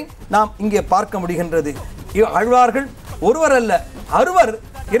நிகழ்வுகளை நாம் இங்கே பார்க்க முடிகின்றது. ஆழ்வார்கள் ஒருவர் அல்ல 60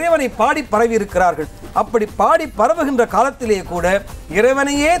 இறைவனை பாடி பரவி இருக்கிறார்கள். அப்படி பாடி பரவுகின்ற காலத்திலே கூட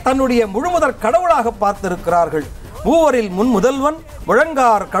இறைவனையே தன்னுடைய முழுமுதற் கடவுளாக பார்த்திருக்கிறார்கள். மூவரில் முதல்வன்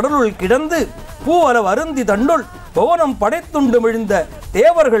முழங்கார் கடலுள் கிடந்து பூவல வருந்தி தண்டுள் பவனம் படைத்துண்டு விழுந்த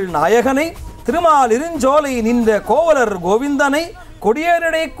தேவர்கள் நாயகனை திருமாலிருஞ்சோலை நின்ற கோவலர் கோவிந்தனை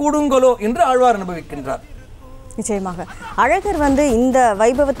கொடியேறடை கூடுங்களோ என்று ஆழ்வார் அனுபவிக்கின்றார். நிச்சயமாக அழகர் இந்த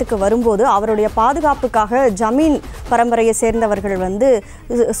வைபவத்துக்கு வரும்போது அவருடைய பாதுகாப்புக்காக ஜமீன் பரம்பரையை சேர்ந்தவர்கள்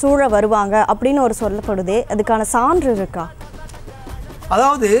சூழ வருவாங்க அப்படின்னு ஒரு சொல்லப்படுதே, அதுக்கான சான்று இருக்கா?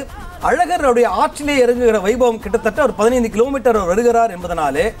 அதாவது அழகருடைய ஆற்றிலே இறங்குகிற வைபவம் கிட்டத்தட்ட ஒரு 15 கிலோமீட்டர் வருகிறார்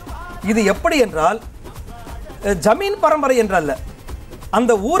என்பதனாலே இது எப்படி என்றால் ஜமீன் பரம்பரை என்றல்ல,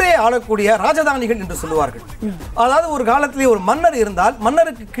 அந்த ஊரே ஆளக்கூடிய ராஜதானிகள் என்று சொல்லுவார்கள். அதாவது ஒரு காலத்திலே ஒரு மன்னர் இருந்தால்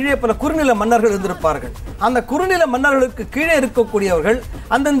மன்னருக்கு கீழே பல குறுநில மன்னர்கள் இருந்திருப்பார்கள். அந்த குறுநில மன்னர்களுக்கு கீழே இருக்கக்கூடியவர்கள்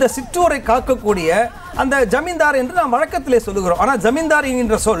அந்தந்த சிற்றூரை காக்கக்கூடிய அந்த ஜமீன்தார் என்று நாம் வழக்கத்திலே சொல்லுகிறோம். ஆனால் ஜமீன்தார்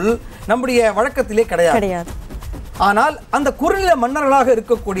என்கின்ற சொல் நம்முடைய வழக்கத்திலே கிடையாது. ஆனால் அந்த குறுநில மன்னர்களாக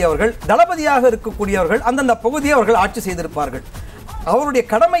இருக்கக்கூடியவர்கள், தளபதியாக இருக்கக்கூடியவர்கள் அந்தந்த பகுதியை அவர்கள் ஆட்சி செய்திருப்பார்கள். அவருடைய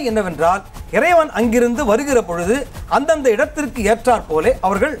கடமை என்னவென்றால் இறைவன் அங்கிருந்து வருகிற பொழுது அந்தந்த இடத்திற்கு ஏற்றாற் போலே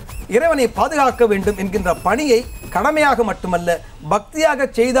அவர்கள் இறைவனை பாதுகாக்க வேண்டும் என்கின்ற பணியை கடமையாக மட்டுமல்ல பக்தியாக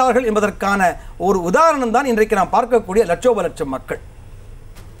செய்தார்கள் என்பதற்கான ஒரு உதாரணம் தான் இன்றைக்கு நாம் பார்க்கக்கூடிய லட்சோப லட்சம் மக்கள்.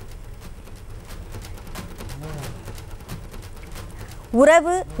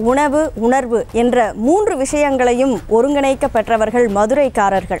 உறவு, உணவு, உணர்வு என்ற 3 விஷயங்களையும் ஒருங்கிணைக்க பெற்றவர்கள்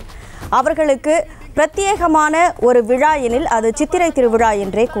மதுரைக்காரர்கள். அவர்களுக்கு பிரத்யேகமான ஒரு விழா எனில் அது சித்திரை திருவிழா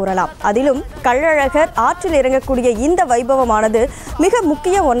என்றே கூறலாம். அதிலும் கள்ளழகர் ஆற்றில் இறங்கக்கூடிய இந்த வைபவமானது மிக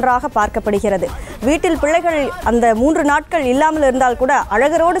முக்கிய ஒன்றாக பார்க்கப்படுகிறது. வீட்டில் பிள்ளைகள் அந்த 3 நாட்கள் இல்லாமல் இருந்தால் கூட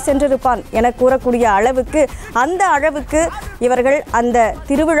அழகரோடு சென்றிருப்பான் என கூறக்கூடிய அளவுக்கு அந்த அளவுக்கு இவர்கள் அந்த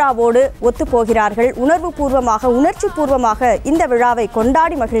திருவிழாவோடு ஒத்துப்போகிறார்கள். உணர்வு பூர்வமாக, உணர்ச்சி பூர்வமாக இந்த விழாவை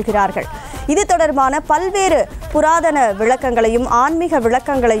கொண்டாடி மகிழ்கிறார்கள். இது தொடர்பான பல்வேறு புராதன விளக்கங்களையும் ஆன்மீக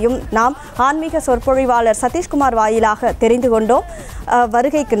விளக்கங்களையும் நாம் ஆன்மீக சொற்பொழிவாளர் சதீஷ்குமார் வாயிலாக தெரிந்து கொண்டோம்.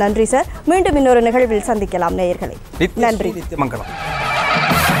 வருகைக்கு நன்றி சார். மீண்டும் இன்னொரு நிகழ்வில் சந்திக்கலாம் நேயர்களே. நன்றி.